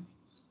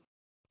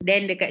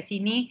then dekat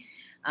sini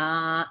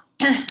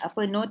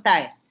apa, no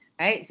tie,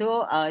 right?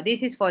 So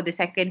this is for the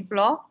second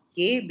floor,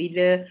 okay?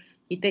 Bila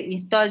kita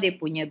install dia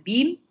punya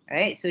beam,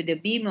 right? So the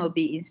beam will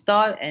be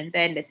installed, and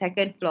then the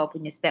second floor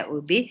punya step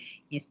will be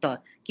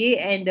installed, okay?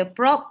 And the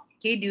prop,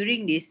 okay,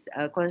 during this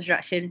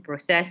construction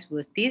process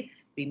will still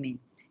remain,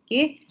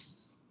 okay?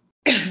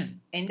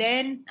 And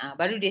then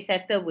baru dia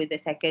settle with the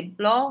second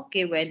floor,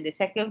 okay? When the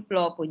second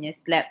floor punya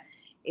slab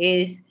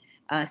is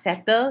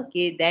settle,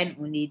 okay, then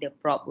only the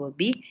prop will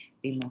be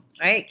removed,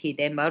 right? Okay,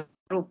 then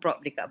baru prop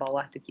dekat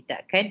bawah tu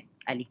kita akan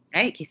alih,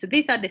 right? Okay, so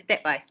these are the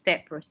step by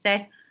step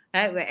process,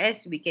 right?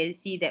 Whereas we can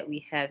see that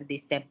we have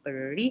this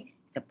temporary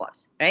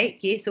supports, right?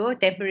 Okay, so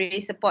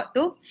temporary support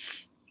tu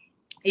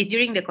is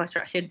during the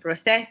construction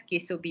process.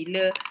 Okay, so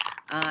bila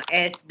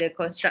as the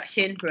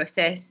construction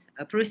process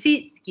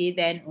proceeds, okay,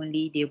 then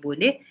only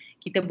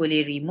kita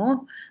boleh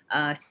remove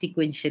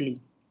sequentially.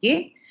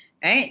 Okay,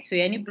 right? So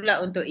yang ni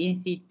pula untuk in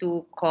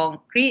situ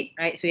concrete,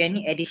 right? So yang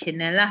ni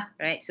additional lah,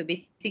 right? So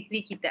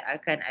basically kita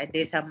akan ada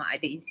sama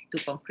ada in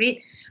situ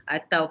concrete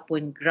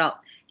ataupun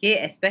grout.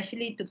 Okay,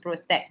 especially to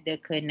protect the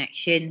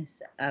connections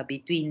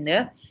between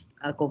the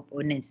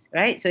components,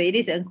 right? So it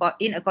is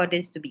in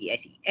accordance to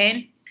BSE.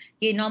 And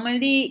okay,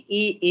 normally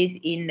it is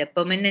in the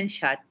permanent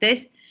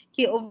shutters,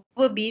 okay,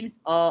 over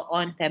beams or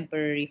on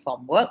temporary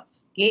formwork.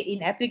 Okay,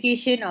 in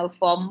application of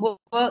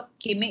formwork,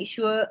 okay, make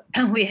sure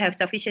we have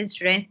sufficient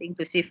strength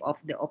inclusive of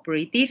the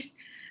operatives,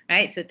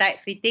 right? So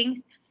tight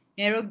fittings,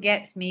 narrow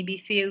gaps may be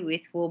filled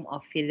with foam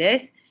or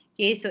fillers.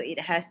 Okay, so it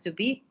has to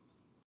be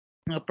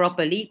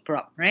properly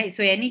propped, right? So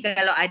yang ni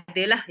kalau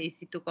ada lah di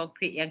situ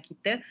concrete yang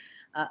kita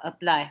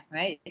apply,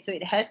 right? So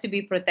it has to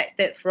be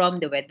protected from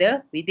the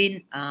weather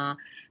within a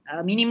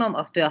minimum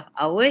of 12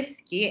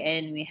 hours, okay,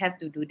 and we have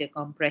to do the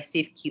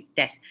compressive cube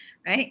test,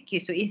 right?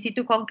 Okay, so in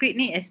situ concrete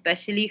ni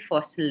especially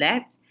for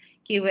slabs,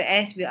 okay,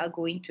 whereas we are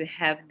going to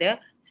have the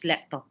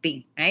slab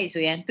topping, right? So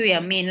yang tu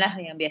yang main lah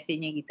yang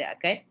biasanya kita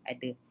akan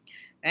ada,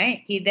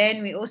 right? Okay,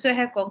 then we also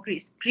have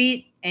concrete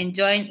screed and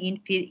joint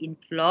infill in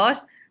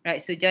floors,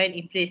 right? So joint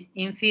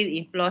infill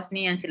in floors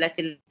ni yang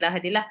celah-celah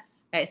adalah,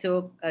 right?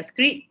 So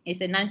screed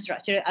is a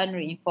non-structural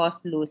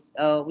unreinforced low,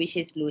 which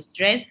is low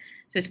strength.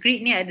 So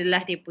screed ni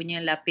adalah dia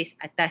punya lapis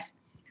atas,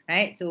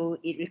 right? So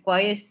it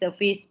requires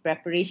surface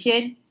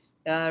preparation,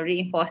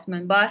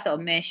 reinforcement bars or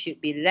mesh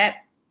should be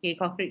lapped. Okay,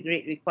 concrete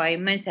grade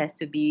requirements has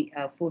to be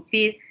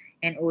fulfilled,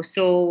 and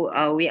also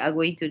we are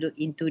going to look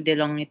into the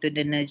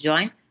longitudinal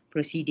joint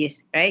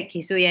procedures, right? Okay,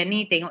 so yang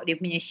ni tengok dia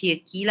punya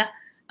shear key lah,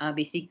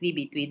 basically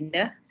between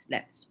the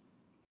slabs,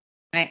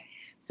 right?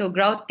 So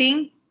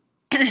grouting,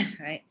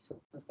 right? So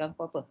sekarang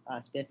apa?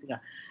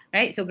 Sekarang,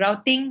 right? So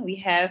grouting, we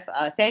have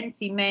sand,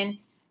 cement,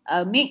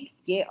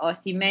 mix, okay, or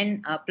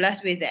cement plus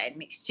with the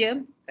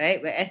admixture,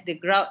 right? Whereas the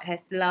grout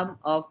has lump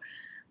of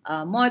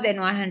more than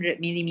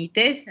 100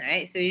 millimeters,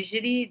 right? So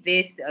usually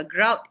this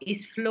grout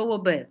is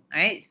flowable,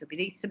 right? So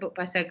bila kita sebut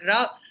pasal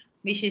grout,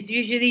 which is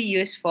usually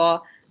used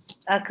for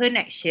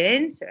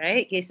connections,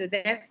 right? Okay, so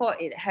therefore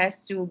it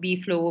has to be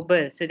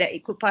flowable so that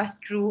it could pass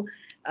through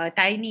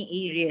tiny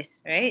areas,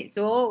 right?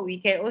 So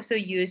we can also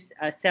use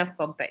a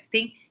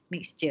self-compacting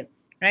mixture,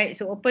 right?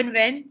 So open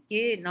vent,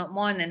 okay, not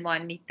more than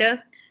 1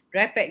 meter.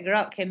 Dry pack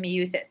grout can be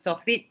used at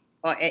soffit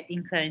or at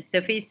inclined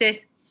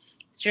surfaces.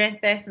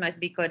 Strength test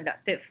must be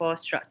conducted for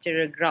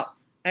structural grout.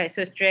 Right,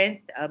 so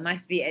strength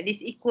must be at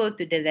least equal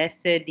to the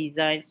lesser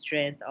design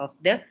strength of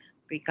the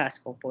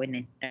precast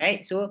component.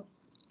 Right, so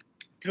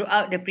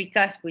throughout the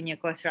precast punya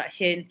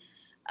construction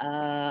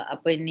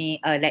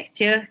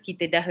lecture,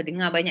 kita dah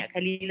dengar banyak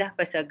kali lah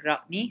pasal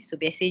grout ni. So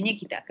biasanya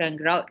kita akan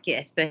grout,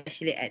 okay,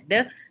 especially at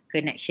the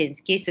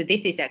connections. Okay, so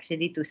this is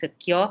actually to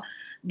secure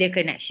the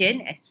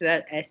connection as well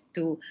as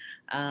to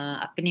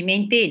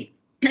maintain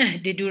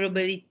the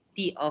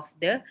durability of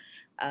the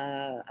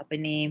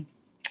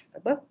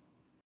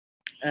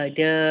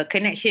the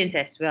connections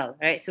as well,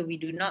 right? So we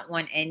do not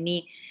want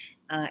any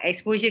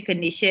exposure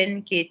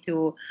condition, okay,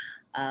 to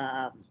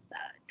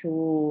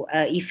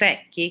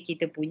effect, okay,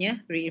 kita punya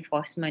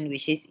reinforcement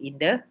which is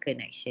in the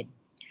connection.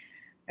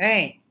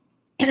 Right.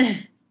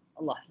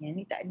 Allah,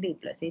 yang ni tak ada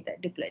pula, saya tak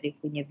ada pula dia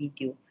punya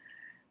video.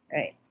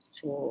 Right.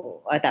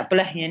 So tak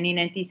apalah, yang ni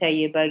nanti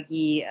saya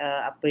bagi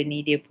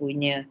dia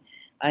punya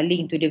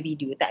link to the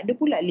video. Tak ada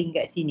pula link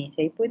kat sini.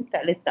 Saya pun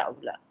tak letak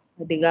pula.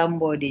 Ada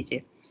gambar dia je.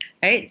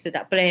 Right. So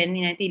tak apalah, yang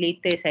ni nanti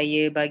later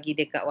saya bagi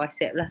dekat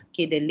WhatsApp lah.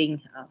 Okay, the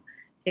link.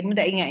 Saya pun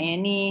tak ingat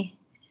yang ni.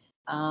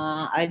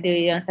 Ada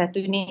yang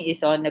satu ni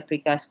is on the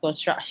precast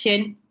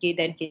construction. Okay,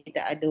 dan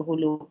kita ada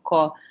hollow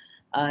core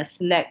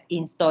slab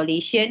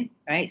installation.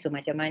 Right. So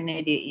macam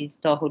mana dia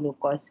install hollow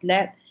core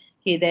slab.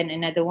 Okay, then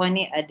another one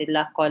ni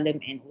adalah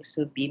column and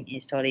also beam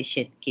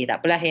installation. Okay,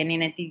 tak apalah, yang ni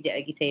nanti sekejap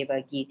lagi saya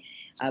bagi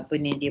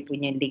dia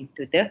punya link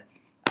to the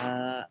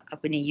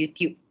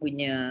YouTube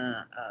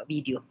punya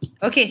video.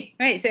 Okay,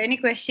 right, so any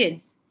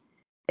questions?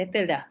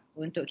 Settle dah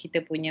untuk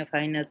kita punya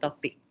final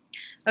topic.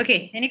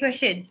 Okay, any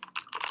questions?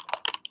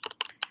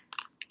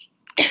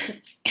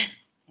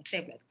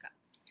 Saya pula tukar.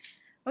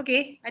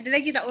 Okay, ada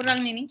lagi tak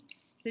orang ni?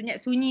 Senyap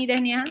sunyi dah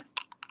ni, ha?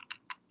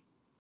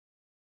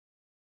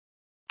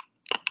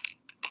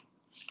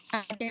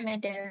 Ada,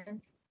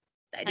 madam.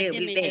 Tak ada,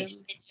 boleh.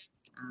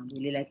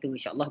 Bolehlah tu,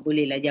 insyaAllah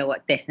bolehlah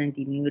jawab test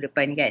nanti minggu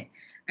depan kan.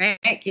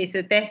 Alright, okay,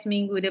 so test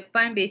minggu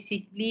depan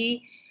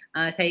basically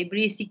saya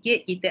brief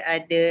sikit. Kita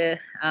ada,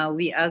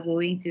 we are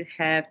going to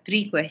have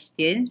 3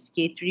 questions,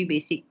 okay, 3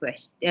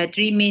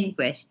 main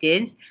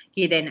questions,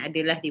 okay, dan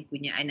adalah dia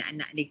punya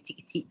anak-anak dia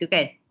kecil-kecil tu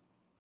kan.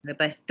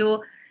 Lepas tu,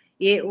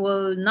 it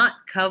will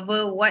not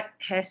cover what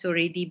has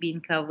already been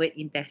covered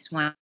in test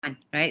 1,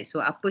 right? So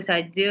apa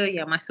saja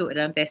yang masuk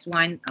dalam test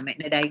 1,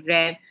 magnet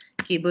diagram,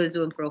 cable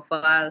zone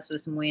profile, so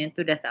semua yang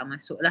tu dah tak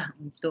masuk lah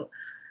untuk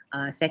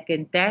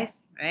second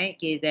test, right?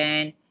 Okay,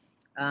 then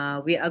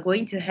we are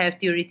going to have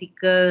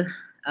theoretical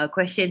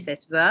questions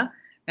as well,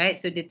 right?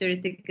 So the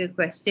theoretical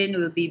question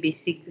will be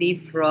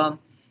basically from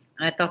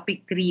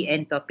topic 3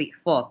 and topic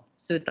 4.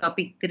 So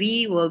topic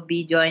 3 will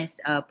be joints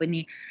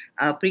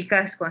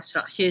precast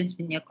constructions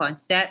punya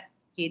concept,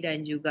 okay,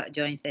 dan juga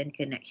joints and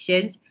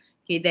connections.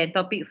 Okay, then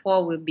topic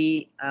 4 will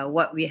be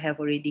what we have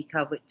already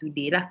covered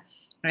today lah,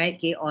 right?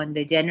 Okay, on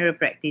the general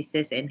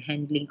practices and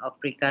handling of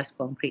precast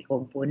concrete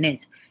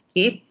components.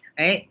 Okay,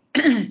 right?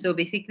 So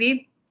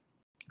basically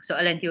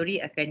soalan teori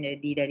akan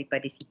jadi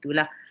daripada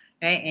situlah,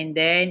 right? And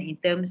then in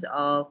terms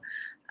of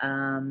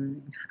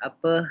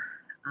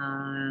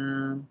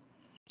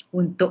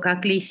untuk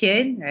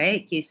calculation,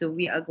 right? Okay, so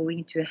we are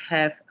going to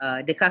have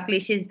the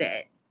calculations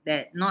that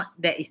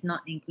is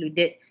not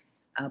included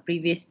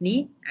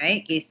previously,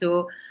 right? Okay,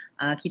 so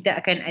kita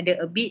akan ada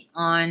a bit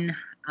on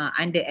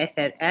under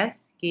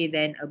SLS, okay,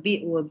 then a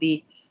bit will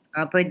be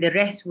the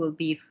rest will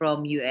be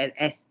from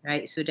ULS,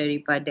 right? So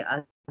daripada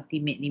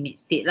ultimate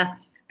limit state lah,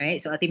 right?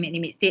 So ultimate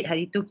limit state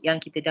hari tu yang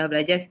kita dah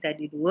belajar, kita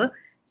ada 2.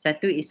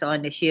 Satu is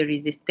on the shear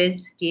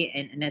resistance, okay,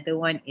 and another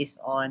one is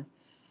on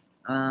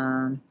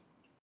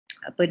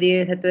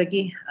satu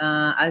lagi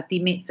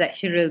ultimate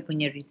flexural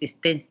punya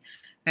resistance,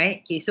 right?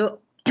 Okay, so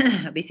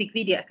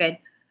basically dia akan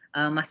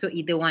masuk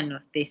either one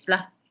of this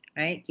lah,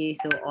 right? Okay,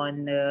 so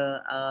on the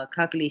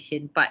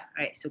calculation part,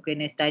 right? So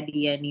kena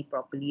study yang ni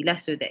properly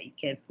lah so that you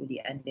can fully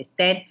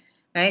understand,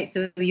 right?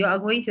 So you are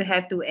going to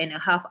have 2.5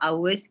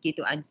 hours, okay,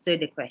 to answer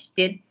the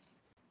question,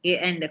 okay,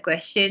 and the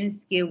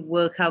questions, okay,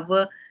 will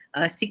cover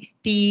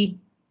 60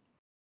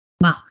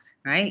 marks,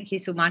 right? Okay,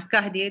 so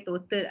markah dia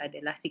total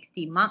adalah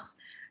 60 marks,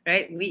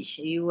 right, which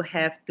you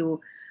have to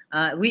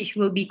which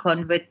will be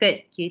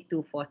converted, okay,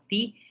 to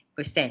 40%,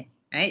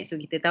 right? So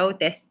kita tahu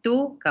test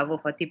 2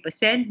 cover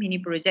 40%, mini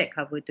project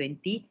cover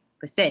 20%,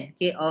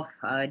 okay, of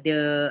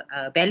the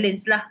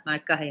balance lah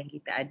markah yang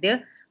kita ada.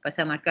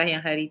 Pasal markah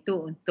yang hari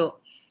tu untuk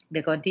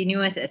the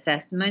continuous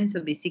assessment, so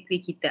basically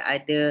kita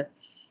ada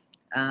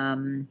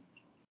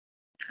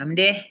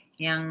Kemudian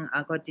yang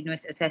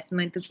continuous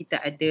assessment tu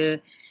kita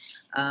ada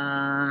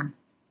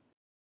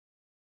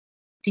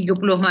 30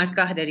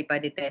 markah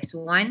daripada test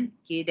 1,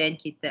 okay, dan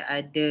kita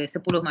ada 10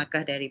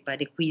 markah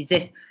daripada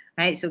quizzes.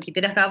 Right, so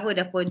kita dah cover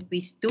dah pun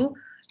quiz 2,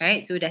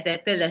 right, so dah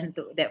settle dah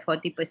untuk that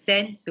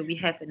 40%, so we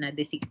have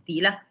another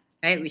 60 lah,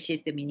 right, which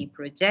is the mini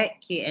project,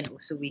 okay, and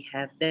also we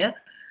have the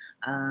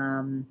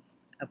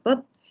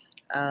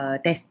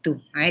test 2,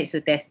 right,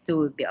 so test 2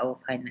 will be our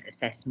final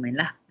assessment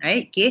lah,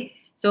 right, okay.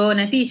 So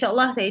nanti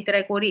insyaAllah saya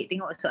try korek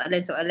tengok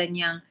soalan-soalan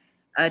yang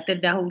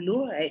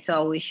terdahulu, right, so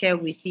I will share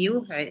with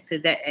you, right, so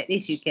that at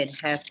least you can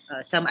have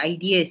some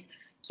ideas,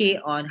 okay,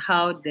 on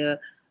how the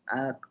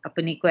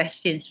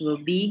questions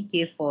will be,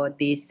 okay, for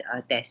this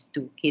test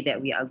 2, okay, that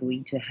we are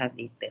going to have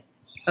later.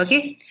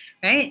 Okay,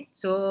 right,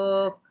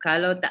 so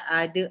kalau tak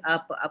ada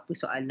apa-apa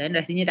soalan,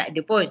 rasanya tak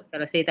ada pun.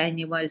 Kalau saya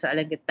tanya pun ada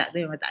soalan ke tak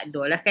tu memang tak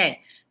ada lah kan.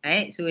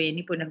 Right, so yang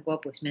ni pun dah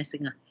pukul apa,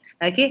 9.30.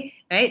 Okay,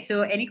 right,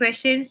 so any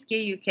questions, okay,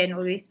 you can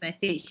always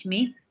message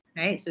me,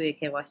 right, so you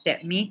can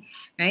WhatsApp me,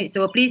 right,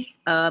 so please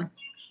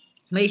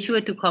make sure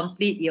to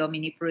complete your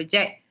mini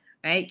project,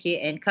 right,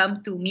 okay, and come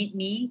to meet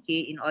me,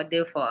 okay, in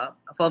order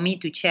for me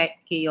to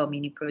check, okay, your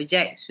mini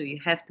project. So you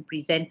have to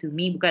present to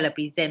me, bukanlah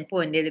present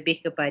pun, dia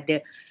lebih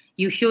kepada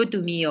you show to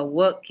me your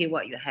work, okay,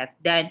 what you have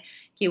done,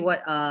 okay,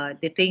 what are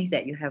the things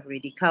that you have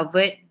already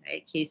covered,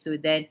 right, okay, so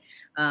then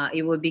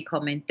it will be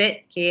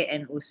commented, okay,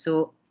 and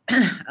also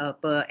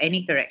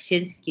any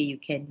corrections, okay, you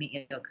can make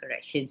your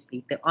corrections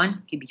later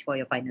on, okay, before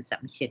your final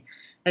submission.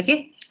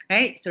 Okay,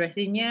 right, so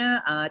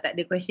rasanya tak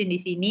ada question di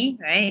sini,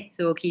 right,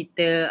 so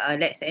kita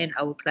let's end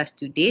our class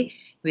today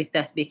with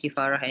tasbih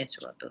kifarah and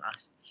suratul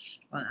as.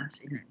 Wa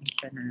asina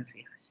insana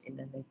fi husnil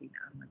ladina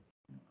amanu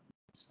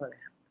salih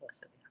wa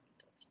salih.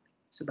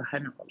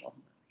 Subhanallah.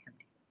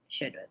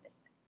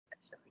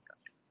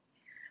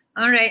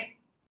 Alright.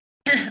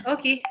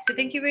 Okay, so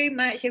thank you very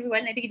much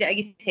everyone. Nanti kejap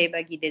lagi saya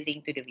bagi the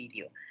link to the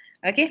video.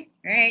 Okay,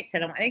 alright.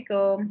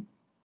 Assalamualaikum.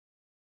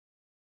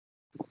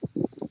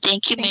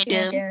 Thank you,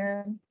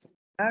 madam.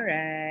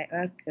 Alright,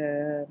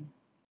 welcome.